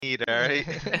need, alright?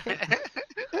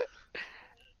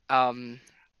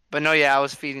 But no, yeah, I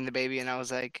was feeding the baby, and I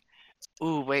was like,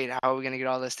 "Ooh, wait, how are we gonna get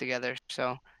all this together?"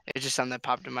 So it's just something that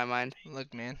popped in my mind.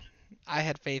 Look, man, I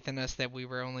had faith in us that we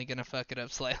were only gonna fuck it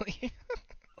up slightly.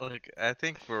 Look, I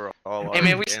think we're all Hey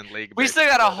man, already in league. we still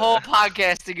got a whole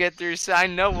podcast to get through, so I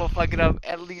know we'll fuck it up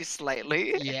at least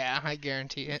slightly. Yeah, I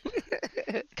guarantee it.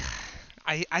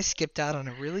 I skipped out on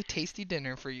a really tasty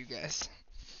dinner for you guys.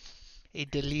 A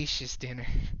delicious dinner.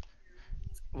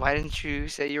 Why didn't you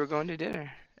say you were going to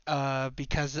dinner?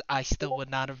 Because I still would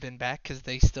not have been back because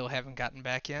they still haven't gotten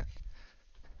back yet.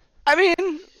 I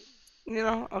mean,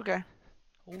 okay.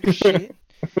 Oh shit.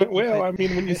 Well, I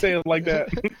mean, when you say it like that.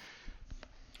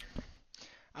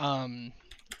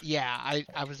 Yeah,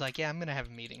 I was like, yeah, I'm gonna have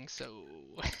a meeting, so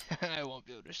I won't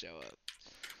be able to show up.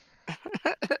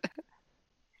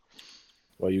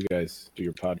 While you guys do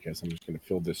your podcast, I'm just gonna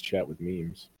fill this chat with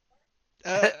memes.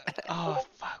 Oh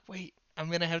fuck, wait. I'm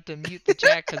gonna have to mute the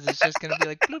chat because it's just gonna be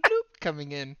like bloop bloop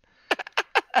coming in.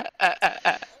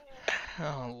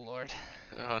 Oh lord.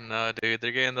 Oh no, dude,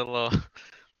 they're getting the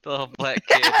little black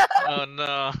kid. Oh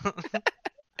no.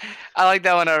 I like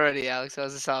that one already, Alex. That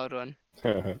was a solid one.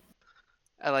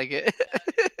 I like it.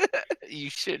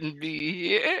 You shouldn't be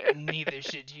here. Neither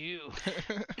should you.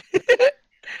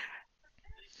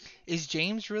 Is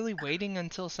James really waiting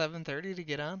until 7:30 to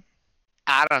get on?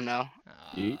 I don't know.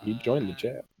 he joined the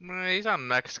chat. No, he's on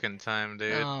Mexican time,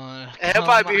 dude. Oh, He'll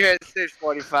probably be here at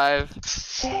 6:45.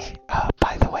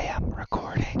 By the way, I'm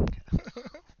recording.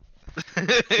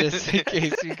 Just in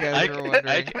case you guys were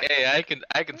wondering.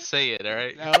 I can say it,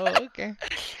 alright? Oh, okay.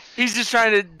 He's just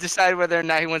trying to decide whether or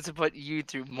not he wants to put you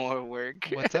through more work.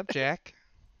 What's up, Jack?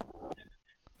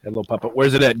 Hello, Papa.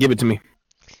 Where's it at? Give it to me.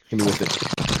 Give me with it.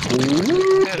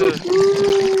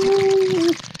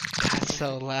 That's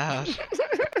so loud.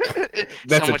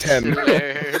 That's So a much 10.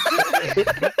 silver.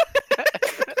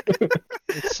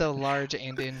 It's so large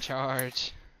and in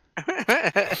charge.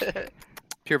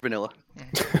 Pure vanilla.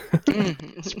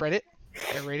 Spread it.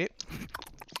 Aerate it.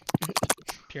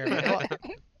 Pure vanilla.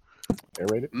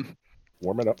 Aerate it.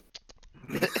 Warm it up.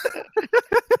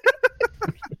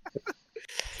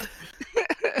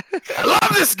 I love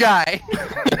this guy.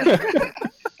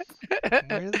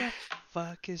 Where the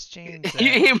fuck is James at?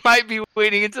 He might be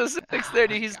waiting until 6:30. Oh,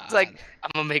 He's God. like,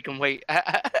 I'm gonna make him wait.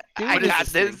 I Dude, got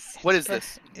this. What is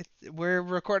this? We're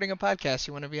recording a podcast.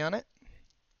 You want to be on it?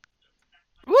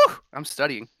 Woo! I'm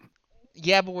studying.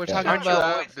 Yeah, but we're talking Aren't you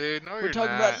about out, dude? No, we're you're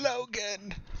talking not. about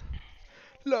Logan.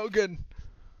 Logan.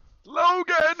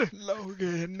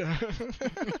 Logan!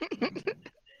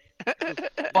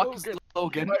 Fuck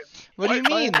Logan. What do you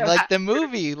mean? Like the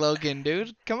movie Logan,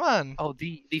 dude? Come on. Oh,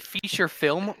 the feature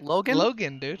film Logan.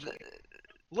 Logan, dude.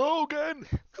 Logan!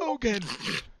 Logan.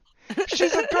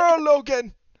 She's a girl,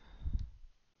 Logan.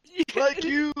 Like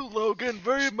you, Logan,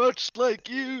 very much like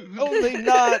you. Only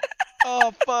not.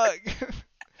 Oh fuck.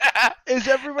 Is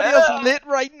everybody else lit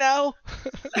right now?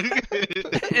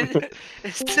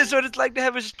 Is this what it's like to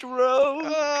have a stroke?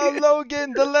 Oh,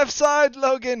 Logan, the left side,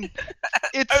 Logan.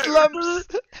 It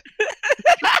slumps.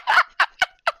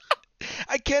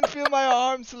 I can't feel my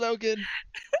arms, Logan.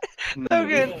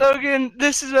 Logan,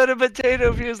 this is what a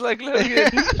potato feels like, Logan.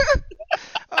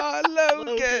 Oh,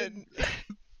 Logan.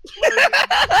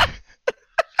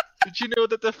 Did you know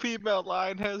that the female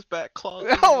lion has back claws?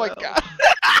 Oh my god.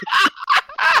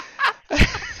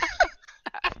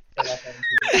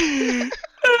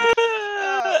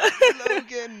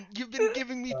 Logan, you've been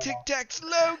giving me Tic Tacs,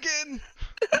 Logan.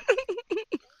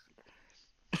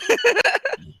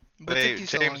 What took Hey, you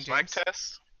so long, James, mic James?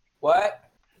 test? What?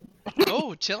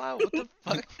 Oh, chill out. What the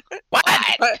fuck? What?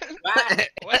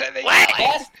 What are they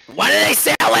What are they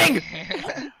selling?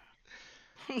 doing?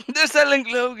 They're selling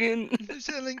Logan. They're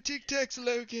selling Tic Tacs,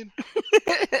 Logan.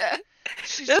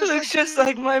 She's That just looks like just you.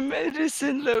 like my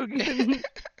medicine, Logan.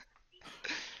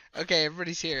 Okay,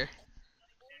 everybody's here.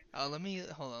 Oh,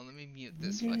 hold on. Let me mute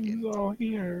this fucking. He's all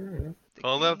here.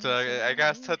 Hold up, Doug. I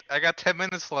got 10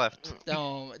 minutes left.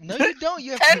 No, you don't.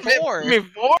 You have 4.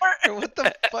 Before? What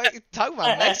the fuck? Talk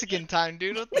about Mexican time,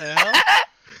 dude. What the hell?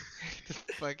 Get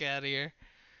the fuck out of here.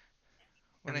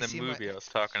 When In I the see movie I was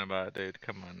talking about, dude.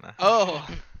 Come on now. Oh,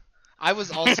 I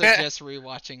was also just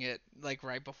rewatching it like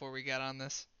right before we got on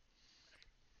this.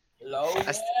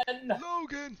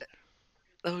 Logan?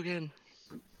 Logan.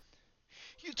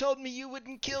 You told me you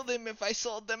wouldn't kill them if I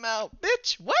sold them out,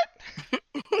 bitch. What?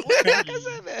 What the heck is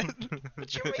that?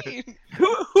 What you mean? Who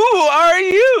are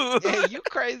you? Hey, you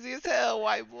crazy as hell,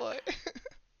 white boy.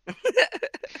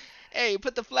 Hey,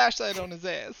 put the flashlight on his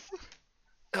ass.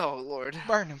 Oh Lord.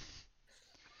 Burn him.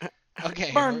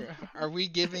 Okay, Burn. are we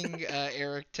giving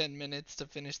Eric 10 minutes to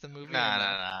finish the movie? or Nah, no?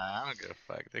 nah, nah. I don't give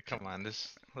a fuck. Dude, come on,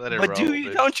 just let it But roll, do you?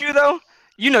 dude. Don't you though?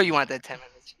 You know you want that 10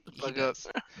 minutes. Shut the He fuck does.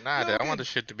 up. Nah, dude, I want Logan, the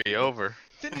shit to be over.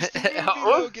 finish the movie,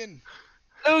 Oh. Logan.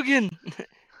 Logan,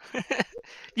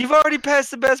 you've already passed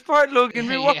the best part, Logan.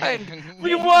 Rewind. Yeah.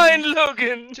 Rewind,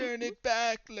 Logan. Turn it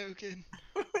back, Logan.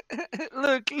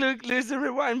 Look, there's the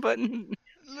rewind button.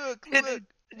 Look, Hit look.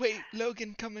 Wait,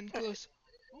 Logan, coming close.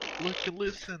 Look and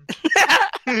listen.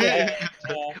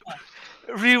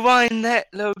 Rewind that,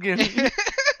 Logan.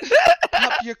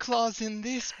 Pop your claws in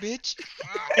this, bitch.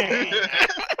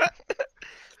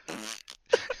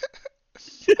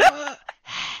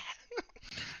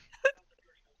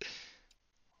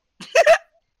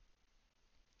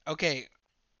 Okay,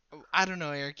 I don't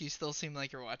know, Eric. You still seem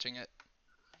like you're watching it.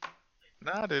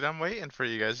 Nah, dude, I'm waiting for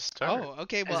you guys to start. Oh,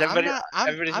 okay. Well, everybody- I'm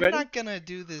everybody's I'm ready? not gonna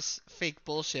do this fake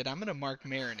bullshit. I'm gonna Mark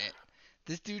Maron it.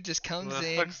 This dude just comes What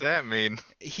the in. fuck's that mean?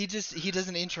 He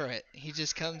doesn't intro it. He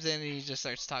just comes in and he just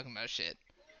starts talking about shit.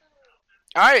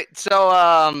 All right, so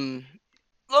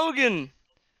Logan.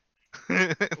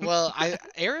 Well,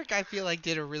 Eric, I feel like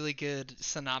did a really good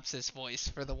synopsis voice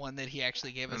for the one that he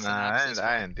actually gave a Nah, I synopsis. didn't,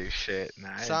 I didn't do shit.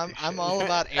 Nah, I So didn't do I'm shit. all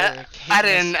about Eric. I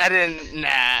didn't.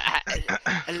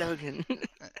 Nah, Logan.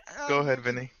 Go ahead,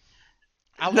 Vinny.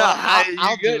 I'll No,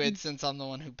 you do good. it since I'm the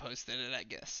one who posted it, I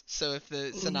guess. So if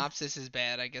the synopsis is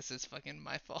bad, I guess it's fucking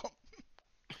my fault.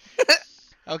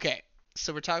 Okay,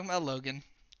 so we're talking about Logan.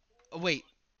 Oh, wait,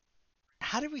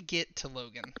 how did we get to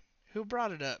Logan? Who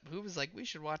brought it up? Who was like, we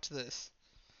should watch this?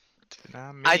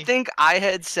 Not me. I think I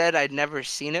had said I'd never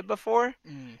seen it before,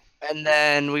 Mm. and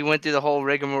then we went through the whole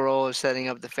rigmarole of setting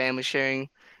up the family sharing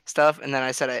stuff, and then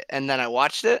I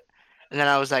watched it, and then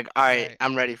I was like, all right, Right.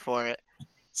 I'm ready for it,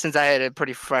 since I had it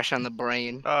pretty fresh on the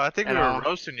brain. Oh, I think we and were all.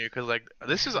 roasting you because like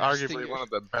this is Roasting arguably you. one of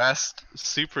the best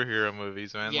superhero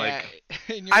movies, man. Yeah. Like,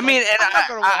 and you're I mean, like, and I'm not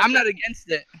gonna watch I'm it. not against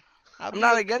it. I'll I'm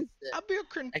not be against it. I'll be a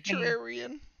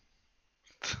contrarian.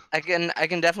 I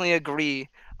can definitely agree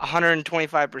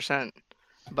 125%.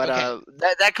 But Okay.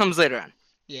 that comes later on.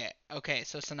 Yeah, okay,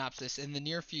 so synopsis. In the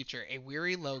near future, a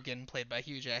weary Logan, played by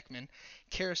Hugh Jackman,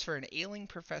 cares for an ailing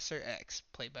Professor X,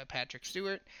 played by Patrick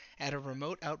Stewart, at a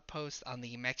remote outpost on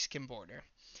the Mexican border.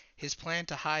 His plan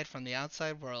to hide from the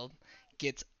outside world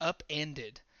gets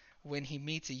upended when he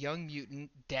meets a young mutant,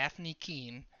 Daphne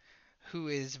Keene, who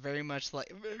is very much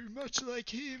like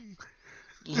him.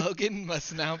 Logan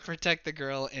must now protect the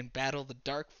girl and battle the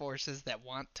dark forces that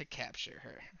want to capture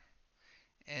her.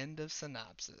 End of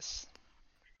synopsis.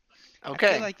 I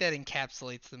Okay. feel like that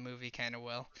encapsulates the movie kind of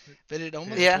well, but it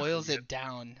almost Yeah. boils it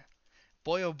down.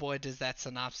 Boy, oh boy, does that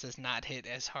synopsis not hit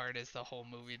as hard as the whole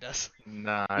movie does.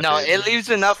 nah. No, dude. it leaves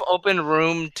enough open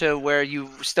room to where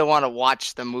you still want to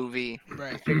watch the movie,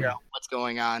 Right. figure out what's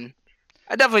going on.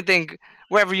 I definitely think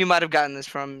wherever you might have gotten this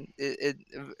from, it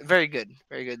very good,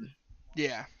 very good.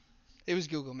 Yeah. It was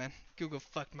Google, man. Google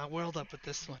fucked my world up with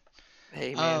this one.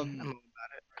 Hey man, Um,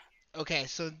 Okay,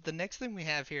 so the next thing we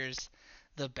have here is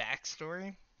the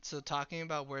backstory. So talking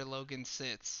about where Logan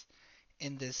sits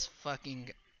in this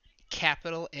fucking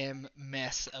capital M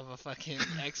mess of a fucking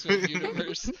X-Men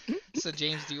universe. So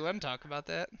James, do you want to talk about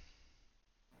that?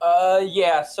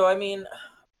 Yeah. So I mean,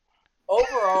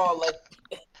 overall,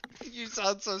 like, You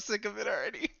sound so sick of it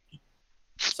already.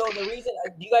 so the reason,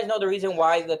 do you guys know the reason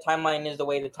why the timeline is the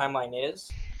way the timeline is?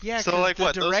 Yeah, So, 'cause like, the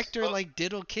what, those- director like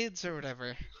diddle kids or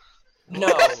whatever. No,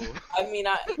 I mean,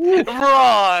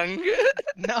 wrong.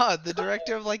 No, the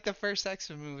director of like the first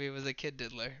X-Men movie was a kid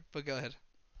diddler. But go ahead.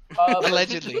 but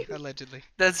Allegedly, allegedly.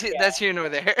 That's here nor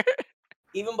there.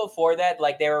 even before that,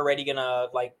 like they were already gonna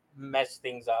like mess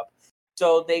things up.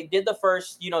 So they did the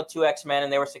first, two X-Men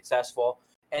and they were successful.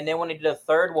 And then when they did the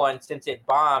third one, since it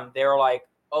bombed, they were like,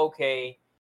 okay,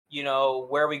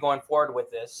 where are we going forward with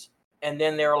this? And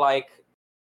then they were like,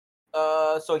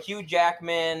 so Hugh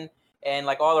Jackman and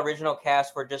like all the original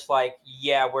cast were just like,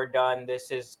 yeah, we're done. This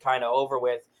is kind of over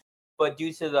with. But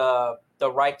due to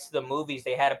the rights to the movies,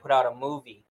 they had to put out a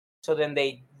movie. So then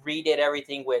they redid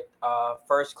everything with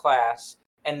First Class,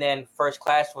 and then First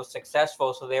Class was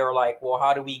successful. So they were like, well,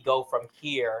 how do we go from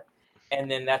here? And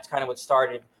then that's kind of what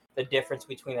started the difference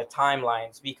between the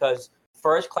timelines, because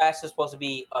First Class is supposed to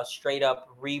be a straight up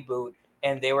reboot,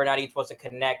 and they were not even supposed to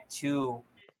connect to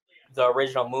the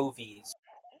original movies.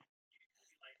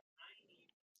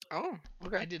 Oh, I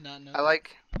okay. did not know. I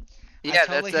like. I Yeah,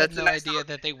 totally that's had a no nice idea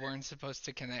that they weren't supposed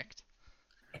to connect.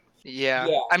 Yeah.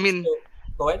 I mean, so-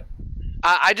 go ahead.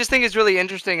 I just think it's really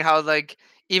interesting how like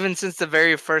even since the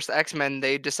very first X-Men,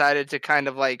 they decided to kind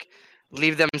of like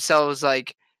leave themselves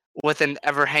like with an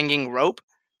ever hanging rope.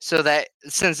 so that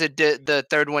since the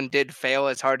third one did fail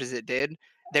as hard as it did,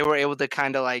 they were able to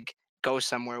kind of like go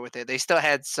somewhere with it. They still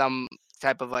had some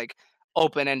type of like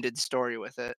open-ended story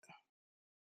with it.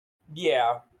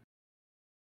 Yeah.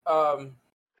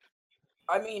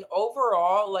 I mean,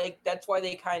 overall, like that's why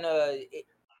they kind of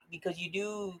because you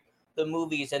do the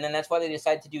movies, and then that's why they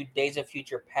decided to do Days of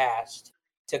Future Past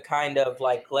to kind of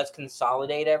like let's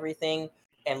consolidate everything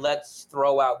and let's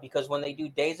throw out because when they do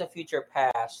Days of Future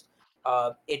Past,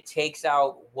 it takes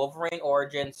out Wolverine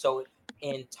Origins. So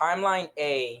in timeline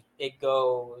A, it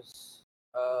goes.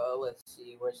 Let's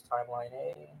see, where's timeline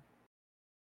A?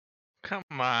 Come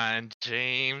on,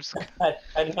 James. I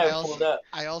didn't have it pulled up.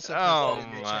 I also put Oh that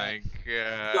in the chat. my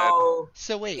god. So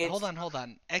So wait, hold it's-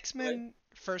 on. X-Men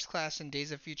First Class and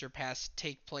Days of Future Past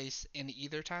take place in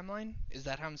either timeline? Is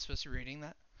that how I'm supposed to be reading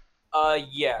that?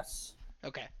 yes.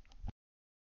 Okay.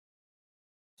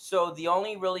 So the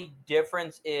only really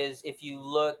difference is if you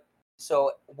look,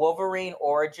 so Wolverine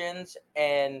Origins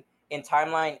and in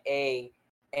timeline A,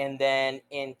 and then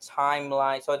in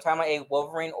timeline, so in timeline A,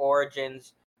 Wolverine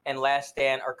Origins and Last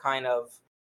Stand are kind of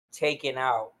taken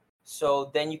out. So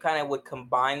then you kind of would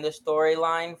combine the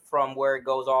storyline from where it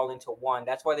goes all into one.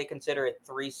 That's why they consider it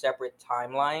 3 separate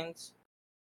timelines.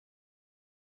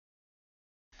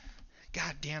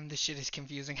 God damn, this shit is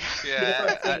confusing. Yeah, That's what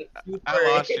I'm saying, it's I super-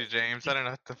 lost you, James. I don't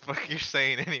know what the fuck you're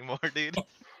saying anymore, dude.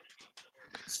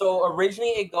 So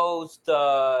originally it goes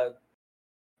the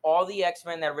all the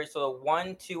X-Men that so the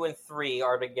 1, 2, and 3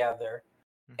 are together.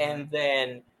 And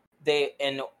then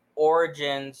and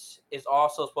Origins is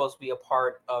also supposed to be a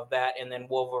part of that, and then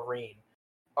Wolverine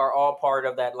are all part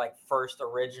of that like first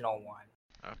original one.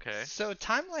 Okay. So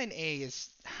timeline A is,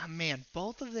 man,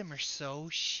 both of them are so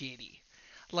shitty.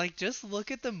 Like, just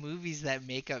look at the movies that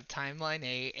make up timeline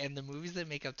A and the movies that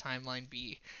make up timeline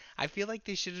B. I feel like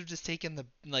they should have just taken the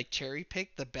like cherry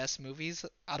picked the best movies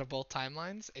out of both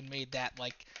timelines and made that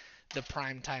like the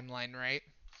prime timeline, right?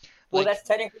 Well, Like, that's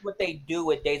technically what they do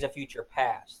with Days of Future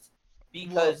Past, well,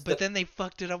 because but then they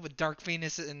fucked it up with Dark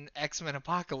Phoenix and X-Men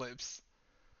Apocalypse.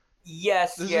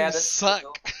 yes, Those yeah, movies that's suck.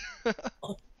 Wait,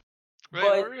 But-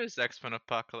 where is X-Men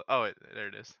Apocalypse? Oh, wait, there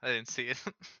it is. I didn't see it.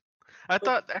 I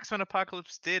thought X-Men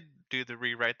Apocalypse did do the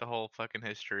rewrite the whole fucking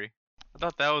history. I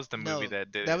thought that was the movie No,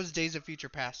 that did that it. was Days of Future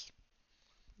Past.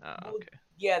 Oh, Well, okay.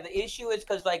 yeah, the issue is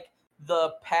because like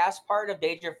the past part of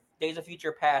Days of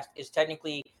Future Past is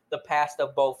technically the past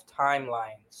of both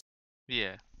timelines,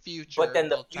 Yeah. Future, but then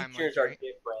the both timelines, futures are right?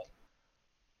 different.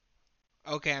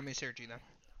 Okay, I misheard you then.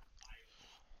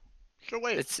 So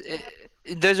wait,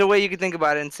 There's a way you could think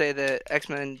about it and say that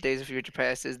X-Men Days of Future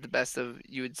Past is the best of,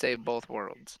 you would say, both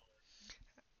worlds.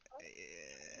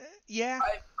 yeah,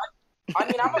 I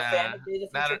mean, I'm a Nah, fan of Days of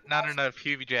Future not Past. enough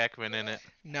Hugh Jackman in it.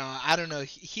 no, I don't know.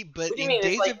 But What do you in mean? It's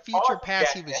Days like of Future all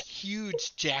Past, he was Jackman.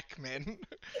 huge Jackman.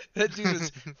 That dude was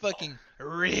fucking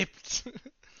ripped.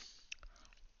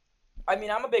 I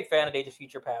mean, I'm a big fan of Days of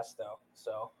Future Past, though.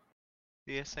 So,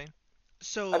 Yeah, same.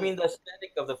 So, I mean, the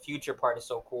aesthetic of the future part is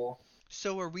so cool.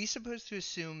 so are we supposed to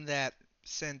assume that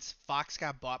since Fox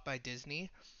got bought by Disney,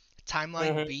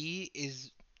 timeline Mhm. B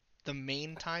is the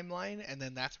main timeline, and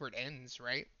then that's where it ends,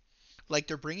 right? Like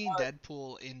they're bringing Uh,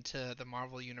 Deadpool into the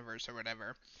Marvel universe or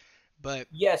whatever, but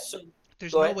Yes. So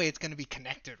there's Go no ahead. way it's gonna be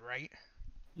connected, right?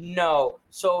 no.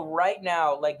 So right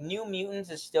now, like New Mutants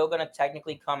is still gonna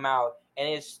technically come out, and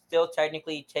it's still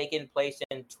technically taking place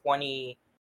in 20.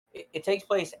 It takes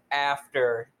place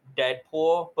after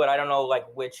Deadpool, but I don't know like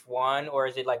which one, or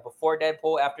is it like before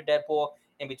Deadpool, after Deadpool,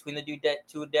 in between the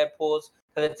two Deadpools?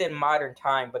 Because it's in modern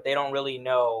time, but they don't really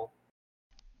know,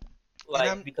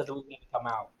 like because the movie didn't come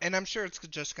out. And I'm sure it's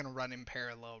just gonna run in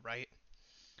parallel, right?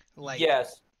 Like,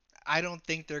 Yes. I don't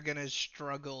think they're gonna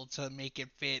struggle to make it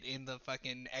fit in the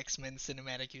fucking X-Men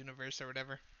cinematic universe or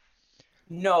whatever.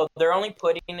 No, they're only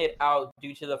putting it out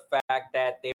due to the fact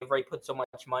that they've already put so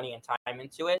much money and time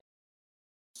into it.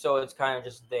 So it's kind of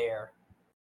just there.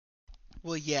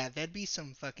 Well, yeah, that'd be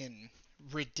some fucking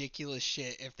ridiculous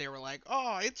shit if they were like,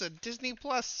 "Oh, it's a Disney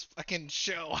Plus fucking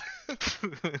show."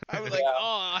 I was like, Yeah.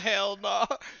 "Oh, hell no."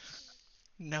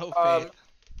 No Um, faith.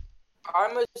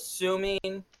 I'm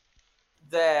assuming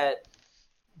that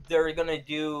they're gonna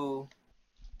do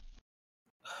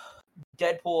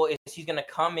Deadpool is he's gonna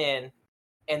come in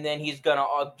and then he's gonna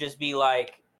just be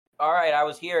like, all right, I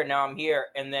was here, now I'm here,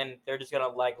 and then they're just gonna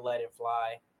like let it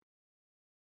fly.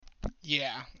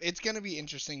 Yeah, it's gonna be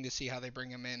interesting to see how they bring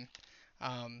him in,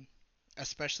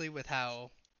 especially with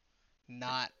how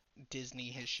not Disney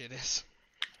his shit is.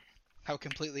 How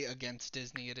completely against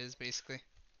Disney it is, basically.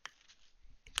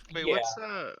 Wait,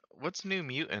 Yeah. what's New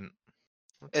Mutant?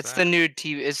 What's It's that? the new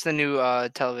TV. It's the new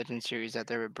television series that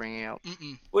they were bringing out.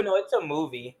 Mm-mm. Well, no, it's a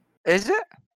movie. Is it?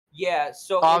 Yeah.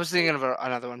 So Oh, I was it's thinking of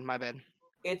another one. My bad.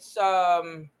 it's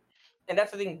and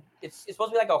that's the thing. It's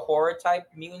supposed to be like a horror type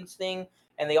mutants thing,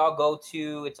 and they all go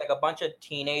to. It's like a bunch of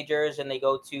teenagers, and they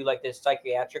go to like this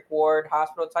psychiatric ward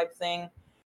hospital type thing,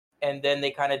 and then they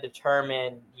kind of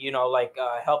determine, like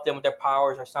help them with their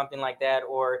powers or something like that,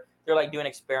 or they're like doing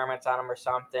experiments on them or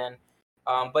something.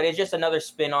 But it's just another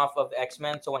spin-off of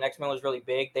X-Men. So when X-Men was really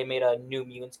big, they made a New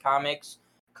Mutants comics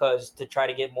to try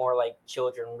to get more like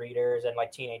children readers and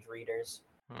like teenage readers.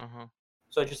 Uh-huh.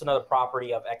 So it's just another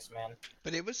property of X-Men.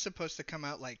 But it was supposed to come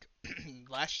out like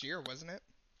last year, wasn't it?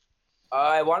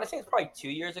 I want to say it's probably 2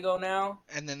 years ago now.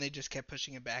 And then they just kept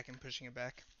pushing it back and pushing it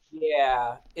back.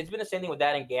 Yeah, it's been the same thing with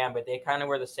that and Gambit. They kind of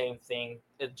were the same thing.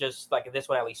 It just like this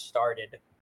one at least started.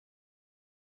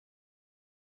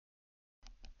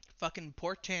 Fucking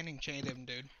poor Channing Tatum,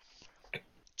 dude.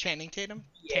 Channing Tatum?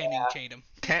 Yeah. Tanning Tatum.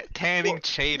 Tanning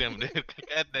Tatum, dude.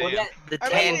 God damn. Well, The I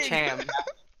Tan mean- Cham.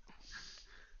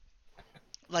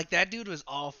 Like, that dude was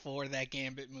all for that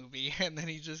Gambit movie, and then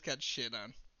he just got shit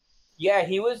on. yeah,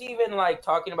 he was even like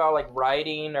talking about like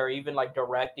writing or even like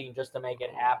directing just to make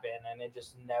it happen, and it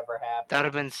just never happened. That would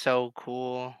have been so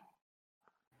cool.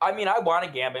 I mean, I want a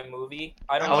Gambit movie.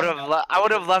 I don't. I would know. have. I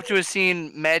would have loved to have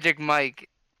seen Magic Mike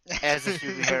as a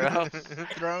superhero.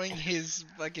 Throwing his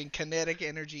fucking kinetic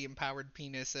energy empowered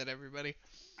penis at everybody.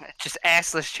 Just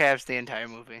assless chaps the entire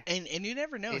movie. And you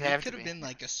never know. He'd He have could to have be. been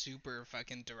like a super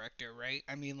fucking director, right?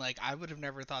 I mean, like, I would have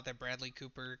never thought that Bradley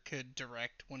Cooper could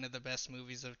direct one of the best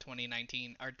movies of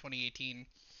 2019 or 2018,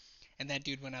 and that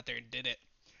dude went out there and did it.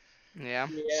 Yeah.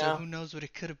 So Yeah, who knows what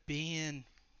it could have been?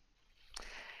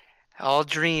 All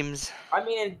dreams. I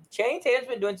mean, and Channing Tatum's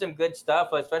been doing some good stuff,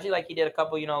 especially like he did a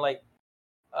couple, like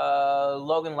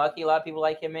Logan Lucky. A lot of people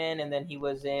like him in, and then he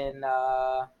was in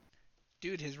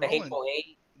Dude, his The role in Hateful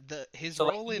Eight. his So,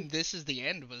 like, role in This Is the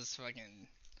End was fucking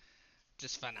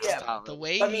just phenomenal. Yeah. The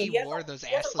way I mean, he has wore a- those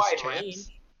he has a assless wide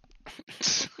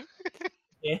chaps.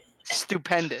 range.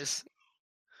 Stupendous.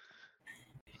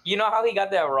 You know how he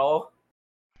got that role?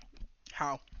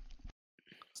 How?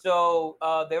 So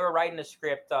they were writing the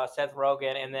script, Seth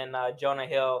Rogen and then Jonah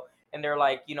Hill, and they're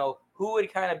like, who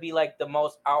would kind of be like the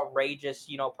most outrageous,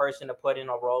 person to put in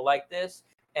a role like this?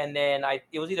 And then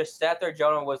it was either Seth or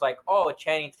Jonah was like, oh,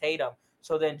 Channing Tatum.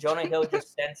 So then Jonah Hill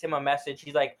just sends him a message.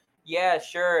 He's like, yeah,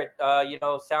 sure,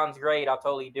 sounds great. I'll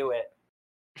totally do it.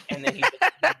 And then he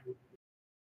just,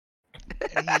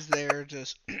 And he's there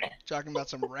just talking about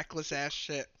some reckless ass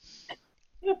shit.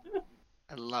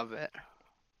 I love it.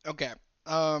 Okay.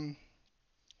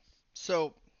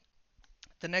 So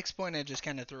the next point I just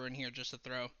kind of threw in here just to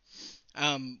throw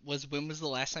was when was the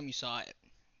last time you saw it?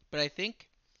 But I think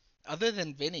other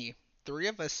than Vinny, 3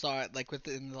 of us saw it like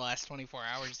within the last 24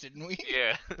 hours, didn't we?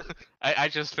 Yeah. I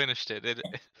just finished it.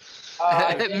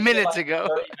 I finished it, Minutes like, ago.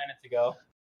 30 minutes ago.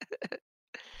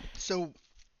 So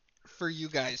for you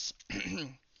guys,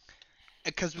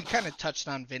 because we kind of touched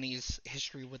on Vinny's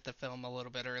history with the film a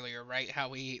little bit earlier, right?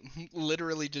 How he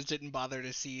literally just didn't bother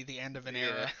to see the end of an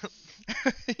era.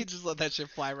 He just let that shit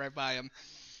fly right by him.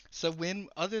 So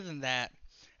other than that,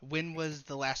 when was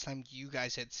the last time you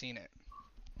guys had seen it?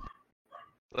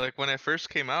 Like when it first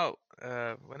came out.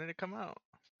 When did it come out?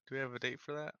 Do we have a date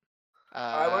for that?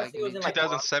 I want to say it was in like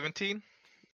 2017?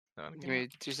 Give me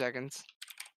 2 seconds.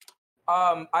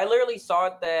 I literally saw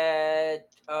it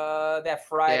that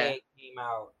Friday it came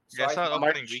out. Yeah, I saw it saw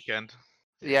opening weekend.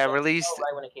 Yeah, it release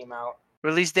right when it came out.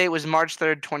 release date was March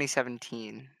 3rd,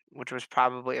 2017, which was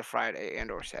probably a Friday and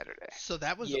or Saturday. So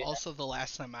that was Yeah. also the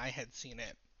last time I had seen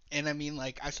it. And I mean,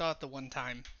 like, I saw it the one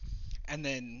time and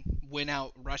then went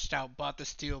out, rushed out, bought the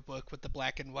Steelbook with the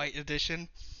black and white edition.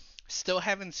 Still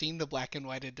haven't seen the black and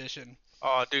white edition.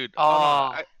 Oh, dude. Oh.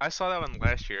 Oh, no, I saw that one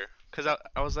last year. Because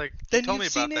I was like, you Then told me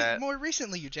you've about seen that. it more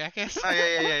recently, you jackass. Oh,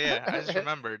 yeah. I just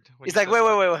remembered. when He's you like, said wait,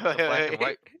 the- wait, the black and wait.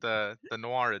 white, the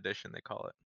noir edition, they call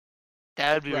it.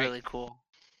 That would be Right. really cool.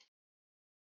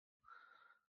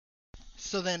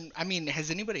 So then, I mean,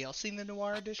 has anybody else seen the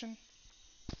noir edition?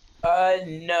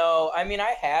 No. I mean,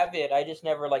 I have it. I just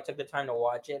never like took the time to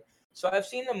watch it. So I've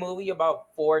seen the movie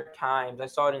about 4 times. I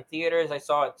saw it in theaters. I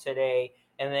saw it today,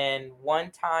 and then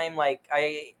one time, like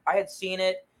I had seen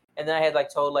it, and then I had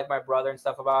like told like my brother and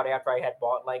stuff about it after I had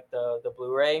bought like the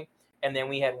Blu-ray, and then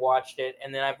we had watched it,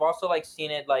 and then I've also like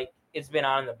seen it like it's been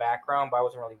on in the background, but I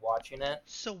wasn't really watching it.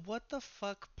 So what the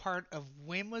fuck part of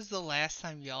when was the last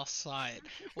time y'all saw it?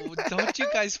 Well, don't you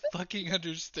guys fucking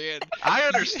understand? I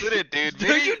understood it, dude.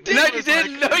 No, you Vinny didn't. No, you was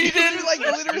didn't. like- No, you You didn't. like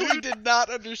literally did not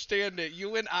understand it. You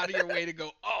went out of your way to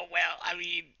go, oh well, I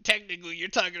mean, technically you're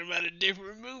talking about a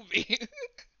different movie.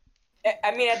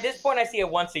 I mean, at this point, I see it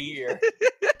once a year.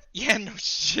 Yeah, no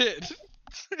shit.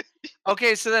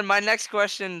 Okay, so then my next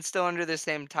question, still under the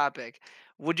same topic,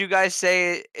 would you guys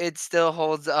say it still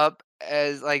holds up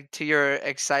as like to your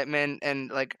excitement and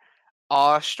like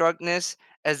awestruckness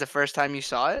as the first time you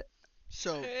saw it?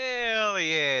 So Hell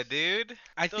yeah, dude.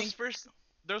 I Those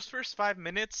think first 5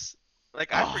 minutes,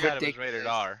 like I Oh, forgot it was rated ridiculous.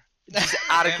 R. Just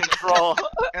out of And- control.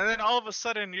 And then all of a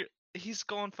sudden, he's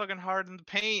going fucking hard in the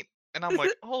paint, and I'm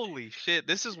like, holy shit,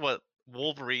 this is what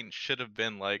Wolverine should have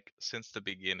been like since the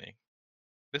beginning.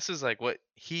 This is like what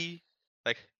he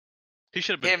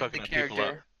should have been Him, the fucking people up.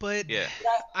 character. but Yeah.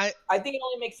 I think it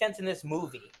only makes sense in this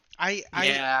movie.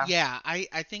 Yeah.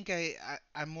 I think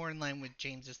I'm more in line with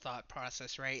James's thought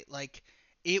process, right? Like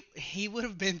he would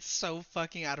have been so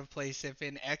fucking out of place if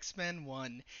in X-Men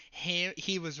 1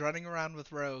 he was running around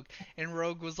with Rogue and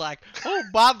Rogue was like, "Oh,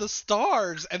 by the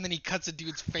stars," and then he cuts a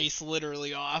dude's face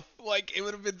literally off. Like it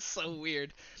would have been so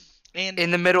weird. And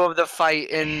In the middle of the fight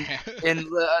in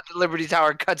the Liberty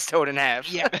Tower, cuts Toad in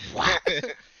half. yeah,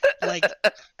 like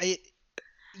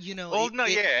Oh no,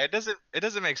 yeah, it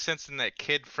doesn't make sense in that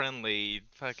kid-friendly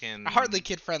fucking. hardly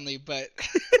kid friendly, but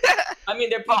I mean,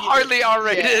 they're But hardly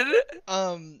PG-13.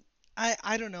 R-rated.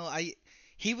 I don't know.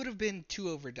 He would have been too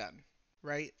overdone,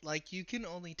 right? Like you can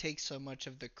only take so much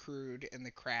of the crude and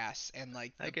the crass and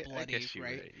like the I bloody, guess you're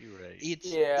right? right. You're right.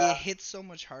 Yeah. It hits so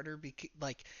much harder because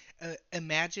like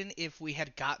imagine if we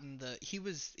had gotten he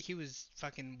was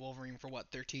fucking Wolverine for what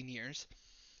 13 years.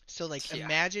 So like Yeah.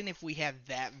 imagine if we had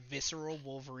that visceral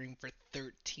Wolverine for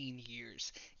 13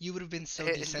 years. You would have been so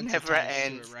It desensitized never to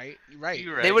ends. it, right? Right.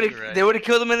 You're right. They would you're have right. they would have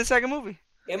killed him in the second movie.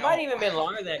 It might even been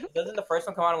longer than that. Doesn't the first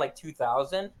one come out in like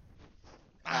 2000?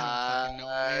 I don't fucking know,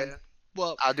 man.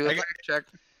 Well, I'll do a I fact check.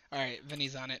 all right,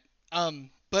 Vinny's on it.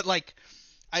 But like,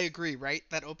 I agree, right?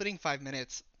 That opening 5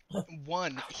 minutes,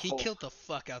 one, he Oh. killed the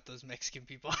fuck out those Mexican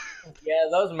people. Yeah,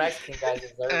 those Mexican guys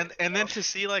deserve it. And then to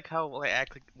see like how like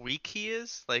weak he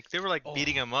is, like they were like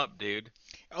beating him up, dude.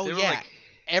 Oh They were, yeah, like,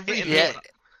 every hitting Yeah.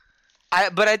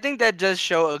 him. But I think that does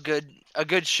show a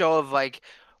good show of like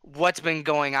what's been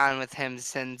going on with him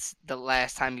since the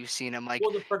last time you've seen him. Like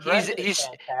Well, the progression he's- is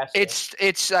fantastic.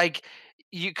 it's like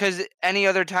because any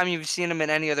other time you've seen him in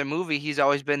any other movie, he's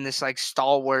always been this like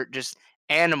stalwart just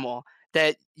animal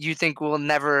that you think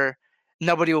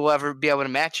nobody will ever be able to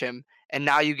match him. And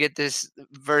now you get this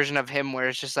version of him where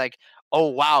it's just like, oh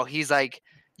wow, he's like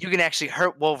you can actually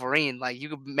hurt Wolverine. Like you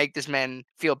can make this man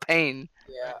feel pain.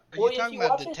 Yeah. Are Well, you if talking you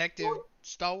about watch his Detective story-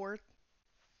 Stalwart?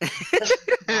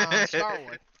 Star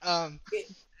Wars.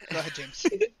 Go ahead, James.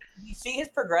 You see his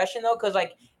progression though, because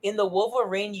like in the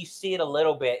Wolverine, you see it a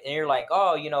little bit, and you're like,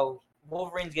 oh,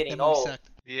 Wolverine's That getting movie old. sucked.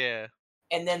 Yeah.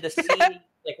 And then to see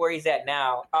like where he's at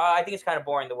now, I think it's kind of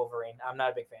boring. The Wolverine, I'm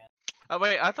not a big fan. Oh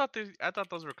wait, I thought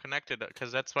those were connected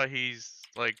because that's why he's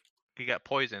like he got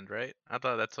poisoned, right? I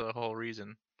thought that's the whole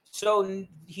reason. So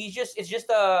it's just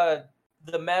the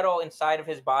metal inside of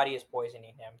his body is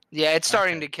poisoning him. Yeah, it's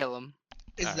starting Okay. to kill him.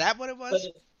 Is Alright. that what it But was?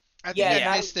 it's- I think yeah, I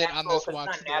not missed it on natural, this 'cause it's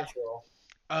walkthrough. not natural.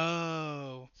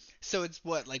 Oh, so it's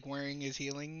what, like wearing his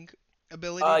healing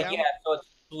ability down? Yeah, so it's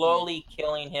slowly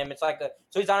killing him. It's like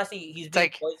he's being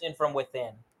like- poisoned from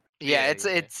within. Yeah, Yeah, it's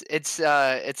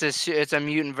a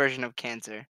mutant version of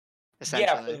cancer,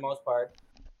 essentially. Yeah, for the most part.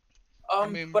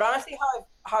 mean- But honestly,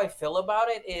 how I feel about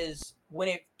it is when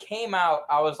it came out,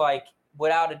 I was like,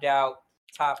 without a doubt,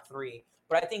 top 3.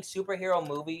 But I think superhero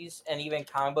movies and even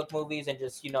comic book movies and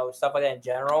just stuff like that in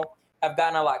general have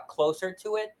gotten a lot closer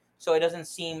to it, so it doesn't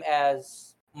seem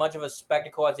as much of a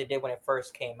spectacle as it did when it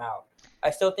first came out.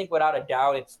 I still think without a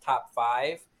doubt it's top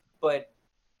 5, but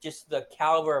just the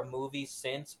caliber of movies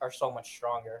since are so much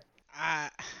stronger. I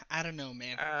don't know,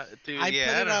 man. Dude, I yeah,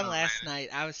 put I it don't on know, last man. night.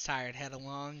 I was tired, had a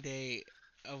long day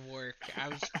of work. I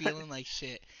was feeling like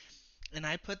shit. And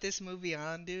I put this movie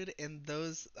on, dude, and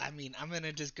I'm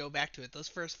gonna just go back to it. Those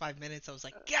first 5 minutes, I was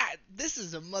like, God, this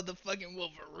is a motherfucking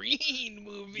Wolverine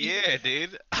movie. Yeah,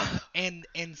 dude. And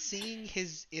seeing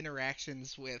his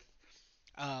interactions with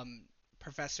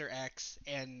Professor X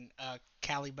and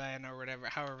Caliban or whatever,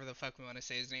 however the fuck we want to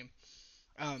say his name.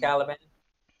 Caliban.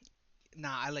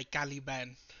 Nah, I like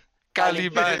Caliban.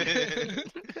 Caliban.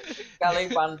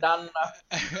 Caliban.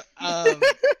 um,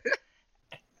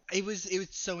 it was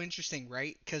so interesting,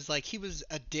 right? Because like he was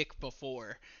a dick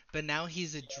before, but now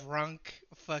he's a drunk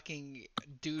fucking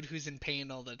dude who's in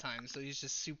pain all the time. So he's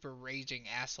just super raging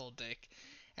asshole dick,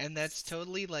 and that's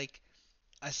totally like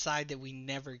a side that we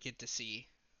never get to see.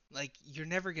 Like you're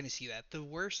never gonna see that. The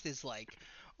worst is like,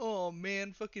 oh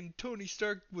man, fucking Tony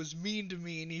Stark was mean to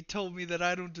me and he told me that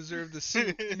I don't deserve the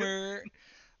suit. Mer.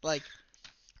 Like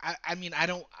I mean I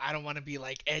don't want to be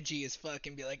like edgy as fuck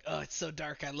and be like, oh, it's so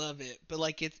dark, I love it. But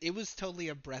like it was totally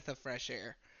a breath of fresh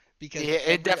air because Yeah,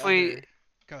 it every definitely other.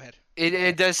 Go ahead.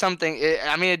 it does something.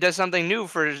 I mean, it does something new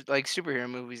for like superhero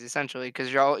movies essentially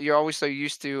because you're always so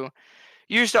used to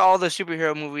all the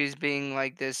superhero movies being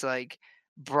like this like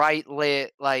bright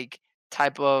lit like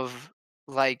type of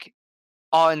like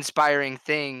awe-inspiring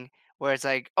thing where it's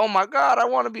like, oh my god, I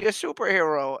want to be a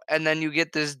superhero, and then you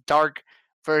get this dark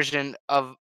version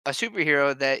of a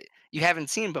superhero that you haven't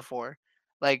seen before.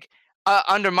 Like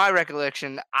under my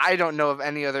recollection, I don't know of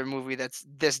any other movie that's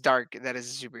this dark that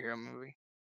is a superhero movie.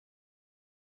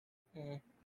 Mm.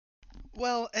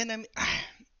 Well, and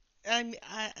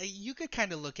you could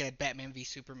kind of look at Batman v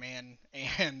Superman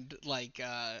and like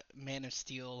Man of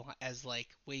Steel as like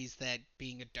ways that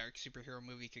being a dark superhero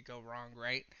movie could go wrong,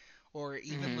 right? Or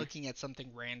even Hmm. looking at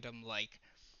something random like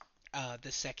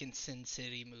the second Sin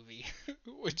City movie,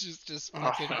 which is just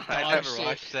Oh, fucking I dog never shit.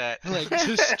 watched that. Like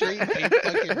just straight a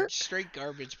fucking straight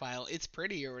garbage pile. It's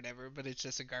pretty or whatever, but it's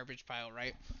just a garbage pile,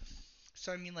 right?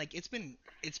 So I mean, like it's been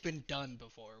done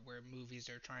before, where movies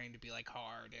are trying to be like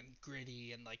hard and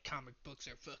gritty, and like comic books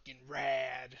are fucking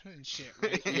rad and shit,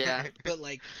 right? yeah, But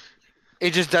like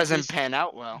it just doesn't this pan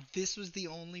out well. this was the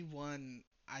only one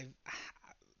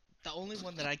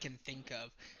that I can think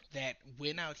of that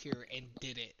went out here and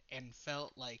did it and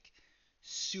felt like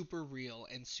super real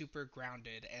and super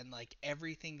grounded, and like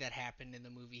everything that happened in the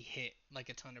movie hit like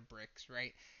a ton of bricks,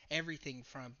 right? Everything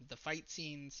from the fight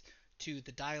scenes to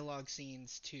the dialogue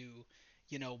scenes to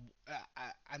you know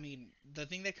I mean the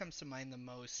thing that comes to mind the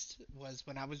most was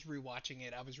when I was rewatching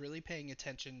it, I was really paying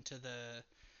attention to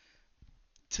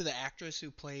the actress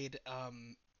who played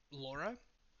Laura,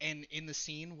 and in the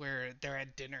scene where they're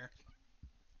at dinner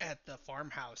at the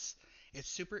farmhouse, it's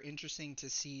super interesting to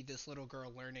see this little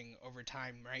girl learning over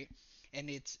time, right? And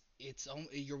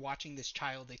you're watching this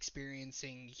child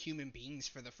experiencing human beings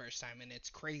for the first time, and it's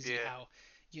crazy Yeah. how,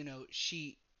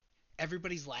 she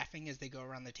everybody's laughing as they go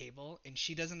around the table, and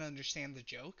she doesn't understand the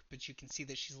joke, but you can see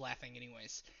that she's laughing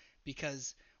anyways,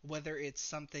 because whether it's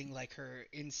something like her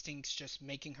instincts just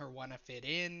making her want to fit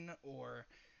in, or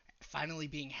finally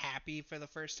being happy for the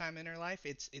first time in her life.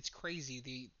 It's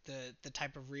crazy the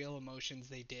type of real emotions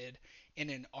they did in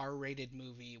an R-rated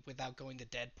movie without going the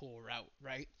Deadpool route,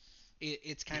 right?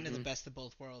 It's kind of the Hmm. best of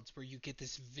both worlds, where you get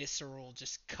this visceral,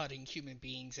 just cutting human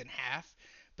beings in half,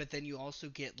 but then you also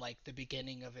get like the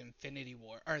beginning of Infinity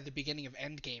War, or the beginning of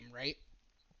Endgame, right?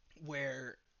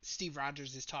 Where Steve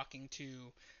Rogers is talking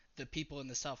to the people in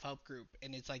the self-help group,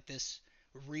 and it's like this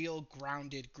real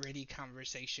grounded, gritty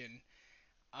conversation,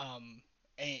 um,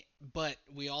 and, but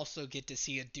we also get to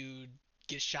see a dude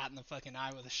get shot in the fucking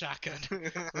eye with a shotgun,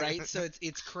 right? So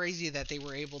it's crazy that they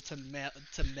were able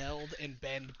to meld and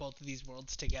bend both of these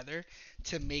worlds together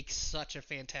to make such a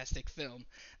fantastic film.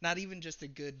 Not even just a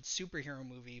good superhero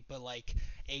movie, but like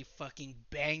a fucking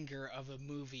banger of a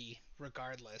movie,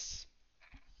 regardless.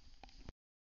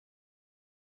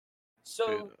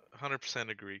 Dude, So 100%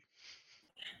 agree.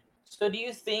 so do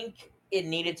you think it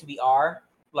needed to be R?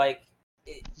 Like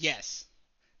Yes,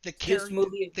 the this character,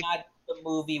 movie is the not the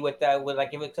movie with that with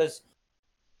like because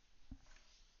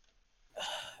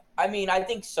I mean I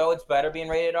think so it's better being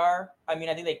rated R. I mean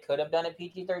I think they could have done it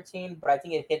PG-13, but I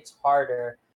think it hits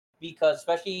harder because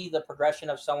especially the progression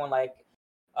of someone like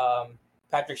um,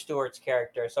 Patrick Stewart's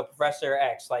character, so Professor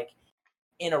X, like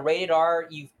in a rated R,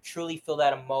 you truly feel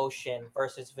that emotion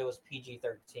versus if it was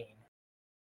PG-13.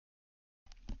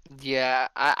 Yeah,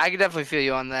 I could definitely feel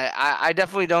you on that. I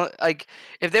definitely don't like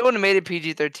if they would have made it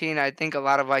PG-13. I think a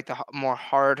lot of like the more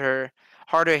harder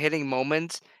hitting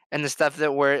moments and the stuff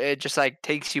that where it just like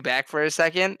takes you back for a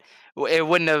second, it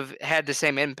wouldn't have had the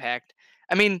same impact.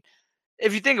 I mean,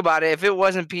 if you think about it, if it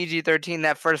wasn't PG-13,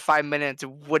 that first 5 minutes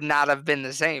would not have been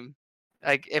the same.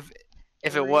 Like if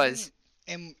it or even, was.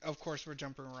 and of course we're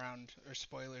jumping around or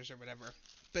spoilers or whatever,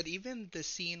 but even the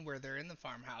scene where they're in the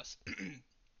farmhouse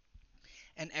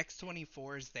and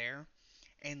X-24 is there,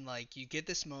 and like you get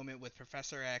this moment with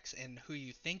Professor X and who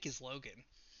you think is Logan,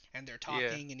 and they're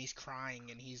Yeah. talking and he's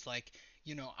crying and he's like,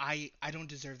 I don't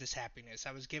deserve this happiness.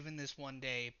 I was given this one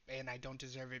day and I don't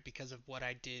deserve it because of what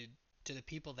I did to the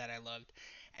people that I loved.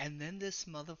 And then this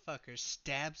motherfucker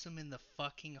stabs him in the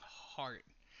fucking heart,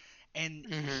 and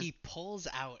Mhm. he pulls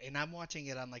out, and I'm watching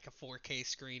it on like a 4K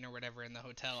screen or whatever in the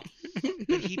hotel.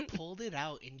 But he pulled it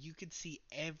out, and you could see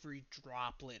every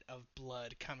droplet of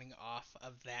blood coming off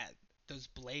of those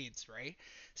blades, right?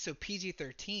 So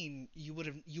PG-13, you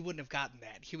wouldn't have gotten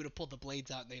that. He would have pulled the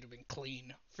blades out, and they'd have been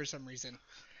clean for some reason,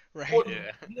 right? Or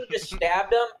Yeah. you would just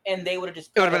stabbed them, and they would have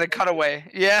just. It would have been a cutaway.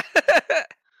 Yeah.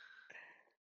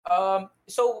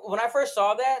 So when I first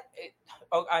saw that,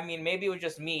 I mean, maybe it was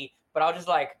just me, but I was just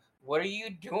like, "What are you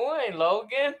doing,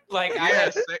 Logan?" Like, Yeah,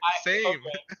 same. okay.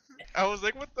 I was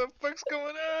like, what the fuck's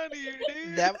going on here,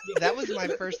 dude? That was my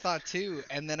first thought too,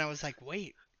 and then I was like,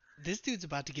 wait, this dude's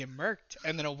about to get murked,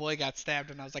 and then a boy got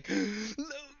stabbed, and I was like,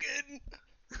 Logan.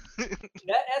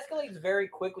 That escalates very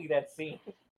quickly. That scene.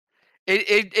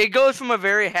 It goes from a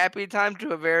very happy time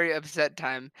to a very upset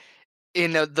time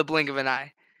in the blink of an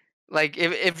eye. Like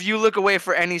if you look away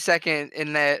for any second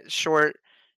in that short,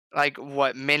 like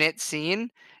what minute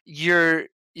scene, you're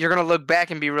gonna look back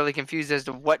and be really confused as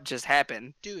to what just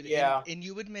happened. Dude, Yeah. and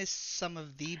you would miss some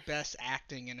of the best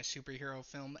acting in a superhero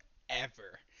film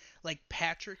ever. Like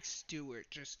Patrick Stewart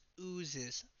just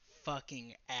oozes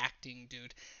fucking acting,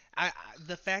 dude.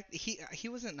 The fact he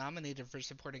wasn't nominated for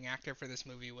supporting actor for this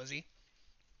movie, was he?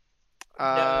 No.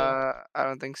 I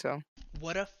don't think so.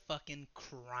 What a fucking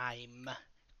crime.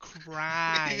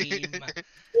 Crime.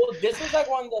 Well, this was like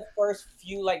one of the first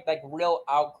few like real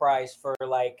outcries for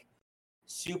like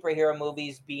superhero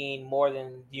movies being more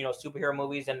than superhero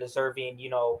movies and deserving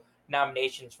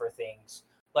nominations for things.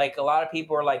 Like a lot of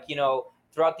people are like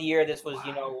throughout the year this was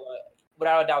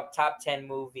without a doubt top 10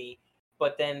 movie,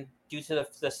 but then due to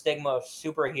the stigma of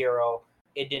superhero,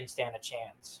 it didn't stand a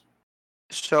chance.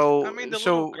 So I mean, the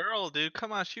so little girl, dude.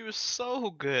 Come on, she was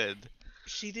so good.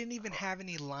 She didn't even have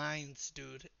any lines,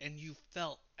 dude, and you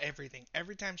felt everything.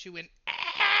 Every time she went,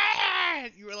 "Ah!"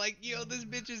 You were like, yo, this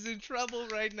bitch is in trouble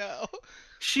right now.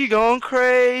 she going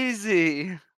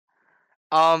crazy.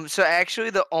 So actually,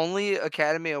 the only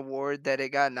Academy Award that it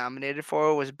got nominated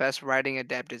for was Best Writing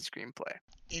Adapted Screenplay.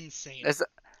 Insane. That's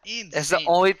Insane. that's the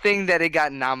only thing that it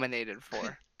got nominated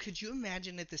for. Could you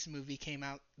imagine if this movie came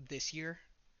out this year?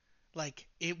 Like,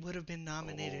 it would have been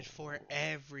nominated for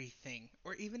everything.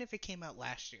 Or even if it came out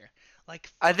last year. Like,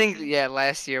 I think fucking-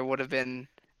 last year would have been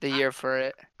the year for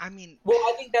it. I mean, Well,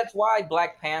 I think that's why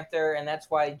Black Panther and that's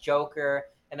why Joker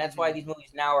and that's why these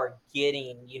movies now are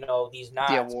getting these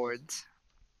nods. The awards.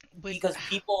 but Because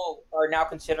people are now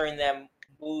considering them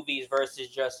movies versus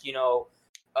just because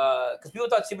people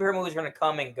thought superhero movies were going to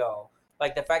come and go.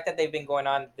 Like the fact that they've been going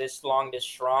on this long, this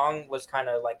strong was kind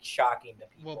of like shocking to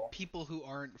people. well, people who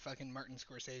aren't fucking Martin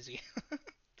Scorsese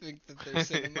think that they're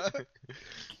cinema.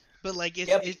 But like, it's,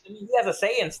 Yeah, but he has a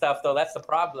say in stuff though. That's the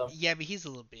problem. yeah, but he's a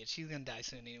little bitch. He's gonna die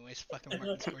soon anyways. Fucking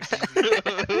Martin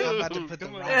Scorsese. I'm about to put the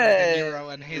Come Robert on. De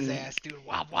Niro on his ass, dude.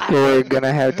 Wow, wow. We're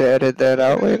gonna have to edit that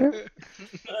out later.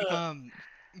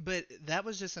 But that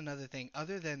was just another thing.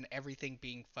 Other than everything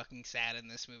being fucking sad in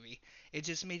this movie, it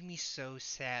just made me so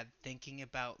sad thinking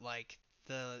about like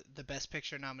the Best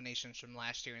Picture nominations from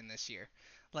last year and this year.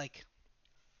 Like,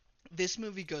 this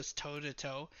movie goes toe to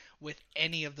toe with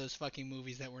any of those fucking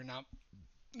movies that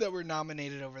were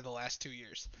nominated over the last 2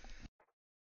 years.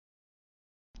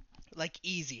 Like,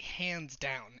 easy, hands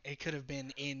down, it could have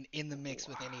been in the mix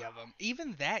with any of them.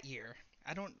 Even that year,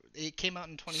 it came out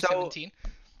in 2017.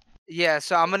 Yeah,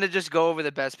 so I'm gonna just go over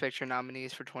the Best Picture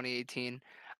nominees for 2018.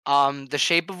 The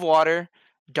Shape of Water,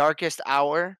 Darkest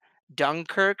Hour,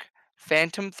 Dunkirk,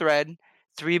 Phantom Thread,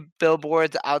 Three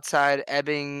Billboards Outside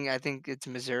Ebbing, I think it's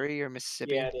Missouri or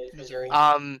Mississippi. Yeah, it is. Missouri.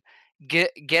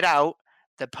 Get Out,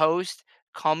 The Post,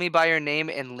 Call Me by Your Name,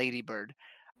 and Lady Bird.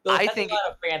 So I that's think- a lot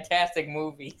of fantastic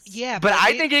movies. Yeah, But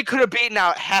I think it could have beaten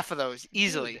out half of those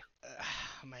easily.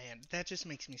 Dude, man, that just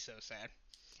makes me so sad.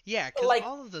 Yeah, because Like-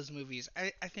 all of those movies,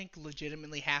 I think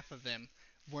legitimately half of them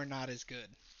were not as good.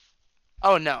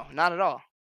 Oh no, not at all.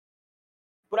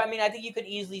 But I mean, I think you could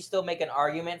easily still make an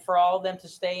argument for all of them to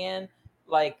stay in.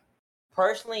 Like,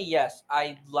 personally, yes,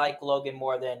 I like Logan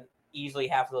more than easily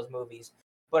half of those movies.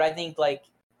 But I think, like,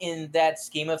 in that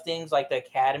scheme of things, like the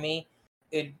Academy,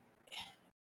 it'd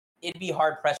be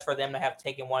hard pressed for them to have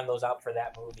taken one of those out for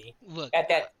that movie Look, at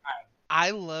that time.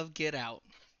 I love Get Out.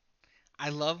 I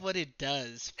love what it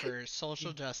does for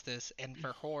social justice and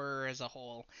for horror as a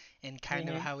whole, and kind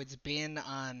of Mhm. how it's been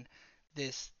on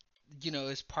this,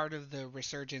 as part of the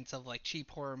resurgence of like cheap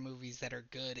horror movies that are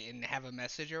good and have a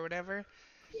message or whatever.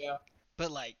 Yeah.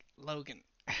 But like Logan,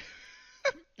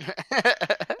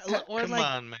 or Come like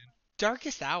on, man.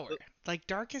 Darkest Hour. Like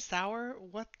Darkest Hour,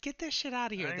 what? Get this shit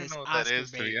out of I here. don't even This know what Oscar that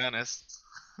is, to bait. be honest.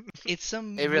 It's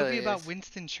some It movie really about is.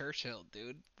 Winston Churchill,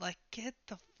 dude. Like, get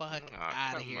the fuck Aw,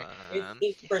 out of come here. It's on.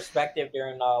 his perspective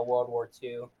during World War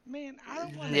II. Man, I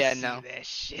don't want to Yeah, see no. that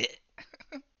shit.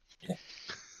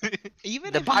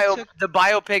 Even The if he took the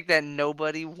biopic that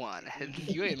nobody wanted.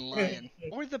 you ain't lying.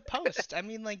 Or The Post. I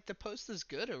mean, like, The Post is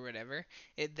good or whatever.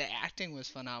 The acting was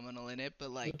phenomenal in it, but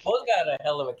The like, Post got a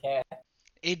hell of a cast.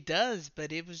 it does,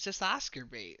 but it was just Oscar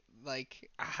bait.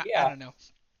 Like, I Yeah. don't know.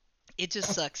 It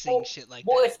just sucks seeing shit like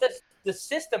Well, that. it's the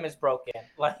system is broken.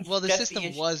 Like, Well, the that's system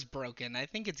issue. was broken. I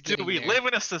think it's Dude, getting we there. live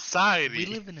in a society. We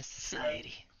live in a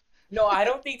society. No, I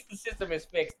don't think the system is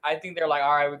fixed. I think they're like,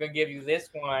 all right, we're gonna give you this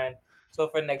one. So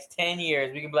for the next 10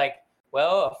 years, we can be like,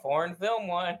 well, a foreign film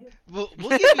one. We'll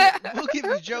give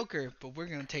you Joker, but we're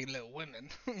gonna take Little Women.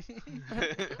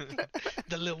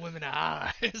 The Little Women of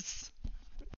ours.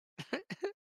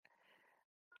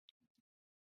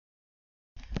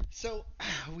 So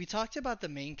we talked about the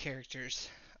main characters.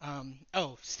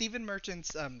 Stephen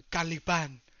Merchant's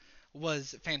Caliban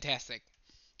was fantastic.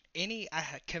 Any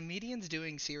comedians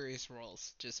doing serious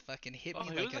roles just fucking hit me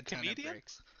Oh, he like was a a ton of comedian?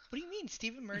 bricks. What do you mean?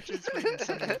 Stephen Merchant's freaking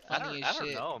some of the I don't funniest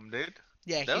shit. know him, dude.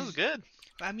 Yeah, That was good.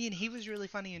 I mean, he was really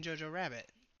funny in Jojo Rabbit.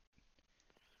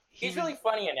 He's was- really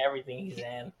funny in everything he's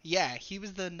in. Yeah, he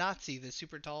was the Nazi, the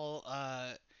super tall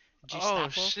Oh Gestapo.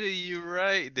 shit, you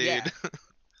right, dude. Yeah.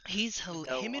 Him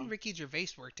No. and Ricky Gervais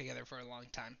worked together for a long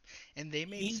time, and they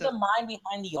made He's some. the mind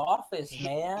behind The Office, He-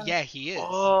 man. Yeah, he is.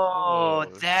 Oh,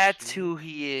 Oh, that's shit. who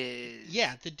he is.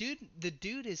 Yeah, the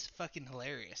dude is fucking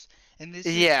hilarious. And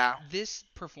Yeah. this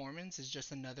performance is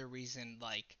just another reason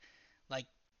like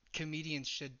comedians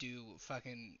should do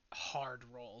fucking hard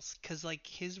roles, cuz like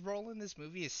his role in this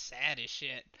movie is sad as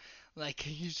shit. Like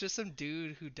he's just some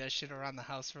dude who does shit around the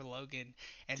house for Logan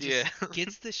and just Yeah.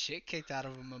 gets the shit kicked out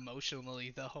of him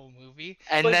emotionally the whole movie.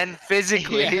 And But- then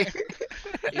physically. Yeah.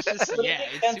 It's just But yeah, it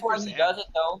makes it's sense super why he sad. does it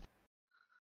though.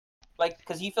 Like,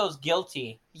 because he feels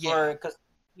guilty. Yeah. Because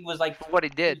he was like What he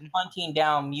did. hunting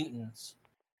down mutants.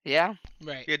 Yeah.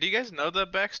 Right. Yeah, do you guys know the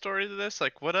backstory to this?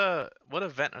 Like, what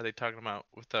event are they talking about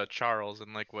with Charles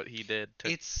and like what he did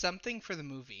to? It's something for the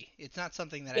movie. It's not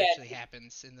something that Yeah. actually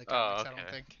happens in the comics, I don't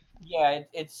okay. think. Yeah,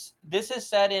 this is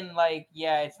set in like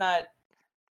it's not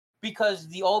because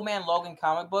the Old Man Logan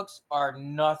comic books are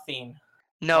nothing.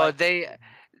 No, Like-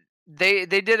 they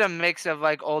did a mix of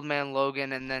like Old Man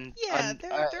Logan and then Yeah, there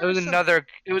it was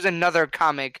are some- another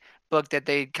comic book that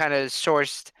they kind of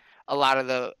sourced a lot of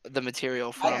the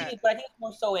material from. Yeah. But I think it's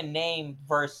more so in name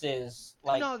versus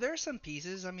like No, there are some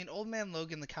pieces. I mean, Old Man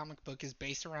Logan, the comic book, is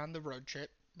based around the road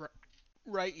trip,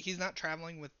 right? He's not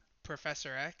traveling with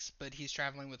Professor X, but he's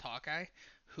traveling with Hawkeye,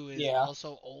 who is Yeah.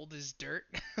 also old as dirt.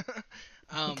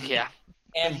 Yeah.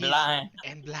 and he's- blind.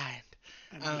 And blind.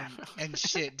 And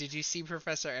shit, did you see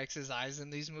Professor X's eyes in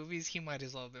these movies? He might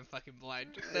as well have been fucking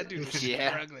blind. That dude was Yeah.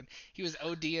 struggling. He was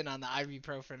ODing on the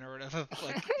ibuprofen or whatever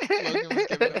like Logan was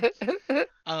giving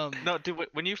him. No, dude,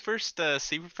 when you first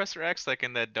see Professor X like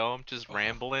in that dome just Oh.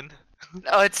 rambling,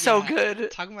 Oh, it's so Yeah.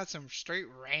 good. Talking about some straight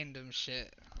random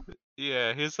shit.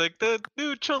 yeah, he's like the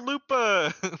new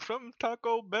chalupa from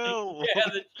Taco Bell. Yeah,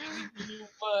 the cheesy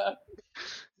chalupa.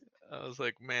 I was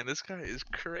like, man, this guy is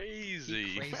He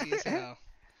crazy. crazy as hell.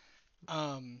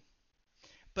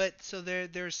 But so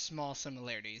there's small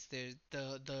similarities.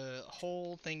 The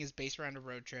whole thing is based around a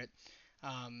road trip.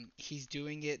 He's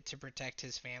doing it to protect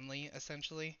his family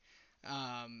essentially.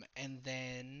 And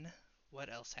then what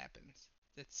else happens?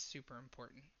 That's super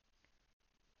important.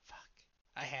 Fuck.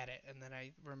 I had it and then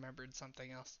I remembered something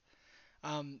else.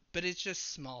 But it's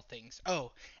just small things.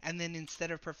 Oh, and then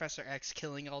instead of Professor X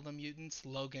killing all the mutants,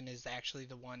 Logan is actually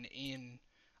the one in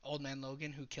Old Man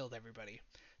Logan who killed everybody.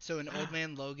 So in Old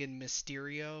Man Logan,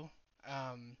 Mysterio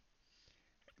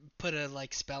put a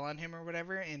like spell on him or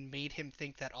whatever and made him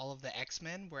think that all of the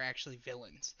X-Men were actually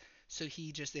villains. So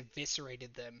he just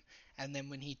eviscerated them, and then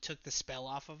when he took the spell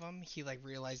off of them, he like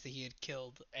realized that he had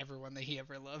killed everyone that he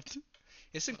ever loved.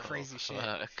 It's some crazy shit.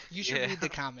 Fuck. You should Yeah. read the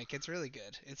comic. It's really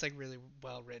good. It's like really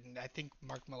well written. I think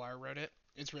Mark Millar wrote it.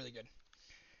 It's really good.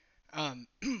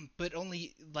 But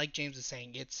only like James was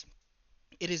saying, it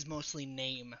is mostly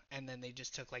name, and then they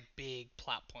just took like big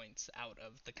plot points out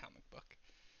of the comic book.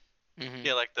 Mhm.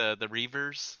 Yeah, like the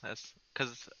Reavers. That's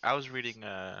because I was reading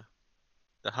the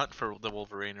Hunt for the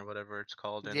Wolverine or whatever it's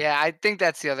called. And, Yeah, I think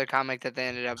that's the other comic that they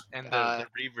ended up and uh, the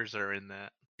Reavers are in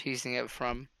that. piecing it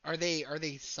from. Are they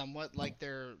somewhat like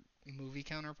their movie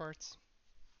counterparts?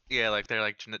 Yeah, like they're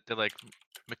like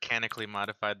mechanically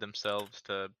modified themselves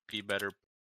to be better,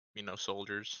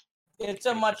 soldiers. It's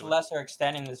a much basically. lesser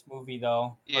extent in this movie,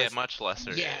 though. Yeah, versus- much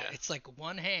lesser. Yeah, Yeah. it's like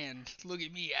one hand. Look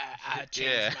at me, I changed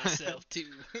Yeah. myself too.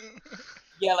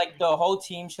 Yeah, like the whole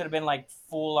team should have been like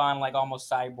full on, like almost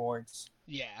cyborgs.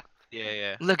 yeah.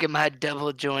 Yeah. Look at my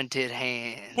double jointed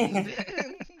hand.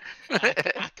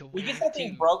 I could He win gets it that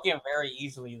thing too. broken very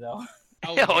easily, though.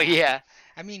 Oh yeah.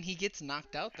 I mean, he gets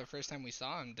knocked out the first time we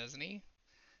saw him, doesn't he?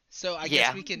 So I Yeah.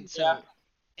 guess we can. So, Yeah.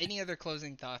 any other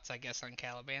closing thoughts? I guess on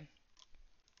Caliban.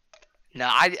 No,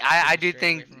 I do Straight away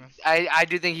think from him. I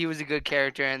do think he was a good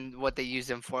character, and what they used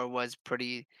him for was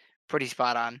pretty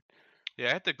spot on. Yeah,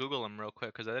 I had to Google him real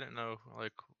quick because I didn't know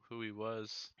like who he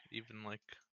was, even like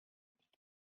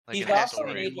He's in the also in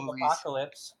story. Age of Movies.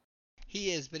 Apocalypse.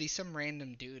 He is, but he's some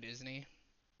random dude, isn't he?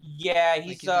 Yeah,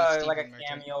 he's he's not like a Stephen Merchant.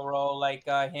 cameo role, like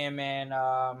him and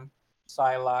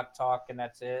Psylocke talk, and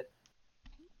that's it.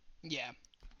 Yeah.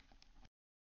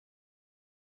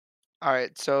 All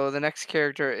right, so the next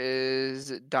character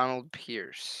is Donald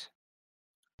Pierce.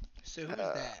 So who's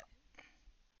Uh, that?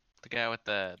 The guy with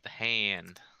the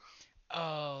hand.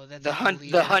 Oh, that's The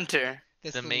like the hunter.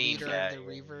 That's the the, main leader guy, of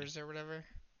the yeah. Reavers or whatever.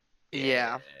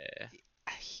 Yeah.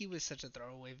 He was such a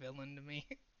throwaway villain to me.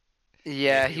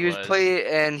 Yeah, he he was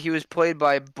was. played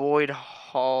by Boyd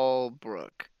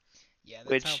Holbrook. Yeah, that's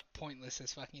Which- how pointless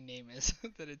his fucking name is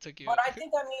that it took you. But I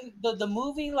think, I mean, the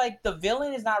movie, like the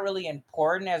villain is not really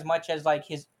important as much as like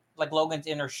his Logan's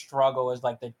inner struggle is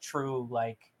like the true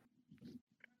like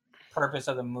purpose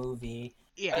of the movie,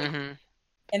 yeah. hmm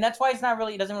and that's why it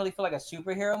doesn't really feel like a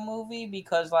superhero movie,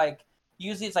 because like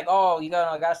usually it's like, oh, you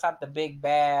gotta stop the big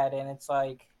bad, and it's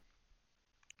like,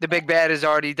 The big bad has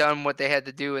already done what they had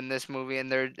to do in this movie,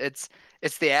 and it's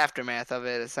the aftermath of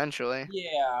it essentially.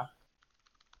 yeah,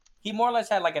 he more or less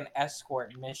had like an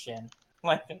escort mission,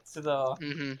 like to the.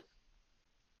 hmm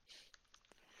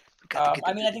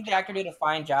I mean, I think the actor did a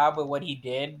fine job with what he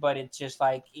did, but it's just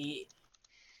like he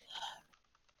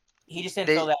just didn't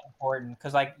They- feel that important,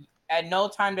 because like at no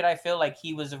time did I feel like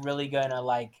he was really gonna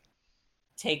like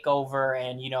take over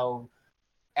and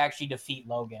actually defeat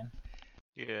Logan.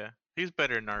 Yeah, he's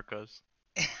better in Narcos.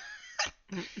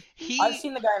 I've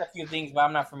seen the guy in a few things, but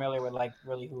I'm not familiar with like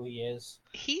really who he is.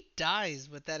 He dies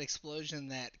with that explosion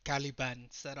that Caliban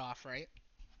set off, right?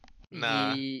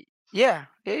 Nah. Yeah,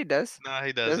 he does. Nah,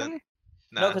 he Doesn't doesn't. he?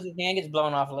 No, Nah. because his hand gets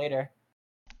blown off later.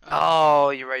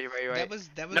 Oh, you're right. That was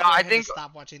No, why I I had think- to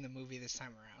stop watching the movie this time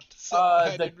around. So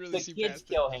I The didn't really see kids past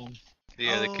it. kill him.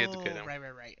 Yeah, the kids Oh, get him.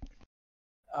 Right.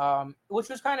 Which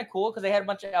was kind of cool because they had a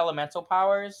bunch of elemental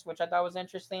powers, which I thought was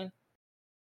interesting.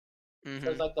 Mhm.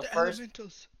 So it's like the The first,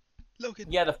 elementals.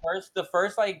 Logan. yeah, the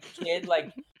first like kid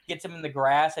like gets him in the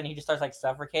grass and he just starts like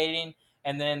suffocating,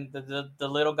 and then the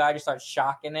little guy just starts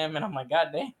shocking him, and I'm like, God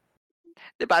damn.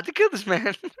 They're about to kill this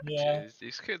man. Yeah. Jeez,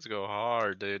 these kids go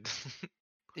hard, dude.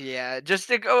 Yeah, just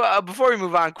to go before we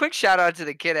move on, quick shout out to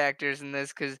the kid actors in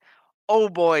this, because oh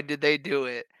boy did they do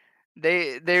it.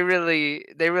 They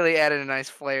really added a nice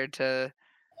flair to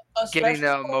getting Especially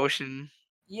the for- emotion.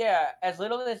 Yeah, as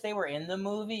little as they were in the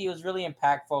movie, it was really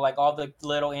impactful. Like all the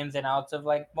little ins and outs of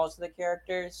like most of the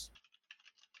characters.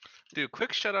 Dude,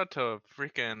 quick shout out to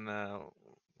freaking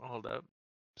hold up.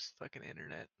 It's fucking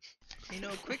internet.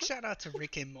 Quick shout out to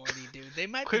Rick and Morty, dude. They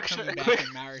might Quick be coming shout- back quick-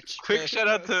 in March. Quick but- shout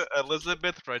out to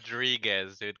Elizabeth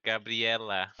Rodriguez, dude.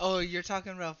 Gabriela. Oh, you're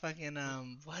talking about fucking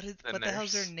what the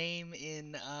hell's nurse. her name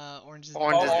in Orange is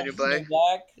Orange is the Oh, New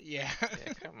Black. Yeah.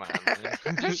 Yeah, come on,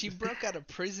 Dude, man. she broke out of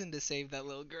prison to save that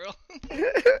little girl.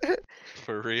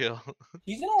 For real.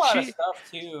 She's in a lot of She- stuff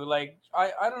too. Like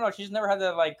I don't know. She's never had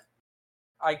that like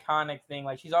iconic thing.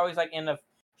 Like she's always like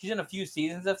she's in a few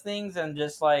seasons of things and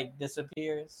just like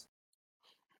disappears.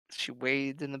 She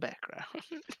wades in the background.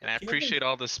 And I She was in- appreciate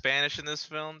all the Spanish in this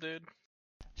film, dude.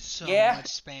 So Yeah. much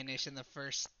Spanish in the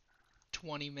first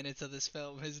 20 minutes of this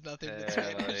film is nothing but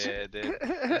Hell Spanish. yeah, dude.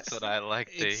 That's what I like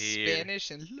to It's hear.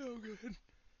 Spanish and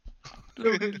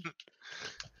Logan.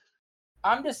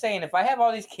 I'm just saying, if I have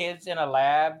all these kids in a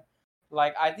lab,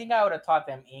 like I think I would have taught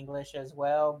them English as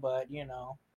well. But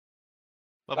Well,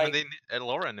 like-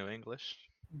 Laura knew English.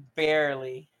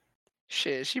 barely.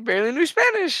 Shit, she barely knew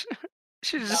Spanish.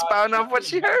 She was just No, spouting off she's what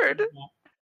she Mexican. heard.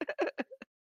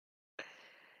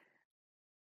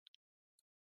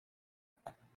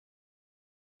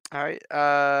 All right.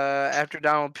 After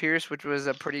Donald Pierce, which was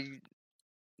a pretty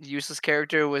useless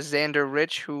character, was Xander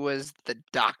Rich, who was the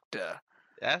Doctor.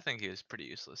 I think he was pretty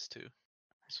useless too.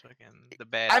 He's fucking the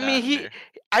bad. I mean, doctor.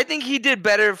 I think he did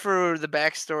better for the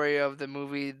backstory of the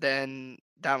movie than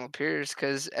Donald Pierce,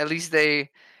 because at least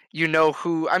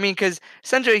who. I mean, because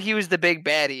essentially he was the big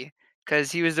baddie,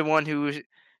 because he was the one who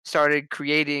started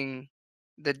creating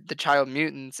the child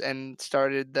mutants and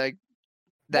started like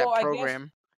that Well,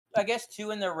 program. I guess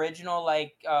too in the original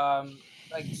like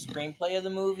screenplay of the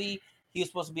movie, he was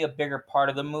supposed to be a bigger part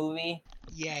of the movie.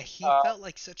 Yeah, he Uh, felt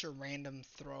like such a random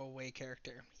throwaway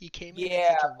character. He came in at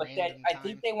Yeah, such a but that random I time.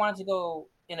 think they wanted to go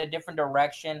in a different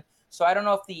direction. So I don't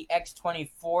know if the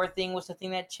X-24 thing was the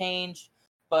thing that changed,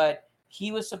 but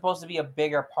he was supposed to be a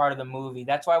bigger part of the movie.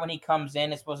 That's why when he comes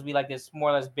in, it's supposed to be like this more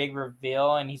or less big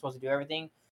reveal, and he's supposed to do everything.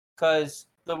 Because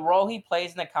the role he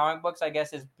plays in the comic books, I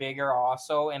guess, is bigger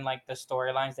also, and like the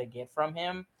storylines they get from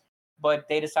him. But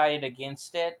they decided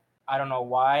against it. I don't know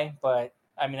why, but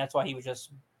I mean that's why he was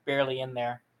just barely in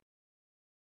there.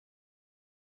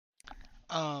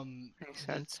 Makes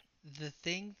The sense. the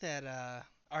thing that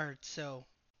are so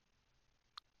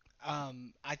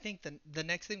I think the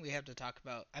next thing we have to talk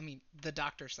about. I mean, the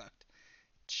Doctor sucked.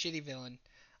 Shitty villain.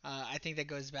 I think that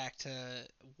goes back to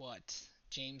what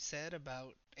James said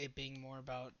about it being more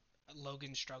about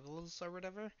Logan's struggles or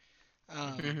whatever.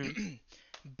 Mhm.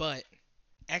 But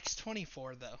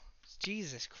X-24 though,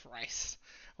 Jesus Christ,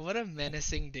 what a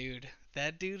menacing dude.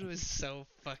 That dude was so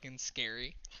fucking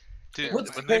scary. Dude,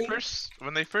 What's when crazy?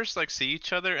 they first like see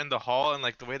each other in the hall and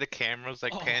like the way the camera's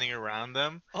like Oh. panning around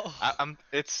them, Oh,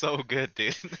 it's so good,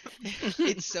 dude.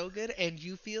 it's so good, and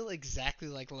you feel exactly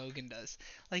like Logan does.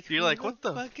 Like, You're who like, the what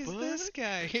the fuck is this fuck?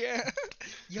 guy? Yeah.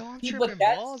 Yo, I'm See, but tripping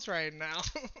that's- balls right now.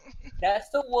 That's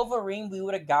the Wolverine we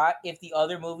would have got if the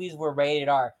other movies were rated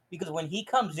R. Because when he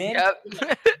comes in, Yep.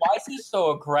 why is he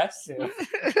so aggressive?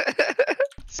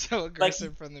 So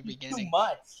aggressive from the He's too beginning.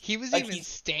 much. He was Like, even he's-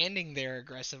 standing there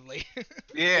aggressively.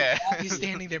 Yeah. He's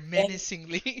standing there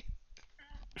menacingly.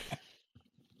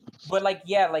 But like,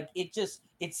 yeah, like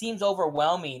it seems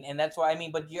overwhelming, and that's why I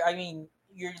mean. But you're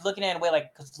looking at it in a way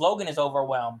like because Logan is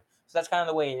overwhelmed, so that's kind of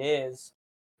the way it is.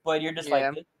 But you're just Yeah.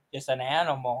 like, this is just an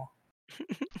animal.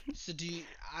 So do you?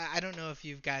 I don't know if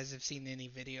you guys have seen any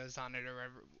videos on it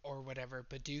or whatever,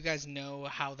 but do you guys know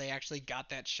how they actually got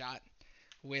that shot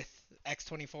with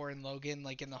X-24 and Logan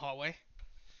like in the hallway?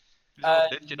 It's all Uh,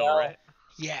 digital, no.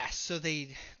 Yeah, right? so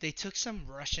they took some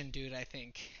Russian dude, I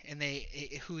think, and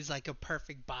who's like a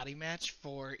perfect body match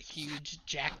for huge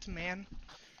jacked man.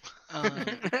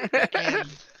 And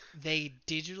they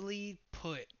digitally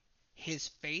put his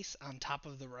face on top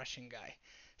of the Russian guy.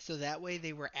 So that way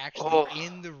they were actually Oh.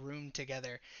 in the room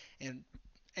together, and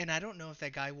I don't know if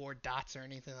that guy wore dots or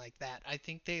anything like that. I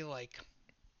think the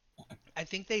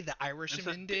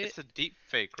Irishman did. It's a deep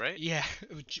fake, right? Yeah,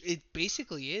 it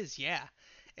basically is, yeah.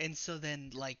 And so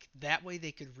then, like, that way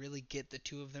they could really get the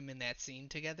two of them in that scene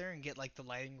together and get, like, the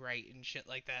lighting right and shit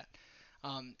like that.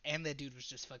 And that dude was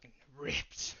just fucking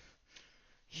ripped.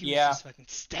 He Yeah. was just fucking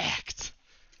stacked.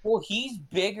 Well, he's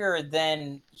bigger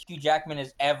than Hugh Jackman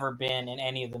has ever been in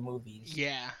any of the movies.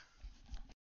 Yeah,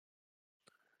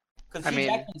 Because I Hugh mean-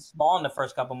 Jackman's small in the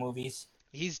first couple movies.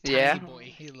 he's tiny Yeah. boy.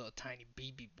 He's a little tiny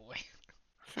BB boy.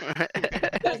 You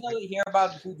guys know hear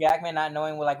about Hugh Jackman not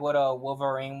knowing what a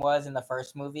Wolverine was in the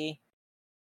first movie?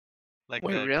 Like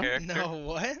Wait, the really? character. No,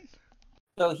 what?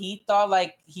 So he thought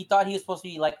he was supposed to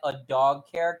be like a dog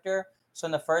character. So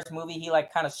in the first movie, he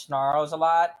like kind of snarls a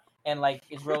lot and like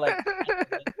is real like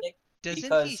antagonistic. Doesn't he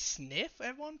Because- sniff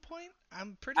at one point?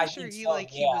 I'm pretty I sure think he so,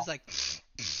 he yeah. was like.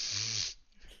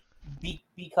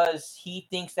 Because he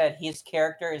thinks that his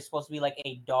character is supposed to be like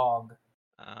a dog.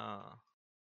 Oh.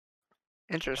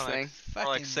 Interesting. Or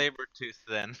like Fucking Sabretooth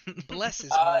then. bless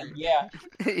his heart. Yeah,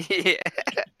 Yeah.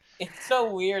 it's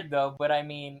so weird though, but I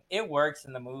mean, it works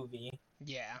in the movie.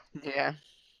 Yeah. Yeah.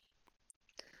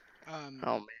 Oh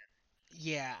man.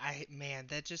 Yeah, man,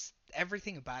 that just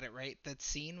everything about it, right? That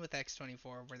scene with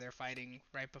X-24 where they're fighting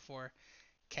right before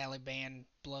Caliban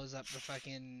blows up the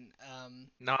fucking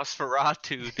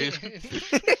Nosferatu, dude.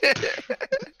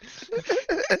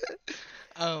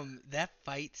 that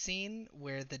fight scene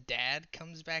where the dad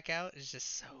comes back out is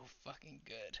just so fucking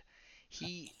good.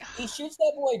 He shoots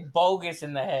that boy Bogus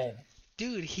in the head.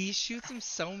 Dude, he shoots him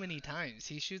so many times.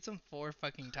 He shoots him 4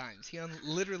 fucking times. He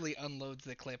literally unloads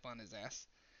the clip on his ass.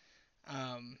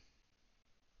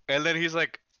 And then he's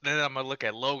like, then I'm gonna look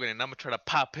at Logan and I'm gonna try to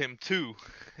pop him too.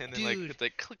 And then like Dude. it's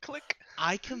like click click.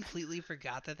 I completely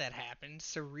forgot that happened.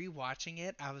 So rewatching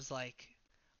it, I was like,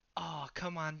 "Oh,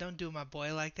 come on, don't do my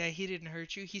boy like that. He didn't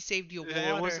hurt you. He saved you water.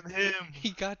 It wasn't him.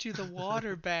 He got you the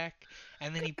water back."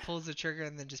 And then he pulls the trigger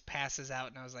and then just passes out.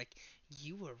 And I was like,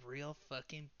 "You a real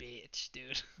fucking bitch,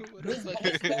 dude." What a His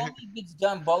fucking... family gets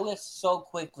done bogus so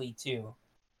quickly too.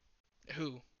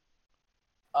 Who?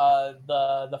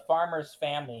 The farmer's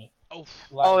family. Oh,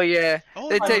 Like, Oh yeah. oh,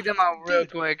 They my- take them out real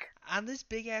dude, quick. on this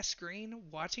big ass screen,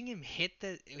 watching him hit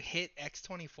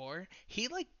X-24, he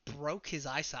like broke his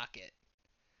eye socket.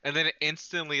 And then it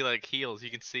instantly like heals. You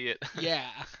can see it. Yeah,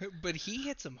 but he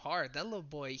hits him hard. That little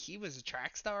boy, he was a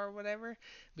track star or whatever,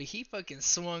 but he fucking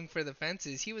swung for the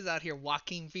fences. He was out here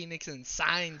Joaquin Phoenix and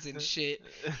signs and shit.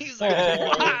 He was like,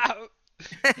 wow.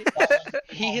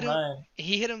 He hit him. man.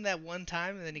 He hit him that one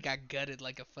time, and then he got gutted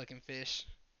like a fucking fish.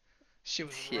 Shit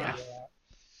was Yeah.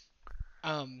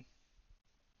 rough.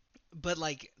 But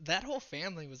like that whole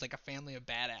family was like a family of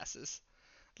badasses.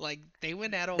 Like they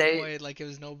went at old They- boy like it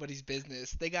was nobody's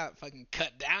business. They got fucking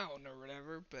cut down or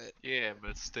whatever, but Yeah,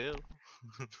 but still.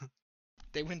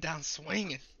 they went down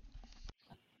swinging.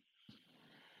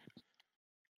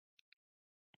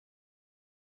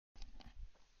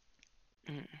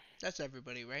 Mm. That's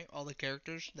everybody, right? All the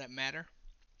characters that matter.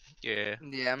 Yeah,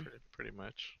 Yeah. pretty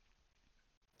much.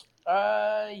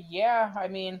 Yeah. I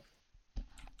mean,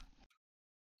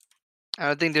 I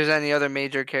don't think there's any other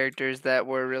major characters that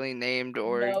were really named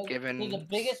or no, given. the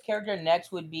biggest character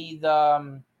next would be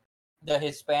the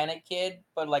Hispanic kid,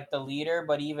 but like the leader.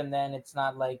 But even then, it's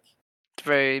not like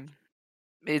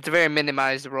It's a very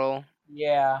minimized role.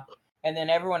 yeah. And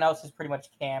then everyone else is pretty much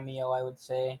cameo, I would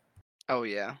say. Oh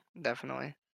yeah,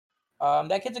 definitely.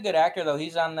 That kid's a good actor though.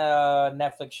 He's on the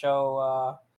Netflix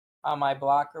show On My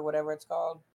Block or whatever it's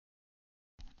called.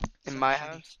 In So my shitty.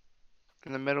 house,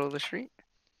 in the middle of the street.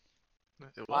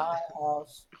 What? My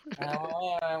house.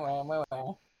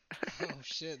 Oh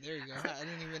shit, there you go. I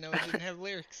didn't even know it didn't have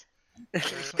lyrics. My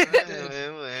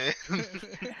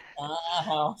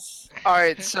house. All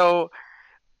right, so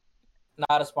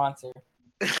Not a sponsor.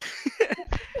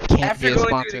 Can't after be a going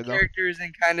sponsor through the though. characters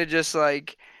and kind of just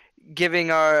like giving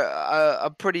our a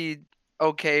pretty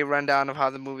okay rundown of how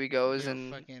the movie goes You're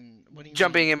and fucking, what do you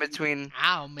jumping mean? in between.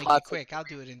 I'll make it plots of- quick. I'll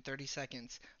do it in 30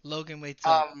 seconds. Logan wakes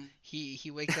up. Um, He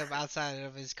wakes up outside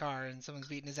of his car and someone's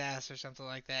beating his ass or something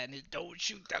like that. And it, don't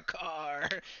shoot the car.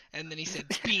 And then he said,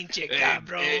 "Pinche Hey,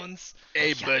 cabrones."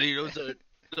 Hey, buddy,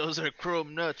 those are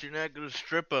chrome nuts. You're not gonna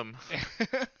strip them.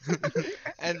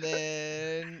 And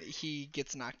then he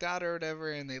gets knocked out or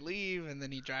whatever, and they leave, and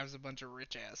then he drives a bunch of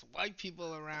rich ass white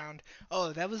people around.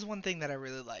 Oh, that was one thing that I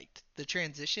really liked. The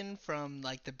transition from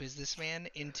like the businessman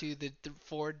into the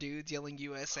four dudes yelling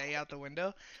USA out the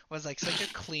window was like such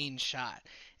a clean shot.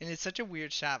 And it's such a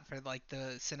weird shot for like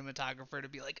the cinematographer to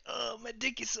be like, "Oh, my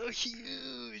dick is so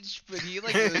huge," but he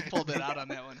like really pulled it out on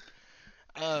that one.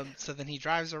 So then he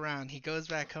drives around, he goes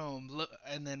back home,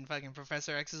 and then fucking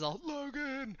Professor X is all,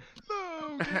 Logan,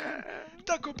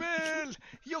 Taco Bell,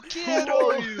 yo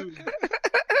quiero.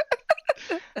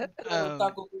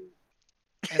 Taco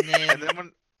And And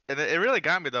then, then it really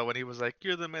got me though when he was like,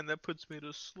 "You're the man that puts me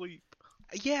to sleep."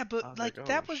 yeah, I but was like like,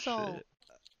 that "Oh, was all. shit."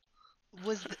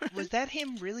 Was that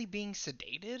him really being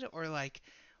sedated, or like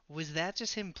was that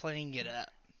just him playing it up?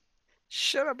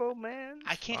 Shut up, old man.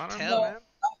 I can't I don't tell. know, man.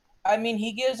 I mean,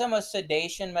 he gives him a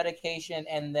sedation medication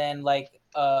and then like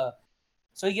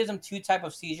so he gives him two type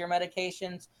of seizure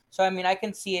medications. So I mean, I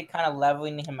can see it kind of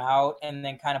leveling him out and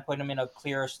then kind of putting him in a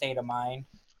clearer state of mind.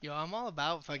 Yo, I'm all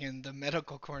about fucking the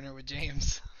medical corner with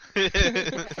James. Yeah.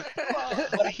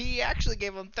 Well, he actually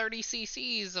gave him 30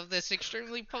 cc's of this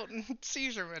extremely potent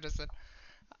seizure medicine.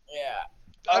 Yeah.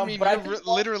 I mean, but I you're think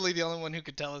literally the only one who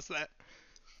could tell us that.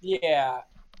 Yeah.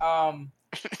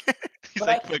 He's But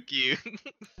like, I- "Fuck you."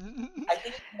 I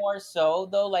think more so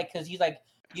though, like, cause he's like,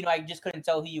 I just couldn't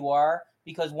tell who you are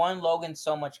because one, Logan's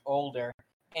so much older,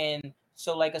 and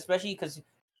so like, especially because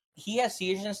he has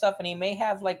seizures and stuff, and he may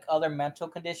have like other mental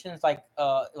conditions like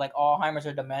Alzheimer's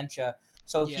or dementia.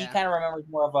 So he Yeah. kind of remembers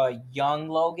more of a young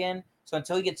Logan. So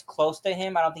until he gets close to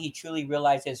him, I don't think he truly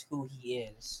realizes who he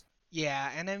is.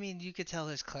 Yeah, and I mean, you could tell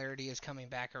his clarity is coming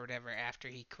back or whatever after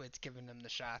he quits giving them the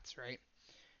shots, right?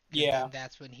 'Cause Yeah. then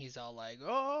that's when he's all like,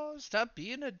 "Oh, stop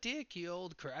being a dick, you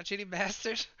old crotchety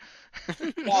bastard."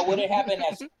 Now, would it happen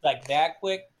as like that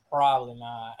quick? Probably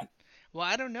not. Well,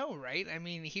 I don't know, right? I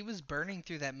mean, he was burning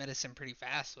through that medicine pretty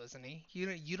fast, wasn't he?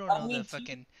 You don't I know mean, the he-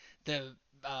 fucking the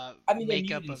I mean, the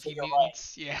makeup mutants, of so you're right.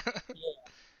 mutants. Yeah.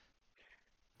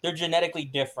 They're genetically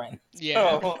different.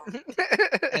 Yeah. So,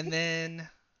 And then,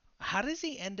 how does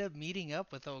he end up meeting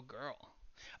up with old girl?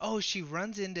 Oh, she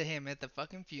runs into him at the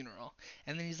fucking funeral,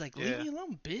 and then he's like, "Leave Yeah. me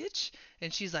alone, bitch!"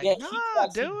 And she's like, yeah, she "Nah,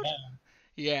 tracks him dude." down.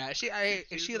 Yeah, She's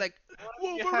she like,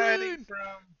 "Where you hiding Wolverine.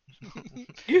 from?"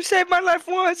 You saved my life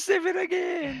once, save it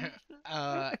again.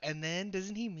 And then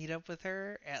doesn't he meet up with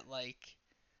her at like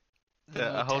the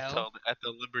Yeah, a motel? hotel at the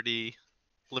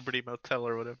Liberty Motel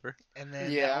or whatever. And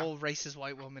then Yeah. that old racist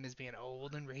white woman is being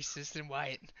old and racist and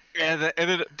white. And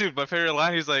then, dude, my favorite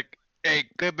line, he's like, "Hey,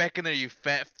 get back in there, you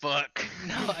fat fuck."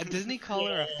 No, doesn't he call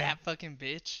her a fat fucking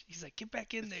bitch? He's like, get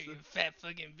back in there, you fat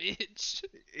fucking bitch.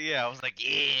 Yeah, I was like,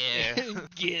 yeah.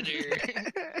 Get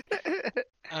her.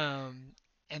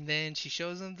 And then she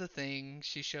shows him the thing.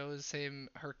 She shows him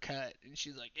her cut, and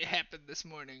she's like, "It happened this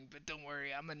morning, but don't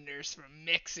worry, I'm a nurse from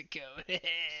Mexico."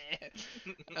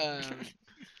 um,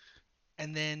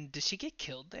 and then does she get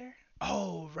killed there?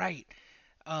 Oh, right.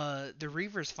 The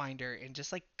Reavers find her and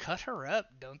just like cut her up,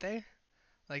 don't they?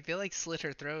 Like they like slit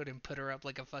her throat and put her up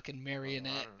like a fucking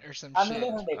marionette or some I shit. mean, they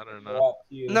I don't picked her know. up,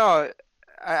 too. No,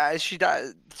 she died.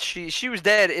 She was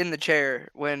dead in the chair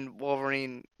when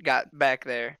Wolverine got back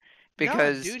there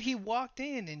because No, dude, he walked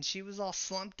in and she was all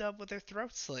slumped up with her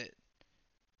throat slit.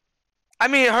 I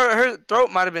mean her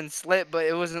throat might have been slit, but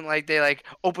it wasn't like they like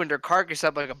opened her carcass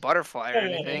up like a butterfly or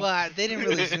anything. Well, they didn't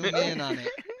really zoom in on it.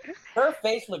 Her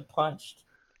face looked punched.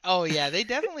 Oh yeah, they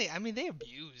definitely. I mean, they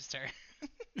abused her.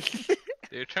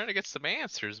 They're trying to get some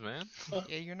answers, man.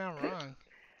 Yeah, you're not wrong.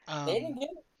 They didn't get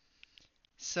it.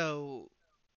 So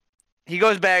He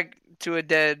goes back to a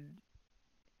dead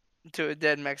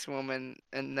Mexican woman,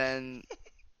 and then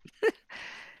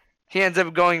he ends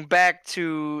up going back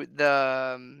to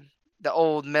the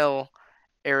old mill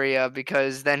area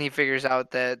because then he figures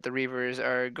out that the Reavers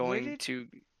are going to.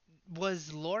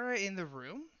 was Laura in the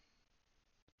room?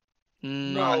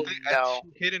 No, I think no.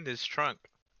 she hid in his trunk.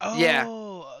 Oh, Yeah.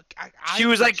 I She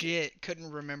was like- legit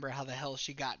couldn't remember how the hell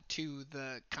she got to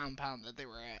the compound that they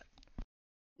were at.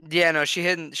 Yeah, no, she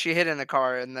hid in the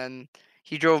car, and then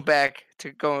he drove back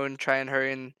to go and try and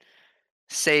hurry and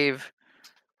save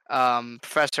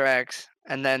Professor X,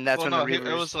 and then that's Well, when no, the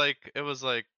Reavers. it was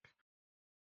like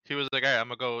he was like, all right, I'm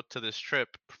gonna go to this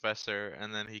trip, Professor,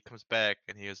 and then he comes back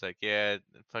and he was like, yeah,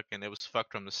 fucking, it was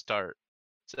fucked from the start.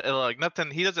 So, like nothing.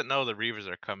 He doesn't know the Reavers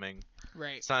are coming.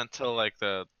 Right. It's not until like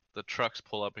the trucks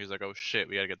pull up and he's like, oh shit,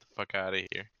 we gotta get the fuck out of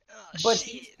here. Oh, But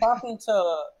shit.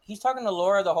 he's talking to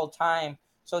Laura the whole time,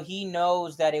 so he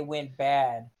knows that it went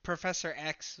bad. Professor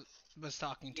X was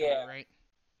talking to Yeah. her, right?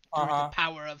 Through Uh-huh. the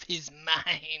power of his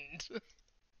mind.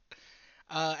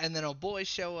 And then boys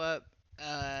show up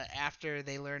after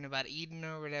they learn about Eden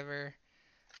or whatever.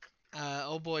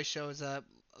 Boy shows up.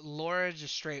 Laura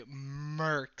just straight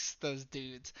murks those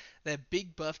dudes. That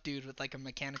big buff dude with like a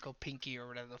mechanical pinky or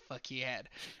whatever the fuck he had.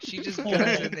 She just goes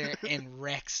in there and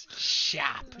wrecks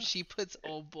shop. She puts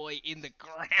old boy in the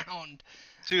ground.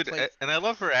 Dude, Like- and I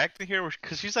love her acting here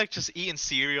because she's like just eating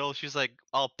cereal. She's like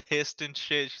all pissed and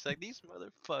shit. She's like, these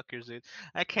motherfuckers, dude.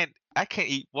 I can't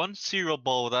eat one cereal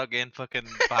bowl without getting fucking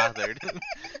bothered.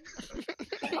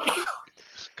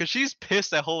 Cause she's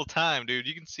pissed that whole time, dude.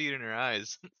 You can see it in her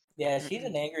eyes. Yeah, she's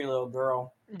an angry little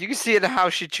girl. You can see it in how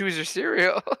she chews her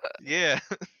cereal. Yeah.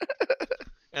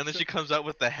 And then she comes out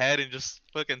with the head and just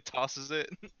fucking tosses it.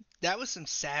 That was some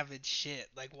savage shit.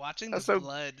 Like watching That's the so-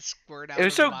 blood squirt out. It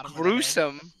was of the so bottom of the head.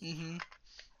 gruesome.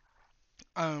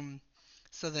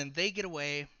 So then they get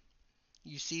away.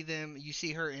 You see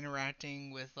her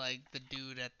interacting with like the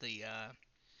dude at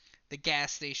the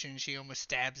gas station. She almost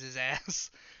stabs his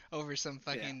ass over some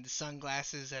fucking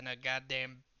sunglasses and a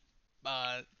goddamn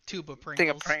tube of Pringles. Thing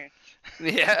of prank.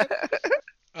 Yeah.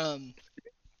 And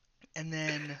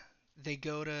then they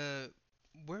go to,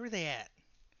 where were they at?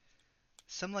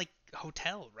 Some like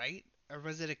hotel, right? Or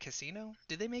was it a casino?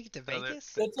 Did they make it to No, they-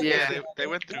 Vegas? It's a Yeah. casino. They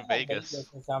went through Yeah, Vegas.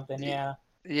 or something. Yeah.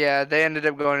 Yeah, they ended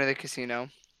up going to the casino.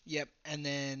 Yep, and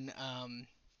then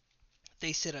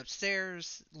they sit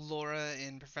upstairs. Laura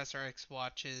and Professor X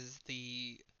watches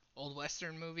the old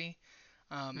Western movie,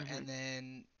 and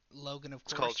then Logan, of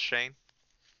It's course. called Shane.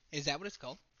 Is that what it's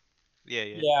called? Yeah,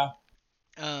 yeah. Yeah.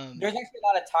 Um, There's actually a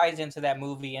lot of ties into that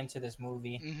movie, into this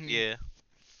movie. mhm. Yeah.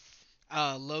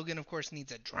 Logan, of course,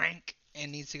 needs a drink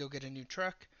and needs to go get a new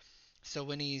truck. So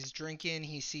when he's drinking,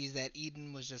 he sees that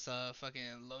Eden was just a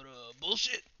fucking load of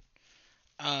bullshit.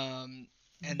 And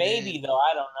Maybe then- though,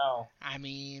 I don't know. I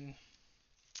mean,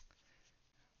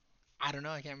 I don't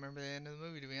know. I can't remember the end of the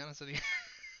movie, to be honest with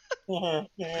you.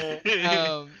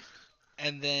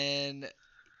 And then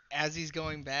as he's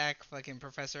going back, fucking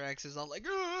Professor X is all like,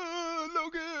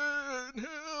 Logan,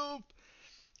 help!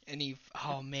 And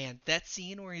oh man, that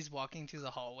scene where he's walking through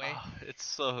the hallway, Oh, it's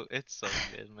so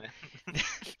good, man.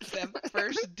 that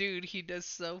first dude, he does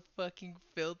so fucking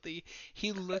filthy.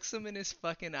 He looks him in his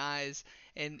fucking eyes,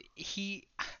 and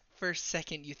for a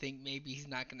second you think maybe he's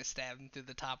not gonna stab him through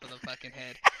the top of the fucking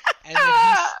head. And then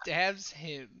he stabs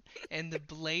him, and the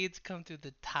blades come through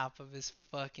the top of his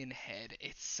fucking head.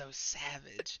 It's so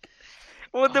savage.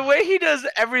 Well, the way he does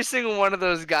every single one of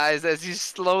those guys as he's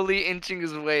slowly inching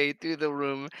his way through the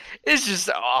room is just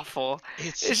awful.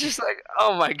 It's just like,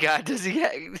 oh my god, does he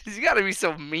got to be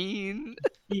so mean?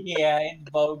 Yeah, it's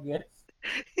bogus.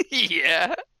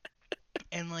 Yeah.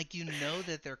 And like you know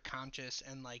that they're conscious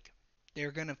and like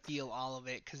they're gonna feel all of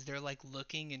it because they're like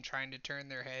looking and trying to turn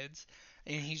their heads,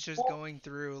 and he's just going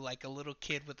through like a little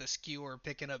kid with a skewer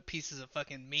picking up pieces of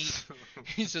fucking meat.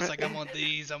 He's just like, I want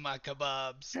these on my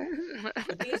kebabs.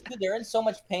 The thing is, dude, they're in so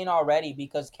much pain already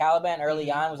because Caliban early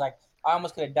Mhm. on was like, I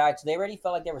almost could have died. So they already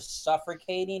felt like they were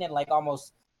suffocating and like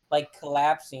almost like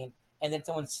collapsing. And then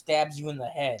someone stabs you in the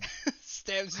head.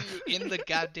 Stabs you in the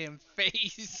goddamn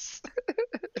face.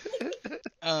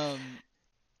 Um,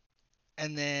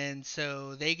 and then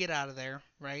so they get out of there,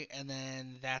 right? And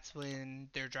then that's when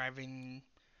they're driving.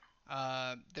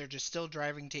 They're just still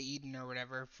driving to Eden or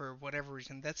whatever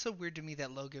reason. That's so weird to me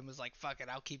that Logan was like, "Fuck it,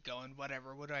 I'll keep going.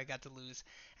 Whatever. What do I got to lose?"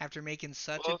 After making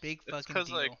such a Well, big it's fucking cause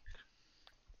deal. like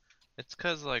it's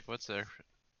cause like what's there?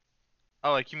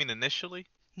 Oh, like you mean initially?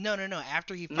 No, no, no.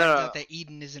 After he No, finds no. out that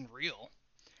Eden isn't real,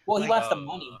 Well, he Like- wants the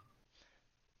money.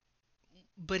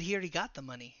 but he already got the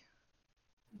money.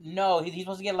 No, he's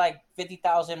supposed to get like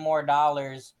 $50,000 more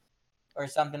dollars or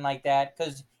something like that.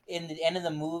 Because in the end of the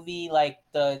movie, like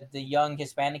the young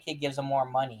Hispanic kid gives him more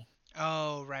money.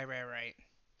 Oh, right, right, right.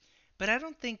 But I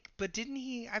don't think. But didn't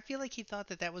he? I feel like he thought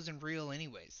that that wasn't real,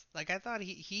 anyways. Like I thought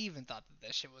he even thought that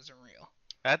that shit wasn't real.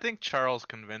 I think Charles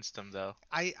convinced him though.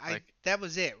 I Like- that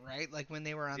was it, right? Like when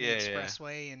they were on Yeah, the yeah.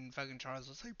 expressway and fucking Charles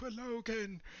was like, "But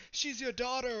Logan, she's your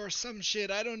daughter or some shit.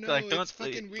 I don't know. Like don't It's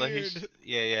fucking like, he's- weird."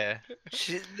 yeah,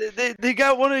 yeah. They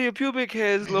got one of your pubic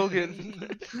hairs,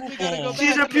 Logan. We gotta go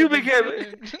She's back, a pubic hair.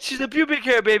 Logan. She's a pubic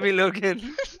hair baby,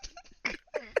 Logan.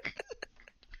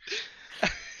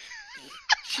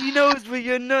 She knows where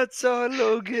your nuts are,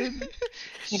 Logan.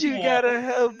 You Yeah. gotta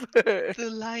help her. The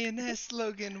lioness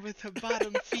Logan with her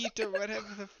bottom feet or whatever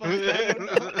the fuck. I don't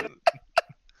know.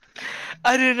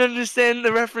 I didn't understand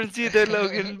the reference either,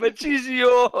 Logan, but she's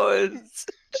yours.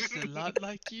 She's a lot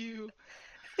like you.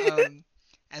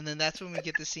 And then that's when we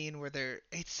get the scene where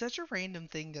it's such a random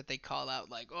thing that they call out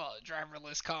like, oh,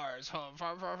 driverless cars,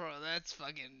 that's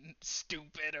fucking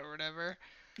stupid or whatever.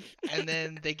 And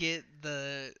then they get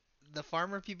the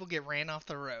farmer people get ran off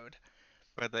the road.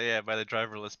 by the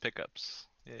driverless pickups.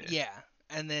 Yeah. Yeah.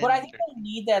 And then But I think they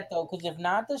need that though, because if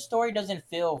not, the story doesn't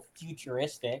feel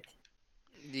futuristic.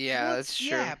 Yeah, Well, that's true.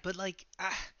 yeah, but like,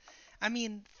 I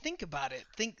mean, think about it.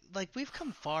 Think like we've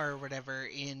come far or whatever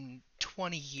in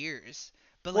 20 years.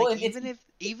 But Well, like it's-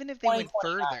 even if they went 2029.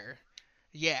 further,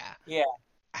 yeah. Yeah.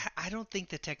 I don't think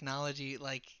the technology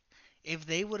like if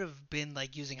they would have been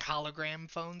like using hologram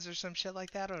phones or some shit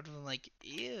like that, I would have been like,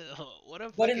 ew, what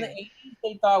a But in the fucking. 80s,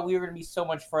 they thought we were gonna be so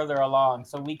much further along,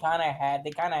 so they kind of had.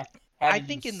 I to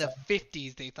think do in the some-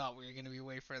 50s they thought we were gonna be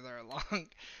way further along.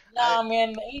 No, man,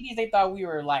 in the 80s they thought we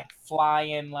were like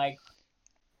flying like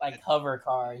hover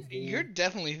cars. Dude. You're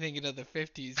definitely thinking of the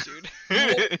 50s,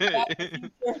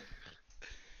 dude.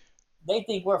 They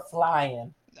think we're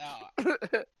flying.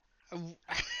 Oh.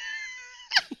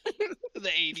 The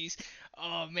 80s.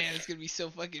 Oh man, it's gonna be so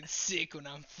fucking sick when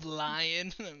I'm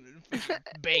flying. I'm fucking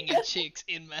banging chicks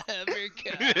in my hover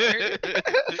car.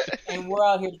 And we're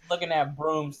out here looking at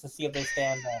brooms to see if they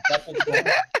stand up. That's what's going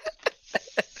on.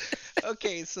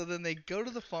 Okay, so then they go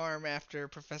to the farm after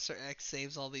Professor X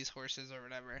saves all these horses or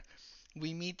whatever.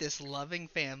 We meet this loving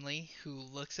family who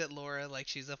looks at Laura like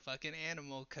she's a fucking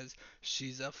animal because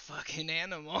she's a fucking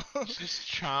animal. Just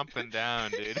chomping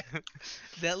down, dude.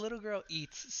 That little girl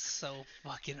eats so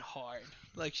fucking hard.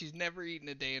 Like she's never eaten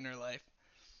a day in her life.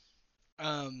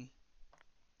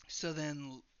 So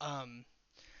then,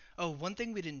 oh, one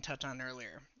thing we didn't touch on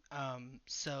earlier.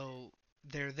 So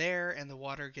they're there and the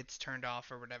water gets turned off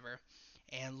or whatever.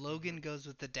 And Logan goes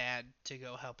with the dad to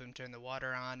go help him turn the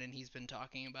water on, and he's been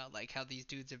talking about like how these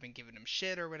dudes have been giving him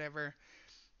shit or whatever.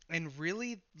 And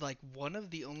really, like one of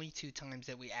the only two times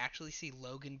that we actually see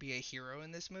Logan be a hero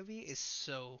in this movie is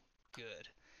so good.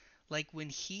 Like when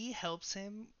he helps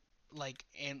him, like,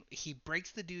 and he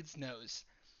breaks the dude's nose,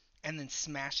 and then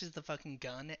smashes the fucking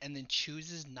gun, and then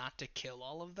chooses not to kill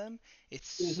all of them.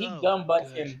 It's Dude, so he gun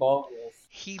butts good. him bogus.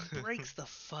 He breaks the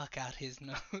fuck out his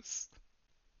nose.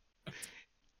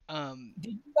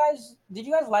 Did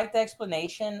you guys like the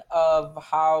explanation of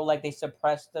how like they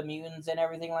suppressed the mutants and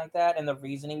everything like that, and the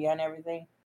reasoning behind everything?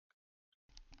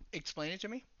 Explain it to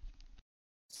me.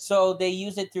 So they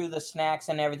use it through the snacks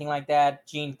and everything like that,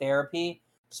 gene therapy.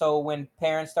 So when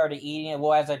parents started eating it,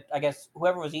 well, I guess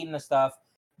whoever was eating the stuff,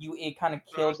 it kind of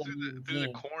No, killed it's the through mutant through the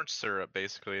gene. corn syrup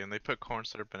basically, and they put corn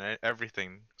syrup in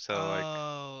everything. So like,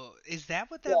 Oh, is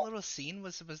that what that Yeah. little scene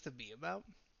was supposed to be about?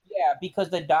 Yeah, because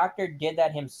the doctor did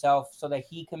that himself so that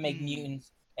he could make Hmm.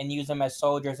 mutants and use them as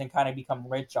soldiers and kind of become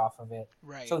rich off of it.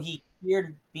 Right. So he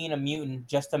feared being a mutant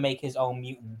just to make his own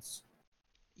mutants.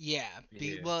 Yeah.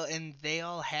 Yeah. Well, and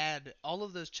all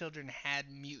of those children had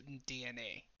mutant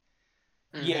DNA.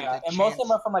 Mhm. Yeah, The and most of them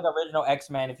chance- are from like original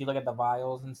X-Men. If you look at the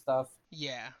vials and stuff.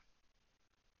 Yeah.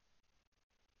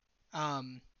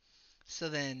 So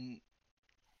then,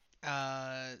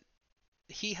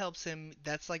 he helps him.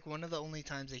 That's like one of the only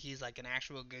times that he's like an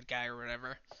actual good guy or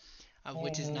whatever,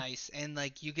 which is Mhm. nice. And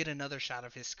like you get another shot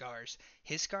of his scars.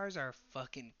 His scars are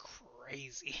fucking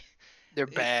crazy. They're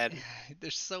bad.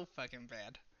 They're so fucking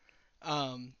bad.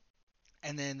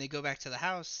 And then they go back to the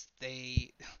house.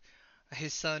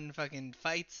 His son fucking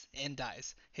fights and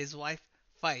dies. His wife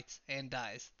fights and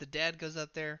dies. The dad goes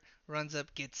up there, runs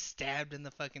up, gets stabbed in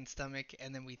the fucking stomach,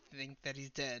 and then we think that he's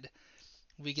dead.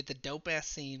 We get the dope ass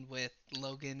scene with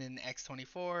Logan and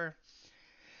X-24.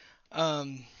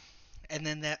 And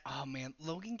then oh man,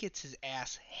 Logan gets his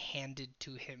ass handed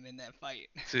to him in that fight.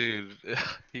 Dude,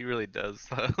 he really does.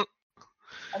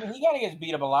 I mean, he kind of gets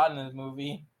beat up a lot in this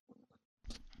movie.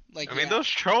 Like, I mean, yeah, those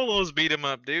Cholos beat him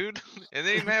up, dude, and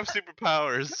they didn't have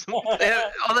superpowers. All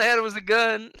they had was a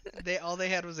gun. all they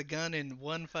had was a gun and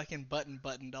one fucking button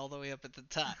buttoned all the way up at the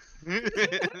top.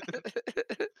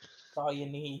 That's all you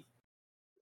need.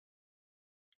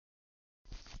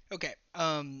 Okay,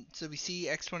 so we see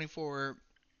X-24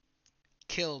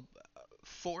 kill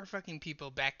 4 fucking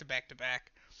people back to back to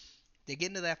back. They get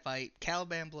into that fight.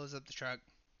 Caliban blows up the truck.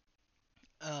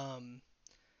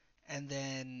 And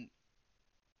then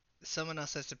someone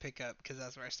else has to pick up because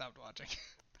that's where I stopped watching.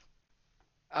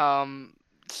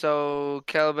 So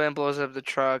Caliban blows up the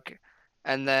truck,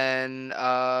 and then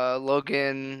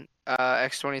Logan,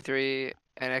 X-23,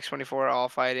 and X-24 are all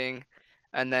fighting,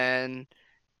 and then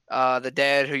the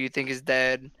dad, who you think is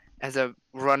dead, ends up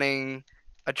running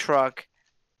a truck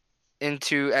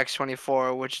into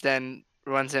X-24, which then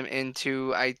runs him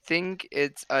into, I think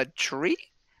it's a tree,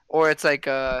 or it's like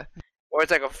a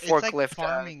forklift It's like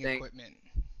farming thing. equipment.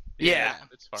 Yeah.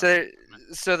 It's So, fine.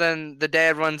 so then the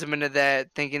dad runs him into that,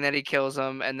 thinking that he kills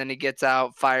him, and then he gets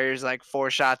out, fires like 4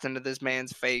 shots into this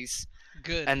man's face,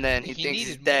 Good. and then he thinks he's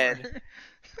needed dead.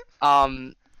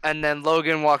 more. And then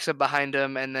Logan walks up behind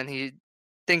him, and then he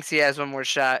thinks he has one more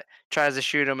shot, tries to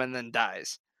shoot him, and then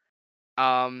dies.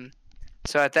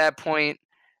 So at that point,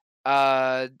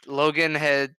 Logan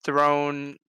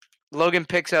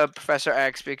picks up Professor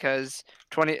X because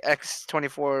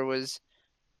X-24 was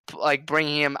like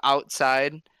bringing him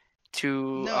outside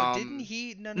to No, didn't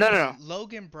he? No.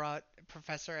 Logan brought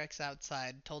Professor X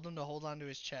outside, told him to hold onto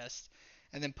his chest,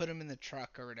 and then put him in the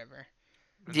truck or whatever.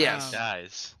 And Yes. then he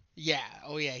dies. Yeah.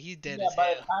 Oh yeah, he's dead Yeah, as by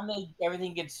hell. the time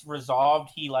everything gets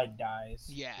resolved, he like dies.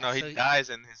 Yeah. No, he so dies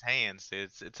in his hands.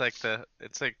 It's like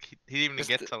he didn't even Just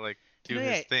get the- to like do No, his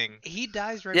yeah, thing. He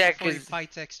dies right Yeah, before he 'cause-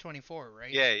 fights X-24,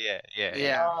 right? Yeah.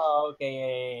 Yeah. Oh,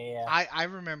 okay, yeah. I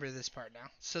remember this part now.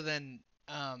 So then,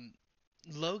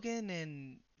 Logan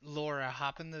and Laura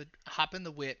hop in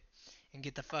the whip and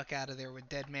get the fuck out of there with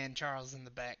Dead Man Charles in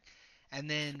the back. And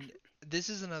then this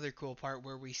is another cool part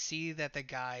where we see that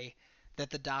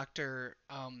the doctor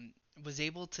was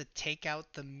able to take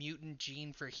out the mutant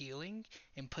gene for healing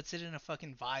and puts it in a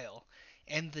fucking vial.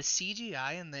 And the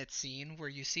CGI in that scene where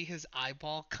you see his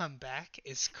eyeball come back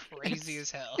is crazy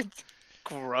as hell. It's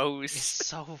Gross.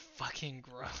 so fucking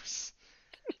gross.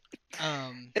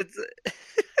 It's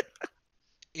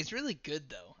It's really good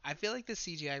though. I feel like the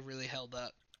CGI really held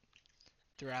up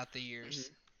throughout the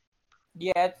years.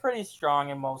 Yeah, it's pretty strong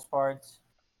in most parts.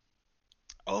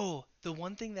 Oh, the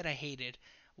one thing that I hated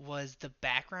was the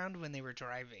background when they were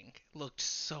driving looked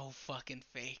so fucking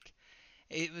fake.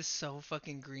 It was so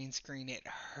fucking green screen. It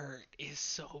hurt. It's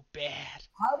so bad.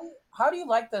 How do you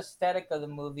like the aesthetic of the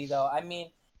movie though? I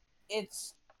mean,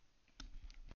 it's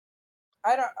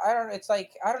I don't it's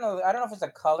like I don't know if it's a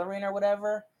coloring or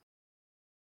whatever.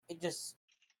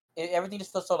 Everything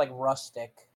just feels so like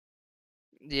rustic.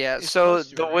 Yeah, It's so supposed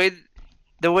to, the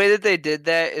right? way that they did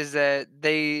that is that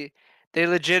they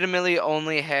legitimately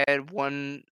only had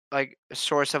one like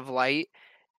source of light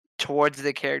towards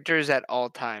the characters at all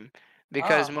time,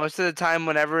 because Ah. most of the time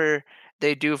whenever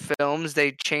they do films,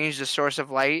 they change the source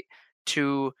of light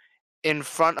to in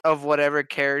front of whatever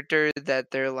character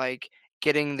that they're like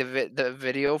getting the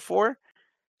video for.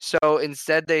 So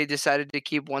instead they decided to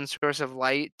keep one source of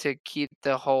light to keep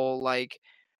the whole like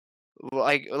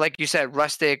you said,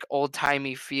 rustic, old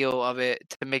timey feel of it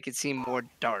to make it seem more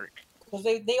dark. Because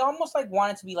they almost like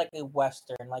want it to be like a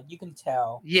western, like you can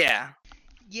tell. Yeah,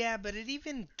 Yeah, but it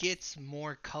even gets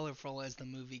more colorful as the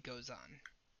movie goes on.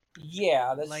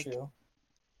 Yeah, that's Like- true.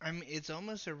 I mean, it's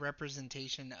almost a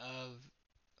representation of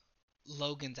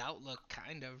Logan's outlook,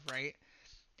 kind of, right?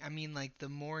 I mean, like, the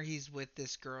more he's with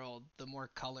this girl, the more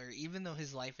color, even though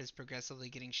his life is progressively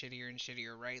getting shittier and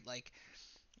shittier, right? Like,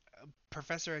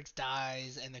 Professor X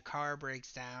dies, and the car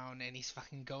breaks down, and he's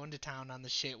fucking going to town on the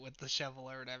shit with the shovel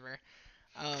or whatever.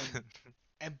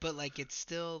 But, like, it's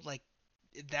still, like,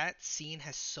 that scene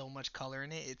has so much color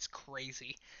in it, it's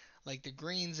crazy. Like, the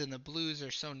greens and the blues are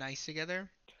so nice together.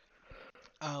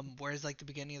 Whereas, like, the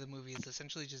beginning of the movie is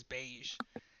essentially just beige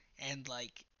and,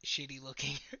 like, shitty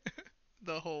looking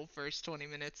the whole first 20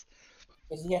 minutes.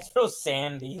 Is he so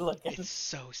sandy looking? It's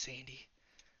so sandy.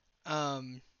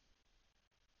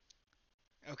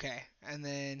 Okay, and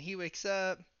then he wakes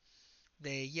up,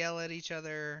 they yell at each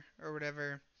other or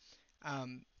whatever.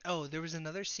 Oh, there was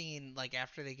another scene, like,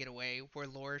 after they get away where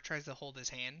Laura tries to hold his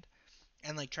hand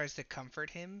and, like, tries to comfort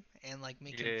him and, like,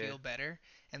 make him Yeah. feel better,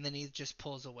 and then he just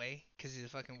pulls away because he's a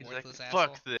fucking He's like, worthless asshole.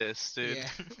 fuck this, dude. Yeah.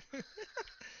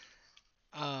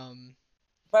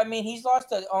 But I mean, he's lost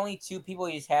the only two people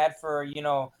he's had for,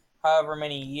 however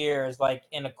many years, like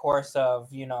in the course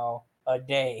of, a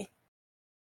day.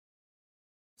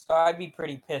 So I'd be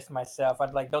pretty pissed myself.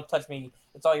 I'd like, don't touch me.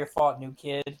 It's all your fault, new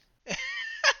kid.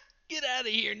 Get out of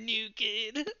here, new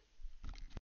kid.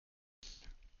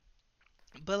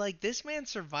 But, like, this man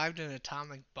survived an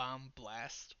atomic bomb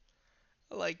blast.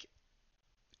 Like,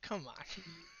 come on.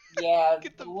 Yeah,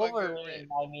 Get the the fuck over Wolverine. it.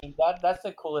 I mean, that's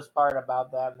the coolest part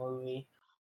about that movie.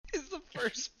 It's the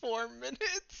first 4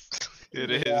 minutes.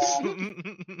 It Yeah. is.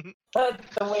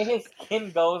 The way his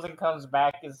skin goes and comes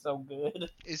back is so good.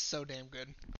 Is so damn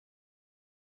good.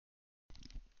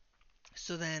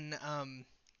 So then,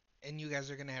 and you guys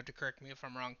are gonna have to correct me if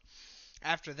I'm wrong.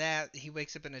 After that, he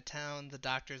wakes up in a town. The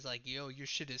doctor's like, "Yo, your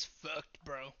shit is fucked,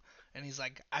 bro," and he's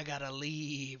like, "I gotta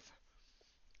leave."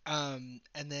 And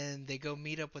then they go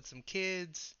meet up with some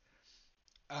kids.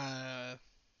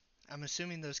 I'm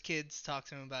assuming those kids talk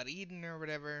to him about Eden or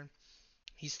whatever.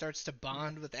 He starts to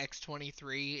bond with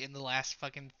X-23 in the last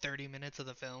fucking 30 minutes of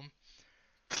the film.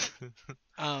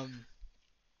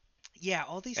 Yeah,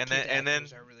 all these And kid then- and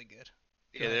actors then- are really good.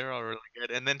 Yeah, they're all really good.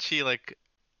 And then she like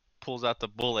pulls out the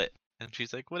bullet, and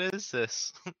she's like, "What is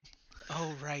this?"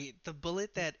 Oh, right. The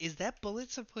bullet is that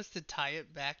bullet supposed to tie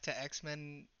it back to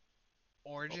X-Men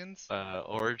Origins?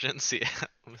 Origins. Yeah,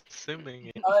 I'm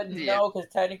assuming. Yeah. Yeah. No, because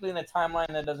technically in the timeline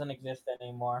that doesn't exist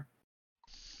anymore.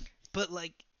 But,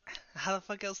 like, how the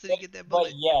fuck else did he get that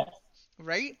bullet? But yes,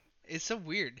 Right? It's so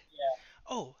weird. Yeah.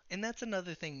 Oh, and that's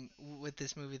another thing with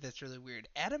this movie that's really weird.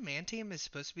 Adamantium is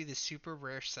supposed to be the super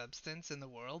rare substance in the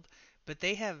world, but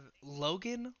they have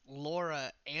Logan,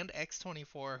 Laura, and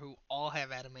X-24 who all have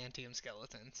adamantium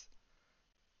skeletons.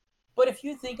 but if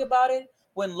you think about it,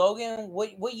 when Logan,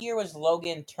 what year was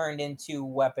Logan turned into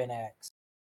Weapon X?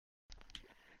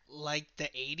 Like the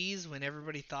 80s when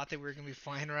everybody thought they were going to be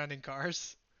flying around in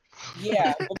cars.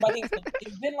 Yeah, but I think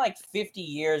it's been like 50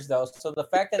 years though, so the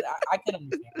fact that I can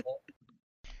understand it.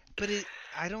 But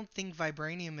I don't think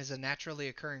vibranium is a naturally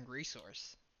occurring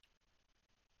resource.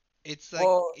 It's like,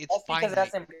 Well, it's that's because finite.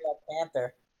 that's in Black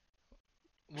Panther.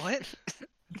 What?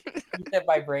 You said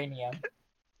vibranium.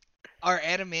 Or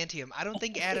adamantium. I don't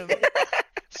think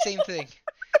same thing.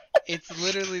 It's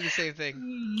literally the same thing.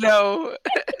 No.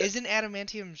 Isn't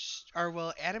adamantium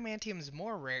adamantium's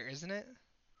more rare, isn't it?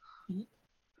 I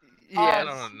Yes.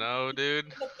 don't know,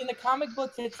 dude. In the comic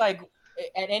books, it's like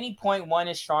at any point one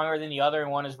is stronger than the other and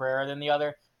one is rarer than the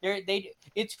other.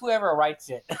 It's whoever writes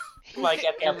it. Like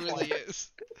at that It really point.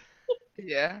 is.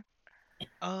 Yeah.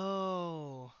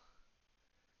 Oh.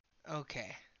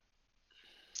 Okay.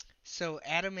 So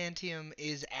adamantium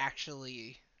is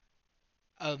actually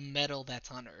a metal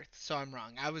that's on Earth. So I'm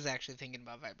wrong. I was actually thinking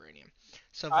about vibranium.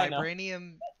 So I know.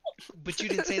 vibranium, but you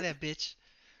didn't say that, bitch.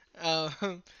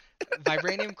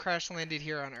 Vibranium crash landed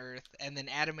here on Earth, and then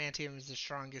adamantium is the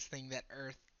strongest thing that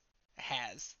Earth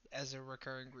has as a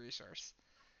recurring resource.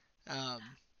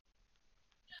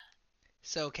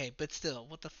 So okay, but still,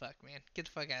 what the fuck, man? Get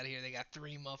the fuck out of here. They got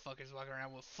 3 motherfuckers walking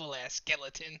around with full ass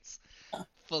skeletons.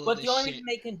 Full But of the only this reason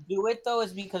shit. they can do it though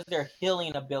is because their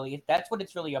healing ability. That's what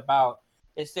it's really about.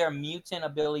 It's their mutant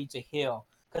ability to heal.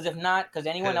 Because if not, because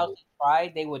anyone else that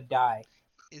tried, they would die.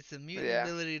 It's a mutant Yeah.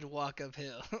 ability to walk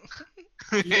uphill.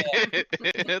 Yeah.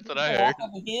 That's what You I can heard. walk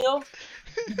up a hill,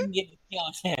 you can get the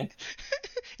skeleton.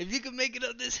 If you can make it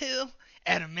up this hill,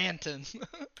 adamantium.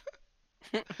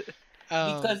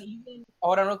 Because even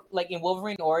I don't know, like in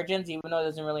Wolverine Origins, even though it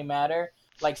doesn't really matter,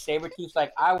 like Sabretooth's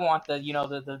like, I want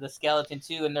the skeleton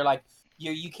too, and they're like,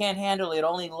 you can't handle it.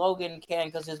 Only Logan can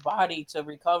because his body to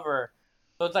recover.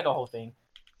 So it's like a whole thing.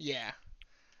 Yeah.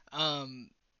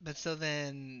 But so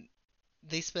then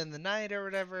they spend the night or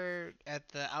whatever at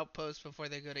the outpost before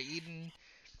they go to Eden,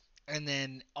 and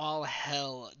then all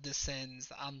hell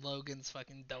descends on Logan's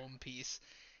fucking dome piece,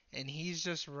 and he's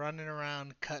just running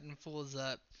around cutting fools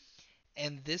up.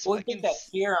 And this Well, he fucking takes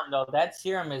that serum though. That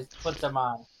serum puts him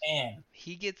on. Man.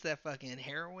 he gets that fucking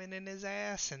heroin in his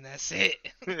ass, and that's it.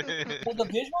 Well, the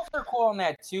visuals are cool on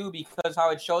that too because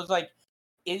how it shows like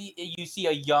you see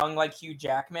a young like Hugh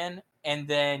Jackman, and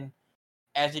then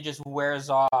as it just wears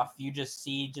off, you just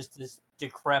see just this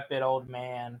decrepit old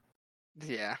man.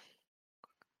 Yeah,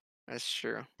 that's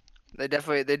true. They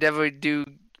definitely do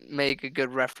make a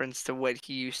good reference to what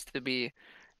he used to be,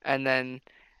 and then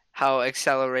how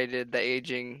accelerated the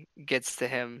aging gets to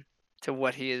him to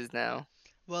what he is now.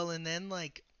 Well, and then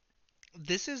like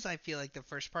this is I feel like the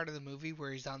first part of the movie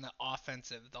where he's on the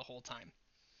offensive the whole time.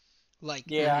 Like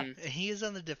Yeah. Mhm. he is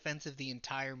on the defensive the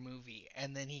entire movie,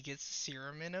 and then he gets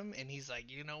serum in him, and he's like,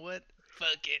 you know what?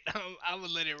 Fuck it, I'm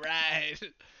gonna let it ride.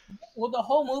 Well, the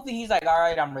whole movie, he's like, "All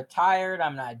right, I'm retired.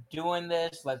 I'm not doing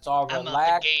this. Let's all I'm out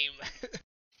relax." the game.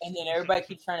 And then everybody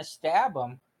keeps trying to stab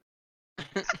him.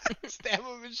 Stab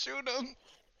him and shoot him.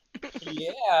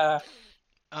 Yeah.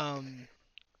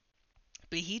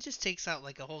 But he just takes out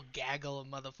like a whole gaggle of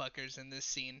motherfuckers in this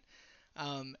scene.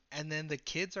 And then the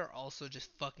kids are also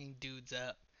just fucking dudes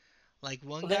up. Like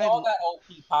Well, they all got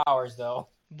OP powers though.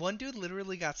 one dude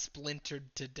literally got splintered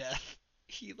to death.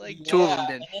 He like Two of Yeah, them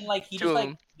did. And then like he Two just of like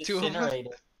them. Two of 'em.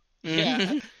 disintegrated.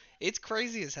 yeah, it's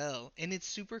crazy as hell, and it's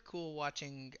super cool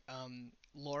watching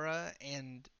Laura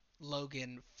and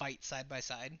Logan fight side by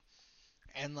side,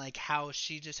 and like how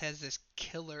she just has this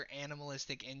killer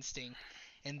animalistic instinct,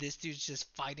 and this dude's just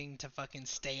fighting to fucking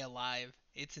stay alive.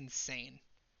 It's insane.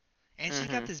 And she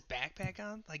got Mhm. this backpack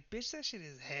on. Like, bitch, that shit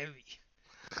is heavy.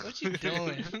 What you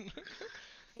doing?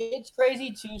 It's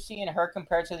crazy too seeing her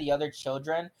compared to the other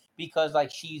children because like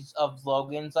she's of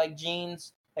Logan's like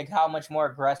genes, like how much more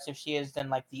aggressive she is than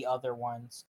like the other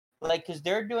ones. Like, cause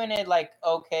they're doing it like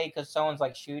okay, cause someone's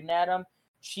like shooting at them.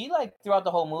 She like throughout the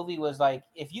whole movie was like,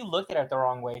 if you looked at her the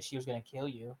wrong way, she was gonna kill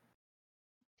you.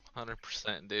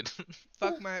 100%, dude.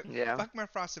 fuck my Yeah. fuck my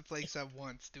frosted flakes up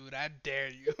once, dude. I dare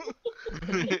you.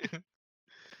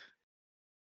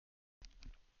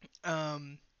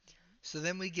 um. So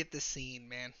then we get the scene,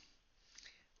 man.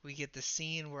 We get the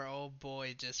scene where old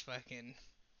boy just fucking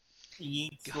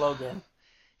Yeet Logan.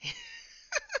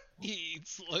 he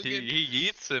eats he, Logan. he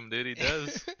eats him, dude. He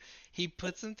does. He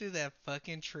puts him through that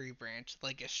fucking tree branch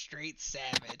like a straight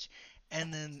savage.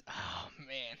 And then, oh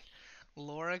man,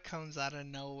 Laura comes out of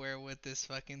nowhere with this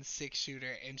fucking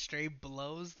 6-shooter and straight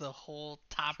blows the whole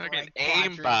top Fucking right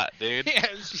quadrant. aimbot, dude. Yeah,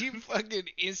 she fucking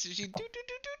she do do do do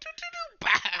do do do. Bah!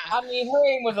 I mean, her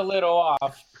aim was a little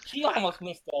off. She almost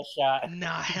missed that shot.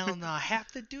 Nah, hell no.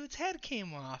 Half the dude's head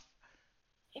came off.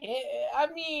 I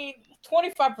mean,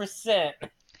 25%.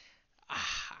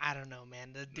 I don't know,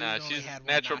 man. The dude Nah, only she's had one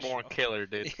natural born nostril. killer,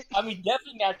 dude. I mean,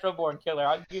 definitely natural born killer.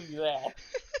 I'll give you that.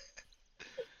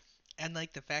 And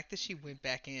like the fact that she went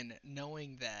back in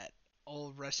knowing that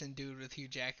old Russian dude with Hugh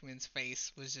Jackman's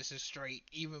face was just a straight,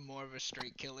 even more of a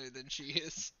straight killer than she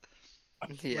is.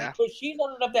 Yeah. But she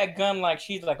loaded up that gun like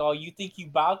she's like, "Oh, you think you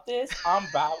bout this? I'm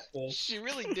bout this." She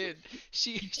really did.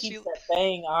 She Keeps that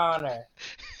thing on her.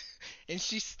 and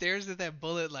she stares at that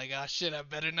bullet like, "Oh shit, I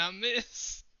better not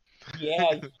miss."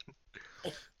 Yeah,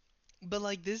 But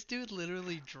like this dude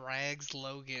literally drags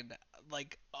Logan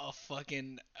like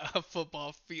a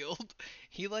football field.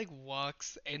 He like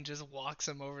walks and just walks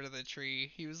him over to the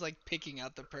tree. He was like picking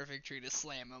out the perfect tree to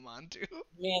slam him onto.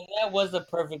 man, that was the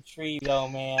perfect tree though,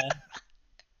 man.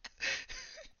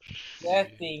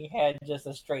 That thing had just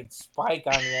a straight spike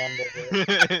on the end of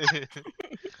it.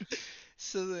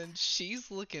 So then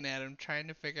she's looking at him, trying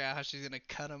to figure out how she's gonna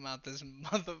cut him out this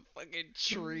motherfucking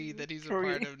tree that he's a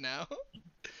part of now.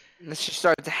 And she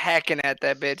starts hacking at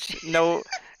that bitch.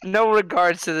 No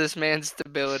regards to this man's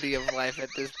stability of life at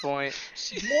this point.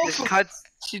 She,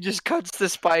 She just cuts the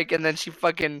spike and then she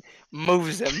fucking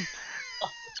moves him.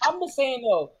 I'm just saying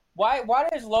though, why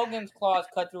does Logan's claws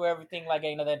cut through everything like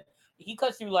that? He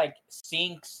cuts through like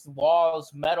sinks,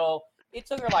 walls, metal. It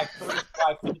took her like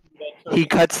 35 feet to get through. He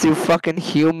cuts through fucking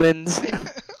humans.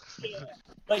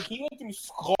 Like he went through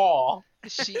skull.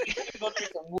 she, He had to go through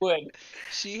some wood.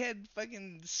 she had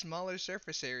fucking smaller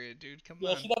surface area, dude. Come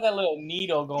Yeah, on. she got that little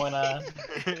needle going on.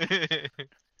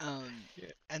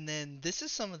 And then this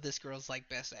is some of this girl's like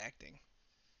best acting.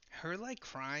 Her like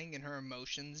crying and her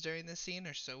emotions during this scene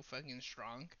are so fucking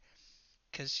strong,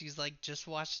 cause she's like just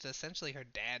watched essentially her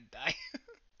dad die.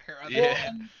 Her other Yeah.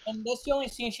 dad. And that's the only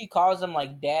scene she calls him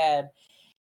like dad.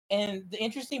 And the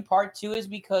interesting part too is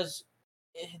because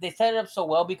they set it up so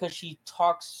well because she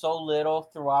talks so little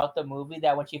throughout the movie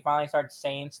that when she finally starts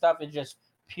saying stuff, it's just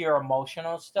pure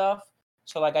emotional stuff.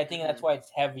 So like I think that's why it's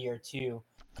heavier too,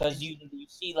 because you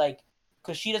see like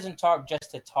because she doesn't talk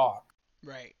just to talk.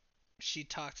 Right. She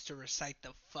talks to recite the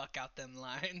fuck out them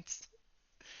lines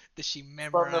that she From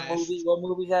memorized. the movie, what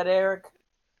movie is that, Eric?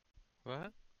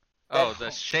 What? Oh, Oh.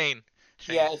 the Shane.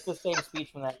 Yeah, it's the same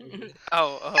speech from that movie.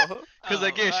 Oh. Because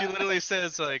like yeah, she Oh, literally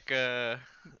says like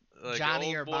Johnny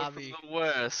old or boy Bobby. from the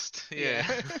West. Yeah.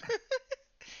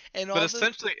 And But all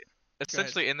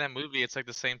essentially in that movie it's like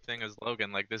the same thing as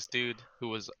Logan. Like this dude who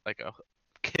was like a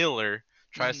killer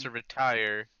tries Mhm. to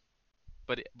retire,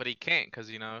 but he can't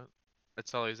because you know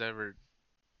that's all he's ever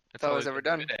that's all all he's he's ever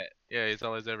been done. good at. Yeah, he's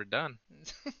all he's ever done.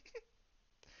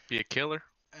 Be a killer.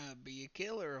 Be a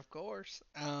killer, of course.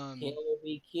 Kill or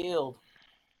be killed.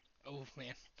 Oh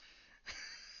man.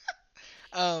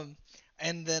 um,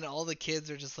 and then all the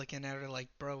kids are just looking at her like,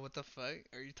 bro, what the fuck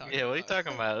are you talking Yeah, about? what are you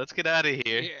talking about? Let's get out of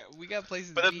here. Yeah, we got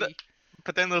places But to then, the- be.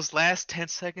 but then those last 10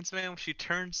 seconds, man, when she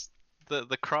turns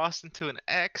the cross into an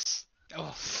X,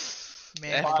 Oh, that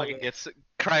man. fucking gets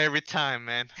cry every time,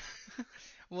 man.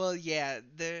 Well, yeah,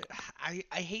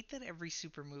 I hate that every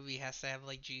super movie has to have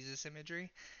like Jesus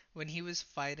imagery. When he was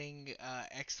fighting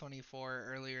X-24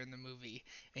 earlier in the movie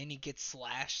and he gets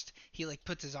slashed, he like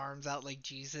puts his arms out like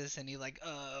Jesus and he like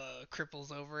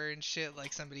cripples over and shit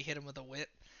like somebody hit him with a whip.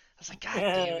 I was like, God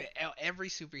damn it! Every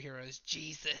superhero is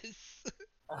Jesus.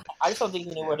 I just don't think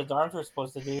he knew what his arms were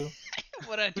supposed to do.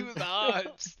 What I do with the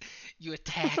arms? You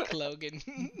attack, Logan.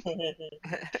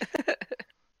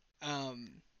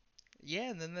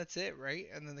 Yeah, and then that's it, right?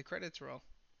 And then the credits roll.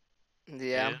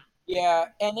 Yeah. Yeah,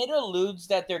 and it alludes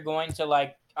that they're going to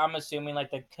like I'm assuming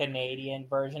like the Canadian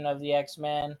version of the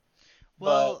X-Men,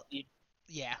 Well, but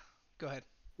yeah. Go ahead.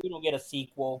 we don't get a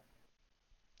sequel.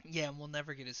 Yeah, and we'll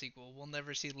never get a sequel. We'll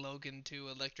never see Logan 2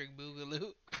 Electric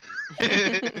Boogaloo.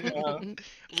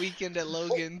 Weekend at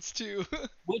Logan's 2.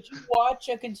 Would you watch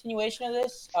a continuation of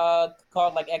this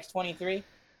called like X-23?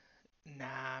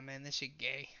 Nah, man, this shit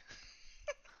gay.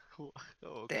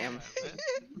 Oh, Damn. come on,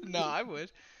 man. No, I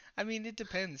would. I mean, it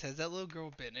depends. Has that little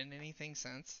girl been in anything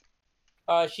since?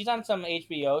 She's on some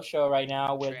HBO show right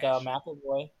now with Trash.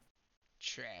 McAvoy.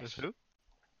 Trash. With who?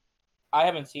 I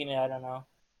haven't seen it. I don't know.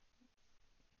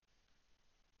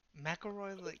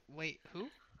 McElroy, like, wait, who?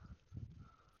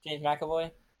 James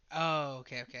McAvoy. Oh,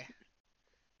 okay, okay.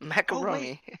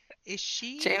 Macaroni. Is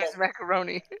she? James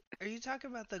Macaroni. Are you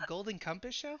talking about the Golden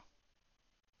Compass show?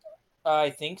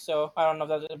 I think so. I don't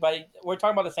know if that's, but we're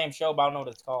talking about the same show, but I don't know what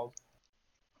it's called.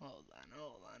 Hold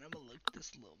on. I'm gonna look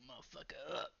this little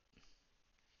motherfucker up.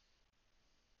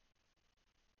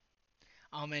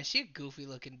 Oh man, she a goofy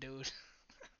looking dude.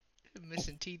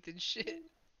 Missing teeth and shit.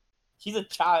 She's a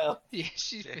child. Yeah,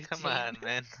 she's Yeah, 15. come on,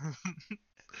 man.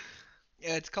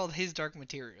 Yeah, it's called His Dark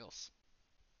Materials.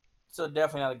 So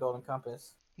definitely not a Golden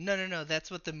Compass. No.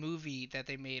 That's what the movie that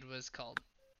they made was called.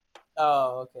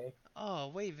 Oh, okay. Oh,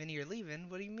 wait, Vinny, you're leaving?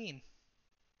 What do you mean?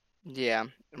 Yeah,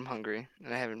 I'm hungry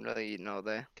and I haven't really eaten all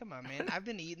day. Come on, man. I've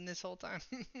been eating this whole time.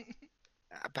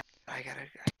 But I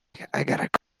gotta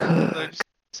Look, cook. just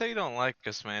say you don't like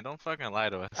us, man. Don't fucking lie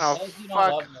to us. Oh As you don't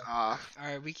love fuck me. off. All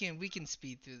right, we can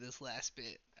speed through this last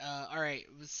bit. All right,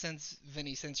 since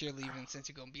Vinny, since you're leaving, since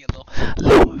you're gonna be a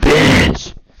little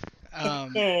bitch.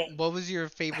 What was your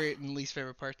favorite and least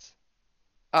favorite parts?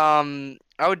 I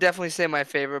would definitely say my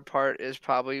favorite part is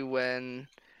probably when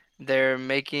they're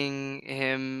making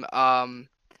him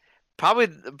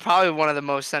probably one of the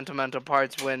most sentimental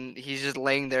parts when he's just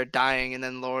laying there dying and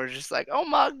then Laura's just like, "Oh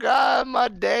my god, my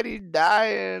daddy's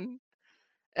dying."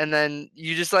 And then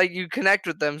you just like you connect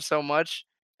with them so much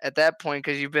at that point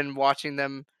because you've been watching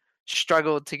them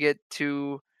struggle to get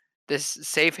to this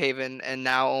safe haven and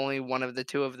now only one of the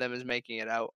two of them is making it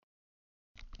out.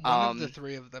 One of the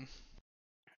three of them.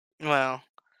 Well,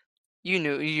 you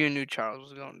knew Charles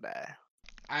was gonna die.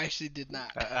 I actually did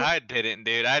not. I didn't,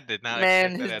 dude. I did not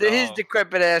Man, expect that at his all.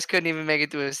 decrepit ass couldn't even make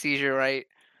it through a seizure, right?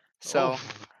 So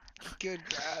Oof. Good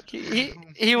God.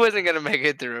 he wasn't gonna make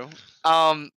it through.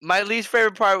 My least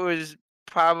favorite part was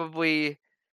probably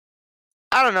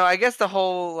I don't know. I guess the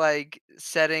whole like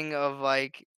setting of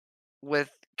like with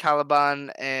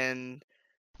Caliban and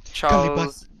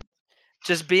Charles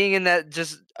just being in that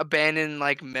just abandoned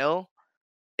like mill.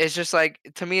 It's just like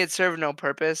to me it served no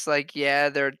purpose. Like yeah,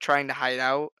 they're trying to hide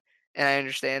out, and I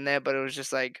understand that, but it was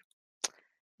just like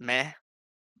meh.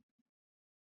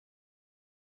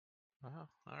 Oh,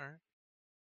 all right.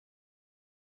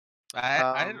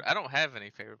 Um, I don't have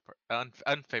any favorite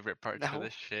unfavorite parts for No.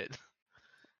 this shit.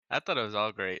 I thought it was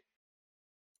all great.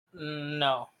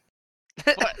 No.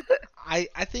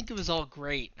 I think it was all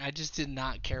great. I just did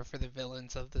not care for the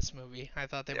villains of this movie. I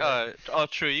thought they were Oh,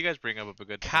 true. You guys bring up a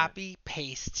good point. copy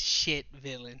paste shit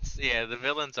villains. Yeah, the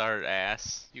villains are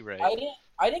ass. You right.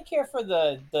 I didn't care for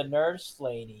the nurse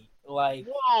lady. Like,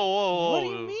 Whoa. What do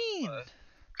you mean?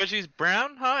 Because she's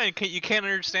brown, huh? And you can't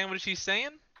understand what she's saying?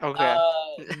 Okay.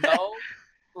 no,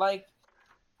 like,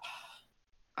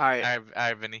 All right. I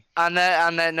have any. On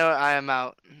that note, I am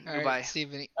out. All Goodbye. right,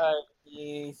 Steven.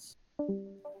 jeez.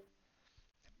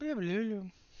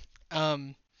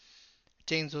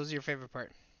 James, what was your favorite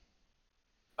part?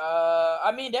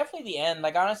 I mean, definitely the end.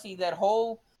 Like, honestly, that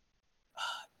whole,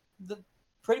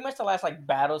 pretty much the last like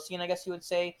battle scene, I guess you would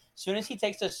say. As soon as he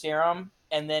takes the serum,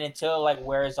 and then until it, like,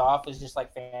 wears off, is just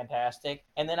like fantastic.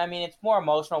 And then I mean, it's more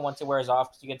emotional once it wears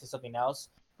off because you get to something else.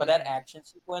 But that action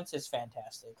sequence is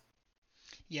fantastic.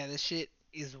 Yeah, this shit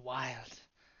is wild.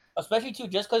 Especially too,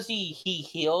 just because he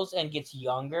heals and gets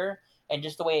younger, and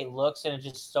just the way it looks, and it's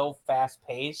just so fast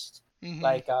paced. Mhm.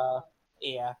 Like,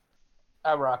 yeah,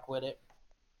 I rock with it.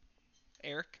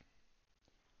 Eric.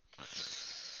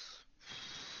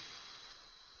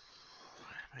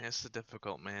 Man, it's a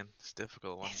difficult, man. It's a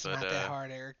difficult one. It's but not that hard,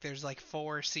 Eric. There's like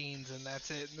 4 scenes and that's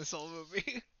it in this whole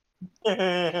movie.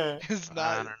 Yeah, It's I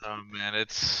not. don't know, man.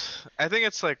 I think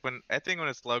it's like when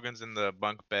it's Logan's in the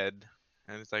bunk bed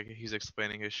and it's like he's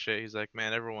explaining his shit. He's like,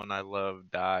 "Man, everyone I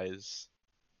love dies,"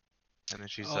 and then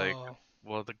she's like, Oh.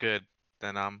 "Well, the good.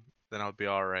 Then I'll be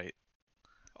all right."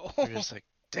 Oh. You're just like,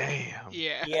 "Damn."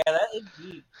 Yeah. that is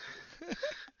deep.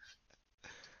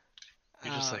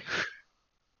 You're just like,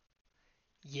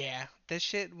 Yeah, this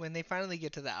shit, when they finally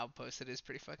get to the outpost, it is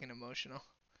pretty fucking emotional.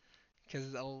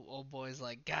 Because old boy's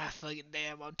like, God fucking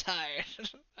damn, I'm tired.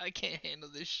 I can't handle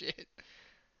this shit.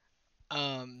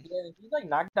 Yeah, he's like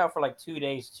knocked out for like 2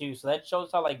 days too, so that shows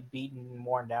how like beaten and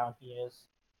worn down he is.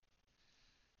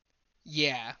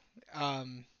 Yeah.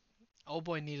 Old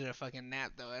boy needed a fucking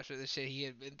nap though after the shit he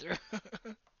had been through.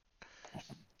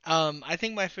 I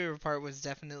think my favorite part was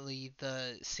definitely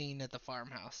the scene at the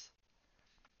farmhouse.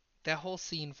 That whole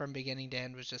scene from beginning to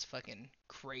end was just fucking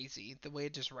crazy. The way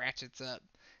it just ratchets up.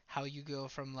 How you go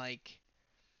from like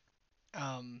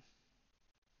them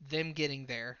getting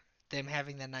there, them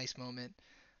having that nice moment,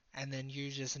 and then you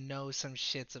just know some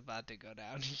shit's about to go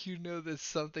down. You know that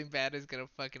something bad is gonna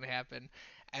fucking happen.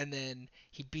 And then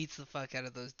he beats the fuck out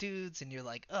of those dudes, and you're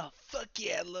like, oh, fuck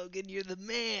yeah, Logan, you're the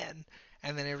man.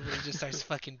 And then everybody just starts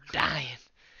fucking dying.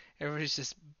 Everybody's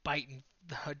just biting,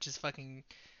 just fucking,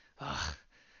 ugh.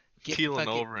 keeling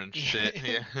over and shit.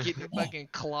 Yeah. Getting fucking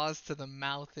claws to the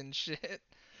mouth and shit.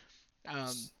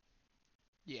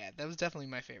 Yeah, that was definitely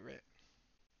my favorite.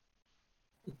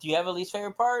 Do you have a least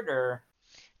favorite part, or?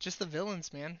 Just the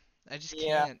villains, man. I just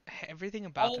Yeah. can't. Everything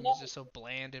about I them know. is just so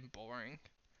bland and boring.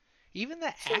 Even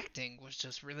the So- acting was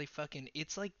just really fucking.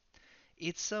 It's like,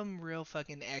 it's some real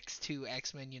fucking X2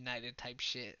 X-Men United type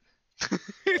shit.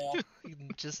 Yeah.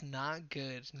 Just not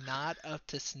good. Not up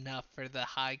to snuff for the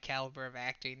high caliber of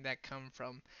acting that come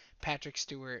from Patrick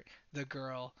Stewart, the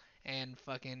girl, and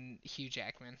fucking Hugh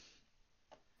Jackman.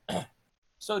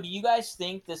 So, do you guys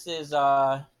think this is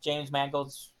James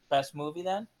Mangold's best movie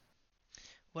then?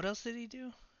 What else did he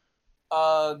do?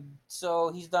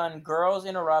 So he's done Girls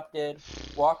Interrupted,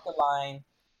 Walk the Line,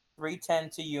 310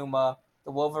 to Yuma,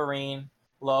 The Wolverine,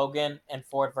 Logan, and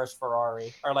Ford vs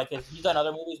Ferrari. Or like he's done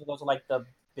other movies, but those are like the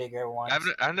bigger ones.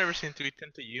 I've never seen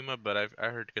 310 to Yuma, but I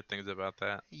heard good things about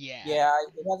that. Yeah. Yeah,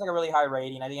 it has like a really high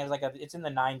rating. I think it has it's in the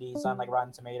 90s on like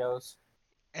Rotten Tomatoes.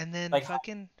 And then Like-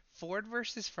 fucking Ford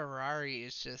versus Ferrari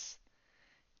is just,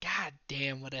 god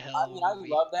damn, what a hell I of mean, a I movie.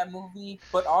 love that movie,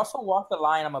 but also Walk the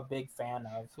Line, I'm a big fan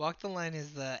of. Walk the Line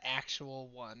is the actual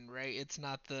one, right? It's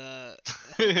not the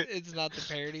it's not the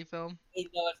parody film.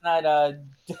 No, it's not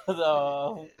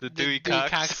The Dewey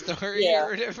Cox. story Yeah. or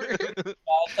whatever.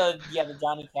 the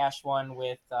Johnny Cash one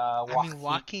with I mean, Joaquin.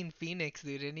 Joaquin Phoenix,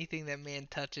 dude. Anything that man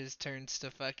touches turns to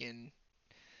fucking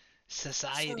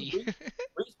society.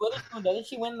 Reese Witherspoon, didn't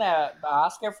she win the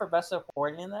Oscar for Best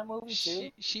Supporting in that movie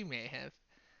too? she may have.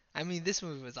 I mean, this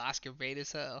movie was Oscar bait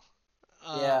as hell.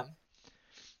 Yeah.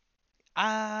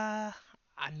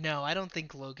 No, I don't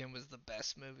think Logan was the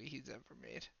best movie he's ever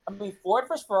made. I mean, Ford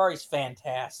vs Ferrari is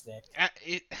fantastic.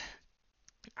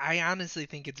 I honestly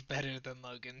think it's better than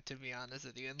Logan, to be honest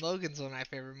with you. And Logan's one of my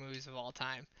favorite movies of all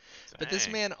time. But this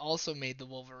Dang. man also made the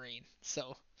Wolverine,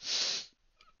 so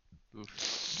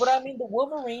Oof. But I mean, the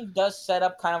Wolverine does set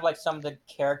up kind of like some of the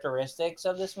characteristics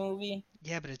of this movie.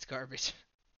 yeah, but it's garbage.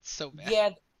 It's so bad. Yeah,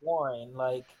 it's boring.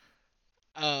 Like,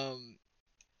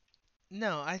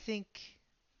 No, I think.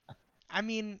 I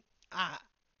mean,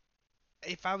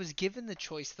 if I was given the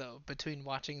choice though between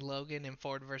watching Logan and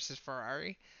Ford versus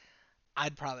Ferrari,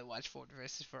 I'd probably watch Ford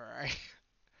versus Ferrari.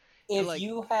 If Like,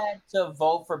 you had to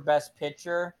vote for Best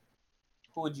Picture,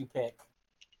 who would you pick?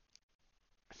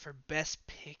 for Best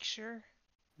Picture,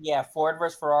 Yeah, Ford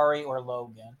versus Ferrari or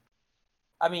Logan.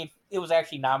 I mean, it was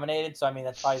actually nominated, so I mean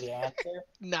that's probably the answer.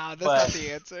 nah, that's not But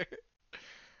the answer.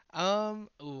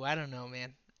 Ooh, I don't know,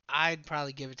 man. I'd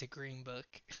probably give it to Green Book.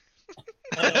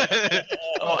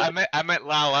 Oh, I meant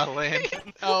La La Land.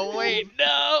 Oh wait,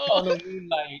 oh no. no,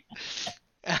 Moonlight.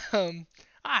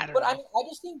 I don't But I know. mean, I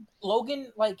just think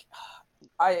Logan, like,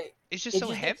 I It's just it so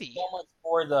just did heavy. so much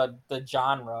for the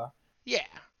genre. Yeah,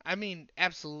 I mean,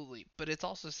 absolutely, but it's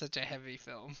also such a heavy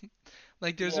film.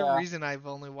 Like, there's a Yeah, reason I've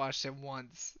only watched it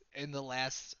once in the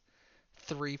last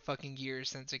 3 fucking years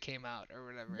since it came out or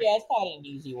whatever. yeah, it's not an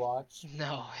easy watch.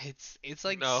 No, it's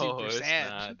like No, super it's sad.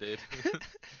 not, dude.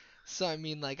 So I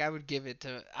mean, like, I would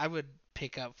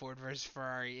pick up Ford versus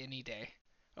Ferrari any day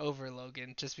over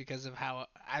Logan just because of how,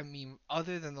 I mean,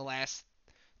 other than the last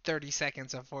 30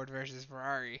 seconds of Ford versus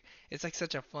Ferrari, it's like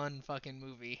such a fun fucking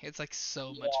movie. It's like so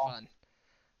much Yeah. fun.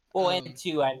 Well, Um, and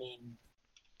two, I mean,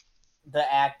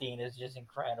 the acting is just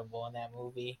incredible in that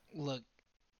movie. Look,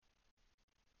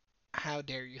 how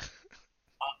dare you?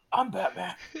 I'm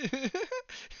Batman.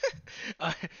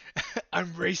 I, I'm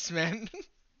Raceman.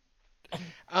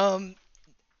 um,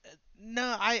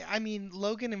 no, I mean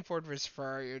Logan and Ford vs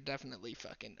Ferrari are definitely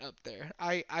fucking up there.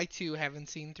 I too haven't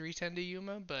seen 310 to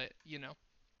Yuma, but you know,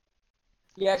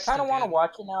 Yeah, I still kind of want to good.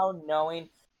 watch it now, knowing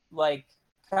like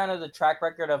kind of the track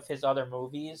record of his other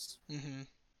movies. Mhm.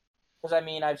 Because I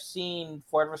mean, I've seen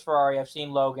Ford vs Ferrari, I've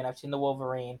seen Logan, I've seen The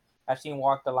Wolverine, I've seen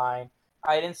Walk the Line.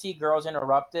 I didn't see Girls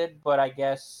Interrupted, but I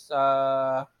guess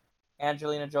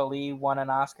Angelina Jolie won an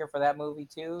Oscar for that movie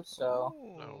too. So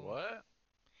No, Ooh, what?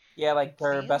 yeah, like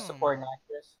her Best damn. Supporting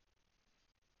Actress.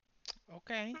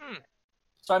 Okay. Hmm.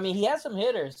 So I mean, he has some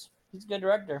hitters. He's a good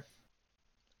director.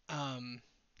 Um,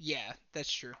 yeah,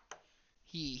 that's true.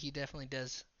 He definitely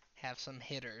does have some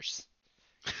hitters.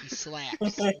 He slaps,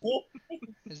 as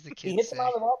the He kids hits them say.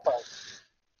 out of the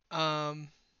ballpark.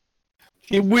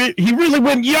 He really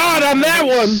went yard on that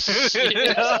one.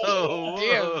 Shit. Oh,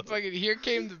 Damn, whoa. fucking here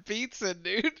came the pizza,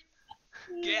 dude.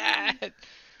 God.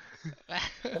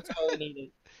 That's all he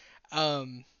needed.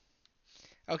 um.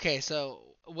 Okay, so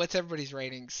what's everybody's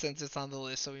rating since it's on the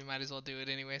list? So we might as well do it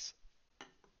anyways.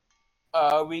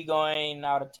 Are we going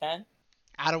out of 10?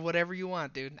 Out of whatever you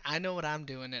want, dude. I know what I'm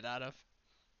doing it out of.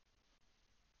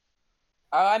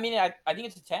 I mean, I think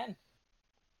it's a 10.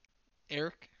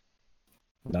 Eric,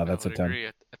 No, that's I a would 10. agree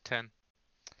at 10.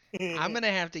 I'm gonna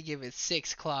have to give it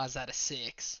 6 claws out of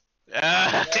 6.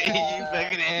 Ah, you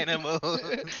fucking animal.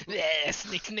 Yeah,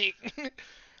 sneak.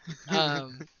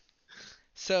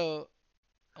 So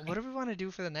what do we want to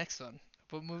do for the next one?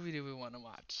 What movie do we want to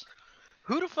watch?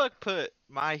 Who the fuck put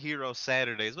My Hero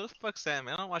Saturdays? What the fuck's that,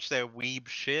 man? I don't watch that weeb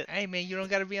shit. Hey man, you don't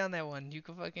gotta be on that one. You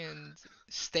can fucking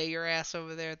stay your ass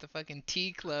over there at the fucking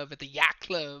tea club, at the yacht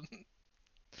club.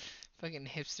 Fucking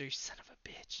hipster son of a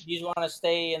bitch. Do you want to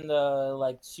stay in the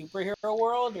like superhero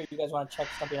world, or you guys want to check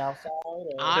something else out? Or...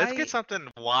 Let's I get something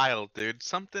wild, dude.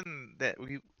 Something that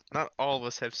not all of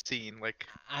us have seen. Like,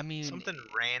 mean, something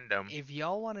random. if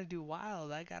y'all want to do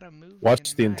wild, I got a movie.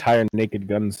 Watch in the mind. entire Naked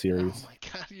Gun Oh series. my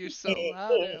god, you're so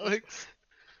loud, Alex.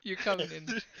 You're coming in.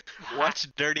 Watch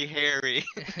Dirty Harry.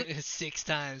 6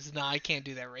 times. No, I can't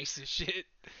do that racist shit.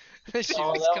 That shit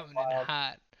Oh, was that was coming in wild.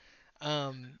 hot.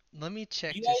 Let me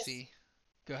check You to guys- see.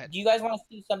 Go ahead. Do you guys want to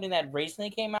see something that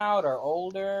recently came out or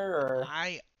older? Or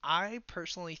I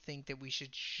personally think that we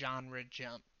should genre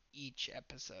jump each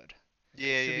episode.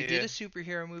 Yeah, So yeah, we yeah. did a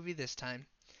superhero movie this time.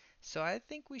 So I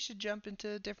think we should jump into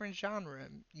a different genre.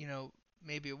 You know,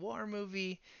 maybe a war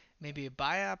movie, maybe a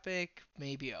biopic,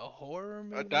 maybe a horror A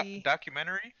movie,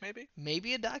 documentary, maybe?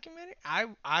 maybe a documentary.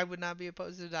 I would not be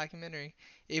opposed to a documentary.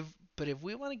 But if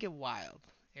we want to get wild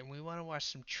and we want to watch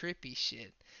some trippy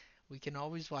shit, we can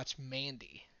always watch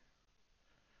Mandy,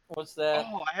 what's that?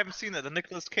 Oh, I haven't seen that. The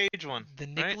Nicolas Cage one. the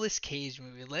right? Nicolas Cage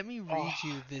movie. Let me read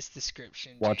you this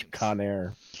description. Watch James. Con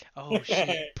Air. Oh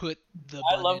shit! Put the I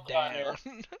button love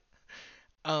Con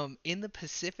down. In the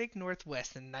Pacific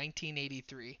Northwest in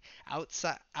 1983,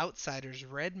 outsiders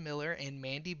Red Miller and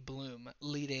Mandy Bloom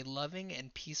lead a loving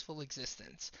and peaceful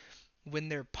existence. When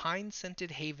their pine-scented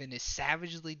haven is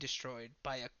savagely destroyed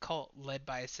by a cult led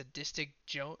by a sadistic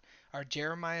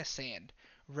Jeremiah Sand,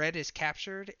 Red is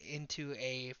captured into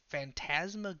a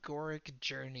phantasmagoric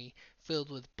journey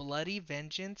filled with bloody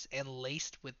vengeance and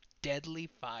laced with deadly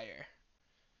fire.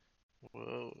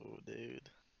 Whoa, dude.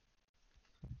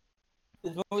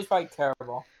 This movie's probably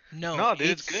terrible. No, No, dude,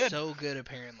 it's good. so good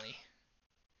apparently.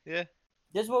 Yeah.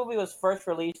 This movie was first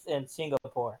released in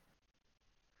Singapore.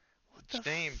 What the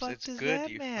James, fuck it's does good, that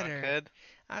you matter? fuckhead.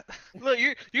 I, Look,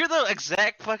 you're the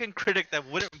exact fucking critic that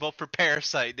wouldn't vote for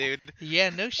Parasite, dude. yeah,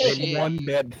 no Name shit. one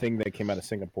bad thing that came out of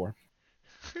Singapore.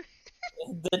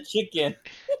 The chicken.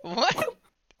 What? The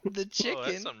Oh, that's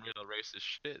chicken? some real racist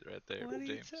shit right there, What are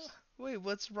you James. Wait,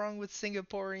 what's wrong with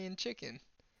Singaporean chicken?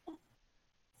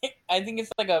 I think it's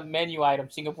like a menu item,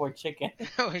 Singapore chicken.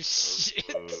 Oh shit.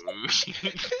 Oh.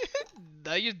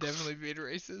 Now you're definitely being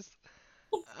racist.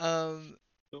 Um,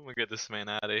 Someone get this man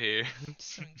out of here.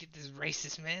 just gonna get this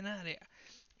racist man out of here.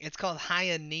 It's called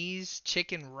Hainanese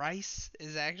chicken rice.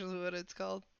 Is actually what it's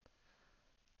called.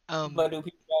 But do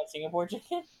people have Singapore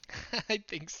chicken? I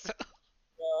think so.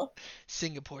 No.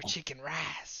 Singapore chicken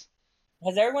rice.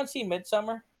 Has everyone seen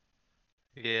Midsummer?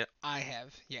 Yeah. I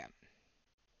have, yeah.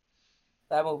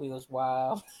 That movie was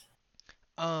wild.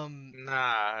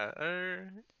 Nah.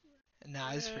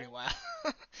 Nah, it's pretty wild.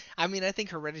 I mean, I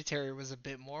think Hereditary was a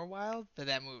bit more wild, but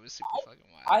that movie was super fucking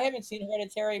wild. I haven't seen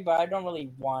Hereditary, but I don't really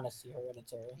want to see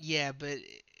Hereditary. Yeah, but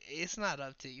it's not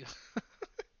up to you.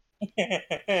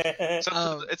 It's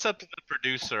up to the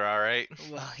producer, all right.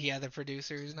 Well, yeah, the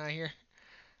producer who's not here.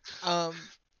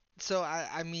 So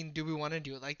I mean, do we want to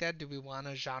do it like that? Do we want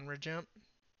a genre jump?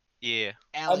 Yeah.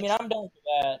 Alex, I mean, I'm down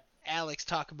for that. Alex,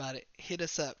 talk about it. Hit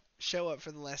us up. Show up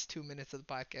for the last 2 minutes of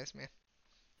the podcast, man.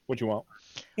 What you want?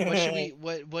 What should we?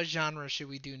 What genre should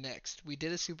we do next? We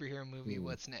did a superhero movie. Hmm.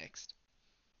 What's next?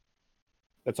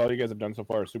 That's all you guys have done so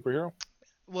far, a superhero?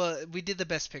 Well, we did the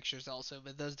best pictures also,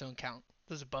 but those don't count.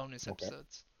 Those are bonus Okay.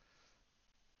 episodes.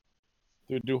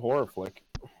 Dude, do horror flick.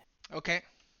 Okay.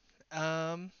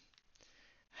 How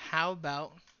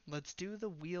about let's do the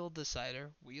wheel decider.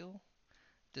 Wheel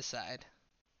decide.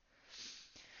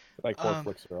 Like horror Um,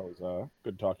 flicks are always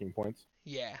good talking points.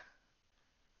 Yeah.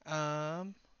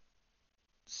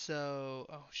 So,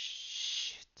 oh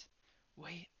shit.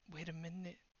 Wait a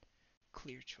minute.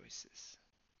 Clear choices.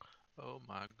 Oh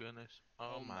my goodness.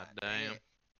 Oh my damn.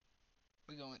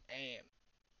 We're going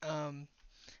am.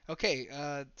 Okay,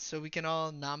 so we can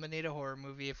all nominate a horror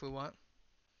movie if we want.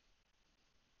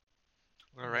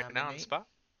 Well, right now on the Nominate. spot.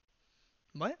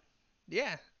 What?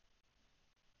 Yeah.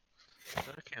 I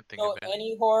can't think So of any.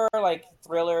 any horror, like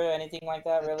thriller, anything like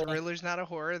that, really? Thriller's not a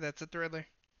horror, that's a thriller.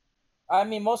 I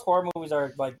mean, most horror movies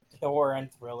are like horror and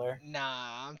thriller.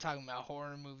 Nah, I'm talking about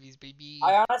horror movies, baby.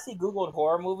 I honestly googled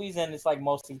horror movies, and it's like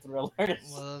mostly thrillers. Well,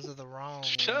 those are the wrong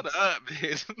Shut ones. up,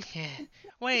 dude. Yeah.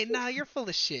 Wait, nah, you're full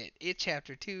of shit. It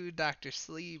Chapter 2, Doctor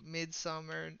Sleep,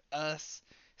 Midsummer, Us,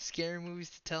 Scary Movies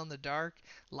to Tell in the Dark,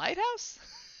 Lighthouse?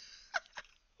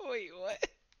 Wait, what?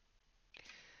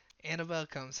 Annabelle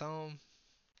Comes Home.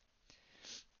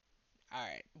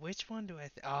 Alright, which one do I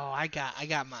Oh, I got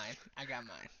mine. I got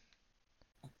mine.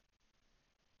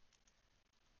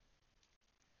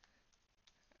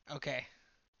 Okay.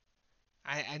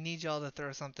 I need y'all to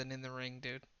throw something in the ring,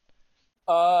 dude.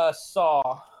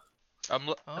 Saw.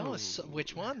 Oh, so,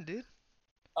 which one, dude?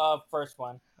 First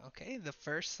one. Okay, the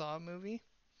first Saw movie.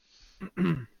 That's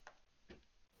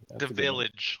The a good one.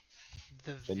 Village.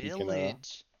 The Then you can,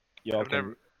 Village. Y'all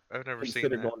I've never seen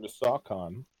consider that. going to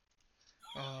SawCon.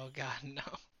 Oh god,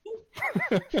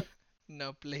 no.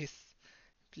 No, please.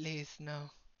 Please, no.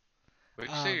 Wait,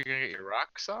 you say you're gonna get your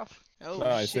rocks off? Oh No,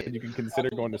 I shit. said you can consider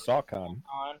going to SawCon.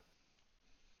 On.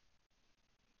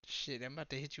 Shit, I'm about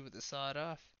to hit you with the sawed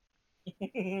off.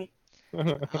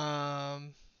 That's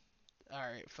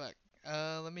Alright, fuck.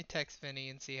 Let me text Vinny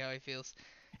and see how he feels.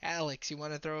 Alex, you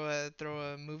wanna throw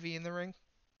a movie in the ring?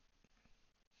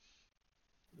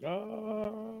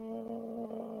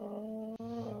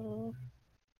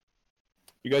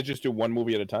 You guys just do one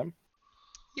movie at a time?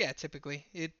 Yeah, typically.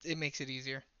 It makes it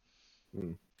easier. I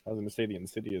was going to say the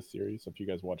Insidious series, if you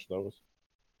guys watch those.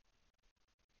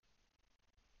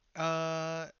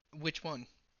 Which one?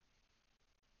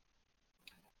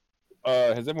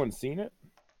 Has everyone seen it?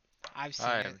 I've seen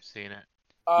I it. haven't seen it.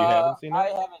 You haven't seen it? I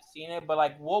haven't seen it, but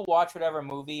like we'll watch whatever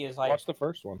movie is like. Watch the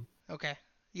first one. Okay.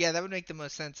 Yeah, that would make the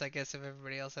most sense, I guess, if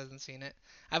everybody else hasn't seen it.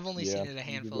 I've only seen it a you can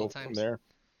handful go of from times. there.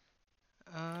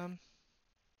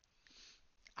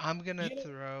 I'm gonna Yeah.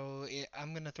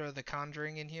 throw The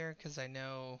Conjuring in here because I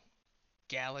know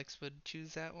Galax would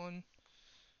choose that one.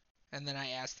 And then I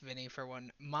asked Vinny for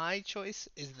one. My choice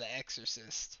is The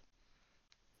Exorcist.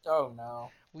 Oh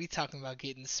no. We talking about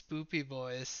getting spoopy,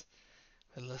 boys.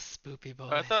 A little spoopy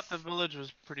boys. I thought The Village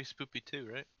was pretty spoopy too,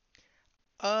 right?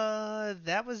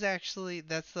 That was actually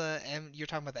you're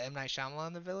talking about the M Night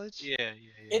Shyamalan The Village? Yeah, yeah,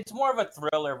 yeah. It's more of a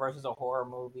thriller versus a horror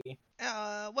movie.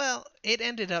 Well, it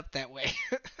ended up that way.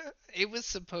 It was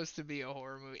supposed to be a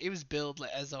horror movie. It was billed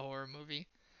as a horror movie.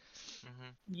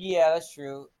 Mhm. Yeah, that's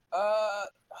true.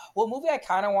 What movie I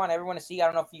kind of want everyone to see? I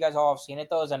don't know if you guys all have seen it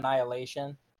though. Is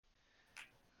Annihilation.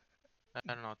 I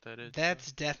don't know what that is.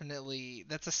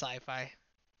 That's a sci-fi.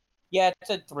 Yeah, it's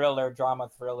a thriller, drama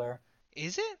thriller.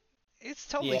 Is it? It's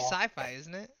totally Yeah. sci-fi,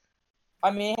 isn't it?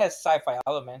 I mean, it has sci-fi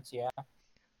elements. Yeah,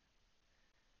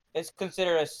 it's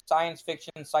considered a science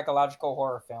fiction psychological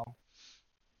horror film.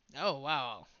 Oh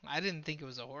wow, I didn't think it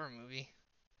was a horror movie.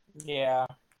 Yeah,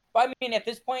 but I mean, at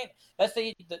this point, let's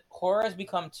say the horror has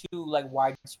become too like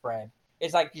widespread.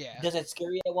 It's like, Yeah. does it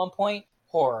scare you at one point?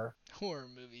 Horror. Horror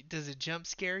movie. Does it jump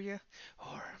scare you?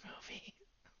 Horror movie.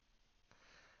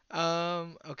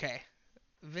 Okay.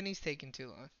 Vinny's taking too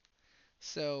long.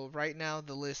 So right now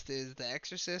the list is The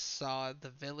Exorcist, Saw, The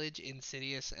Village,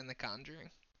 Insidious, and The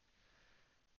Conjuring.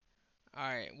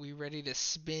 Alright, we ready to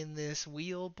spin this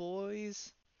wheel,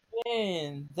 boys?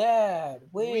 In that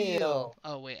wheel.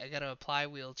 Oh wait, I gotta apply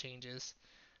wheel changes.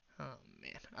 Oh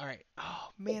man. Alright. Oh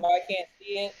man. If I can't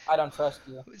see it, I don't trust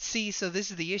you. See, so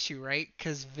this is the issue, right?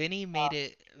 Because Vinny made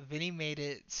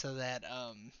it so that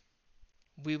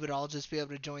we would all just be able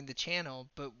to join the channel,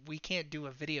 but we can't do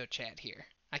a video chat here.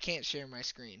 I can't share my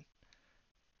screen.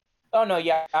 Oh no,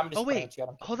 yeah, I'm just. Oh playing wait, with you. I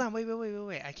don't care. hold on,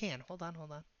 wait. I can. Hold on.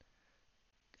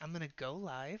 I'm gonna go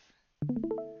live.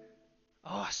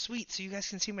 Oh, sweet. So you guys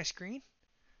can see my screen?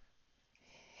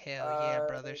 Hell yeah,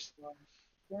 brothers.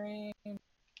 Screen.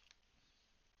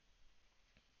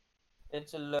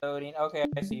 It's loading. Okay,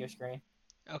 I see your screen.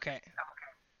 Okay.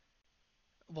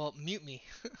 Well, mute me.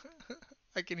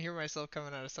 I can hear myself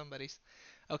coming out of somebody's.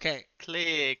 Okay,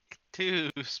 Click to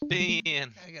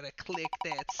spin. I gotta click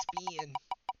that spin.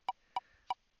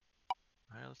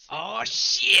 Alright, let's see. Oh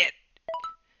shit!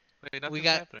 Wait, nothing's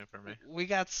got- happening for me. We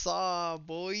got Saw,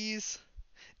 boys.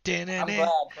 I'm glad, Da-na-na.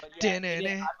 but yeah, it didn't,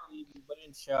 Da-na-na. I believe you, but it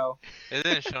didn't show. It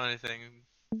didn't show anything.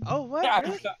 Oh, what? Yeah,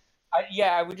 Really?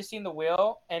 I would just seen the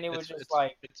wheel, and it was just It's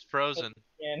like. it's frozen.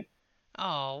 In.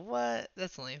 Oh, what?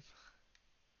 That's lame.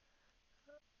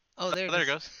 Oh, there Oh, there it it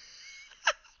is. goes.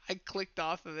 I clicked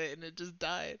off of it and it just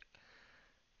died.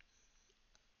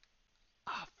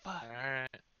 Oh, fuck. Alright.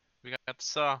 We got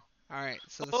Saw. Alright,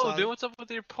 so the Oh, Saw... dude, what's up with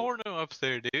your porno up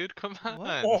there, dude? Come on.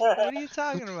 What? What are you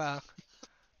talking about?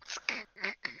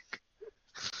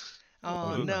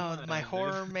 Oh, Come no, on, my dude.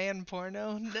 horror man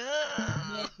porno? No!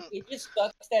 Man, it just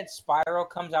sucks that Spiral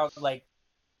comes out like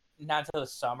not till the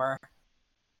summer.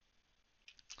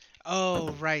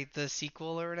 Oh, right, the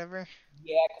sequel or whatever?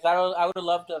 Yeah, because I would have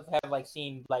loved to have like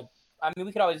seen like. I mean,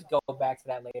 we could always go back to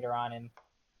that later on, and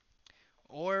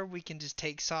Or we can just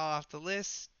take Saw off the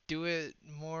list, do it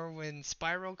more when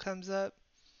Spiral comes up,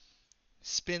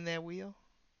 spin that wheel.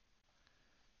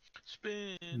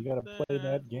 Spin. You gotta play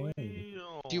that game.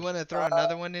 wheel. Do you want to throw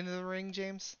another one into the ring,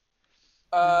 James?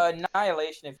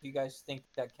 Annihilation, if you guys think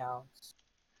that counts.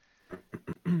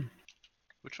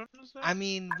 Which one was that? I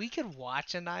mean, we could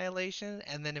watch Annihilation,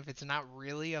 and then if it's not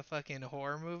really a fucking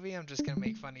horror movie, I'm just gonna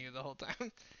make fun of you the whole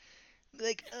time.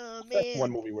 Like, oh That's man.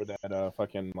 one movie where that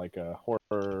fucking like a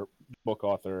horror book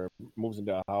author moves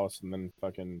into a house and then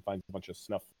fucking finds a bunch of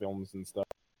snuff films and stuff.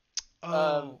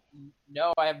 Oh,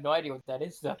 No, I have no idea what that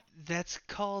is though. that's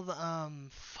called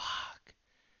fuck.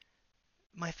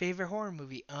 My favorite horror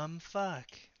movie, fuck.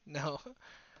 No.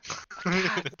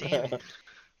 God damn it.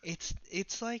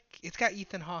 It's like it's got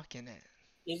Ethan Hawke in it.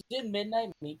 Is it Midnight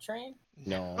Meat Train?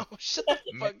 No. Oh, shut the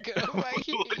fuck up! I hate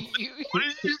you. What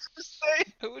did you just say?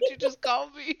 What'd you just call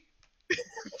me? Did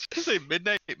you say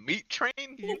Midnight Meat Train?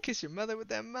 You kiss your mother with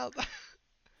that mouth.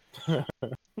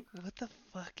 What the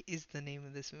fuck is the name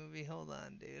of this movie? Hold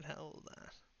on, dude. Hold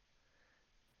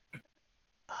on.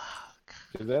 Oh,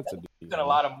 God. 'Cause that's a He's decent done a one.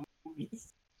 lot of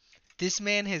movies. This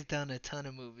man has done a ton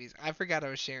of movies. I forgot I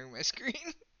was sharing my screen.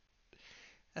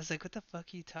 I was like, what the fuck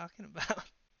are you talking about?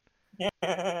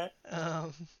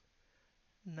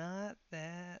 Not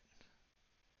that.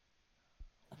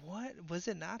 What? Was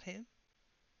it not him?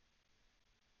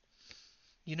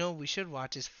 You know, we should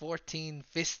watch his 14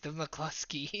 Fist of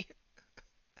McCluskey.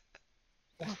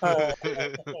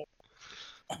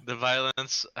 The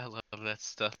violence, I love that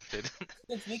stuff, dude.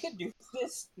 Since we could do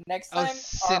this next Oh, time,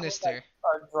 Sinister.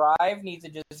 our drive needs to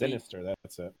just be. Sinister,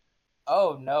 that's it.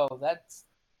 Oh no, that's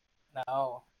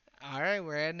no. Alright,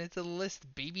 we're adding it to the list,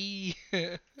 baby.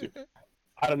 I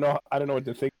don't know what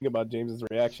to think about James's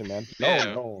reaction, man. No, Yeah.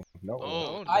 no, no.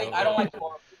 Oh, I don't no. like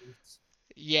horror movies.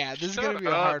 Yeah, this is Shut gonna be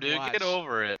a up, hard dude. watch. Get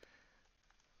over it.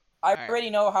 I Alright. already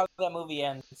know how that movie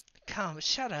ends. Come,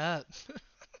 shut up.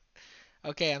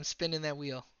 Okay, I'm spinning that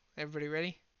wheel. Everybody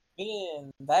ready?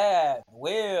 In that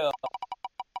will.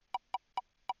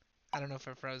 I don't know if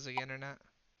it froze again or not.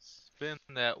 Spin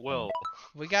that wheel.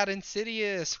 We got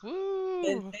Insidious. Woo!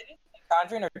 Insidious and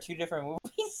Conjuring are two different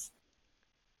movies.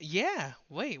 Yeah.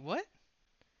 Wait, what?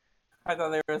 I thought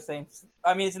they were the same.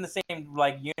 I mean, it's in the same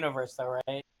like universe, though,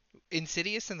 right?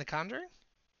 Insidious and The Conjuring?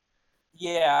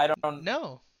 Yeah, I don't.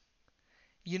 No.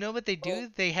 You know what they do? Well-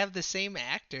 They have the same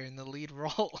actor in the lead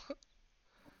role.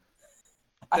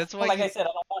 I, That's why like you- I said, I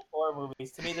don't watch horror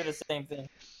movies. To me, they're the same thing.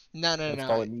 No, That's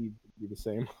all it needs to be the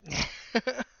same.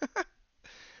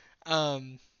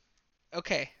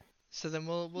 Okay. So then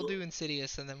we'll do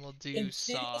Insidious and then we'll do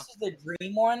Insidious Saw. is the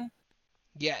dream one.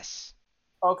 Yes.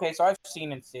 Okay, so I've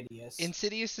seen Insidious.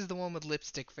 Insidious is the one with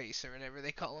lipstick face or whatever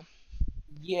they call him.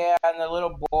 Yeah, and the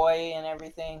little boy and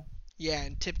everything. Yeah,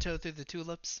 and tiptoe through the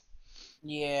tulips.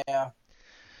 Yeah.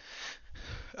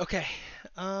 Okay.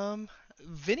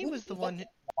 Vinny was the one.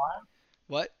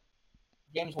 What?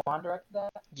 James Wan directed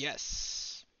that.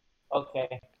 Yes.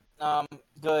 Okay.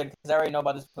 Good, because I already know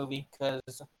about this movie. Because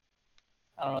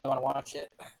I don't really want to watch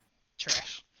it.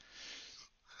 Trash.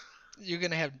 You're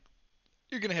gonna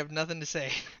have nothing to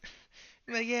say.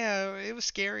 Like, yeah, it was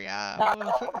scary.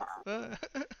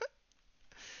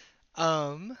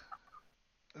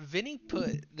 Vinny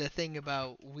put the thing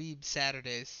about Weeb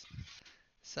Saturdays,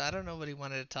 so I don't know what he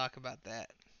wanted to talk about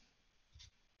that.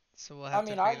 So we'll have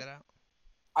to figure that out.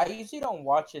 I usually don't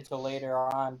watch it till later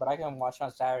on, but I can watch it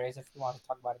on Saturdays if you want to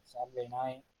talk about it Saturday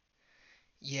night.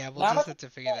 Yeah, we'll Not just much have to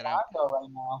is figure going that out. on, though, right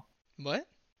now. What?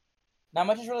 Not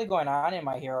much is really going on in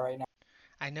My Hero right now.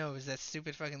 I know, it was that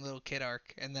stupid fucking little kid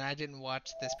arc, and then I didn't watch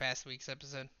this past week's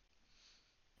episode.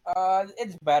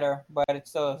 It's better, but it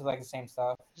still is like the same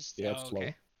stuff. Just, Yeah, it's slow.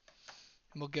 okay.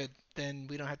 Well, good. Then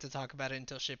we don't have to talk about it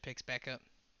until shit picks back up.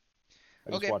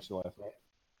 I just Okay. watched it last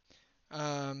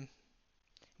night.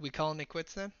 We calling it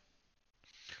quits then?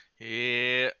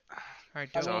 Yeah. Alright,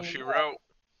 I That's do all it. mean, she wrote.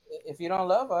 If you don't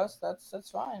love us,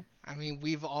 that's fine. I mean,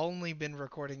 we've only been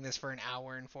recording this for an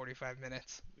hour and 45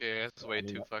 minutes. Yeah, it's way I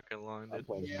mean, too fucking long, I'm dude.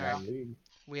 playing Yeah. the league.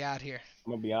 We out here.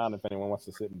 I'm gonna be on if anyone wants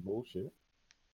to sit and bullshit.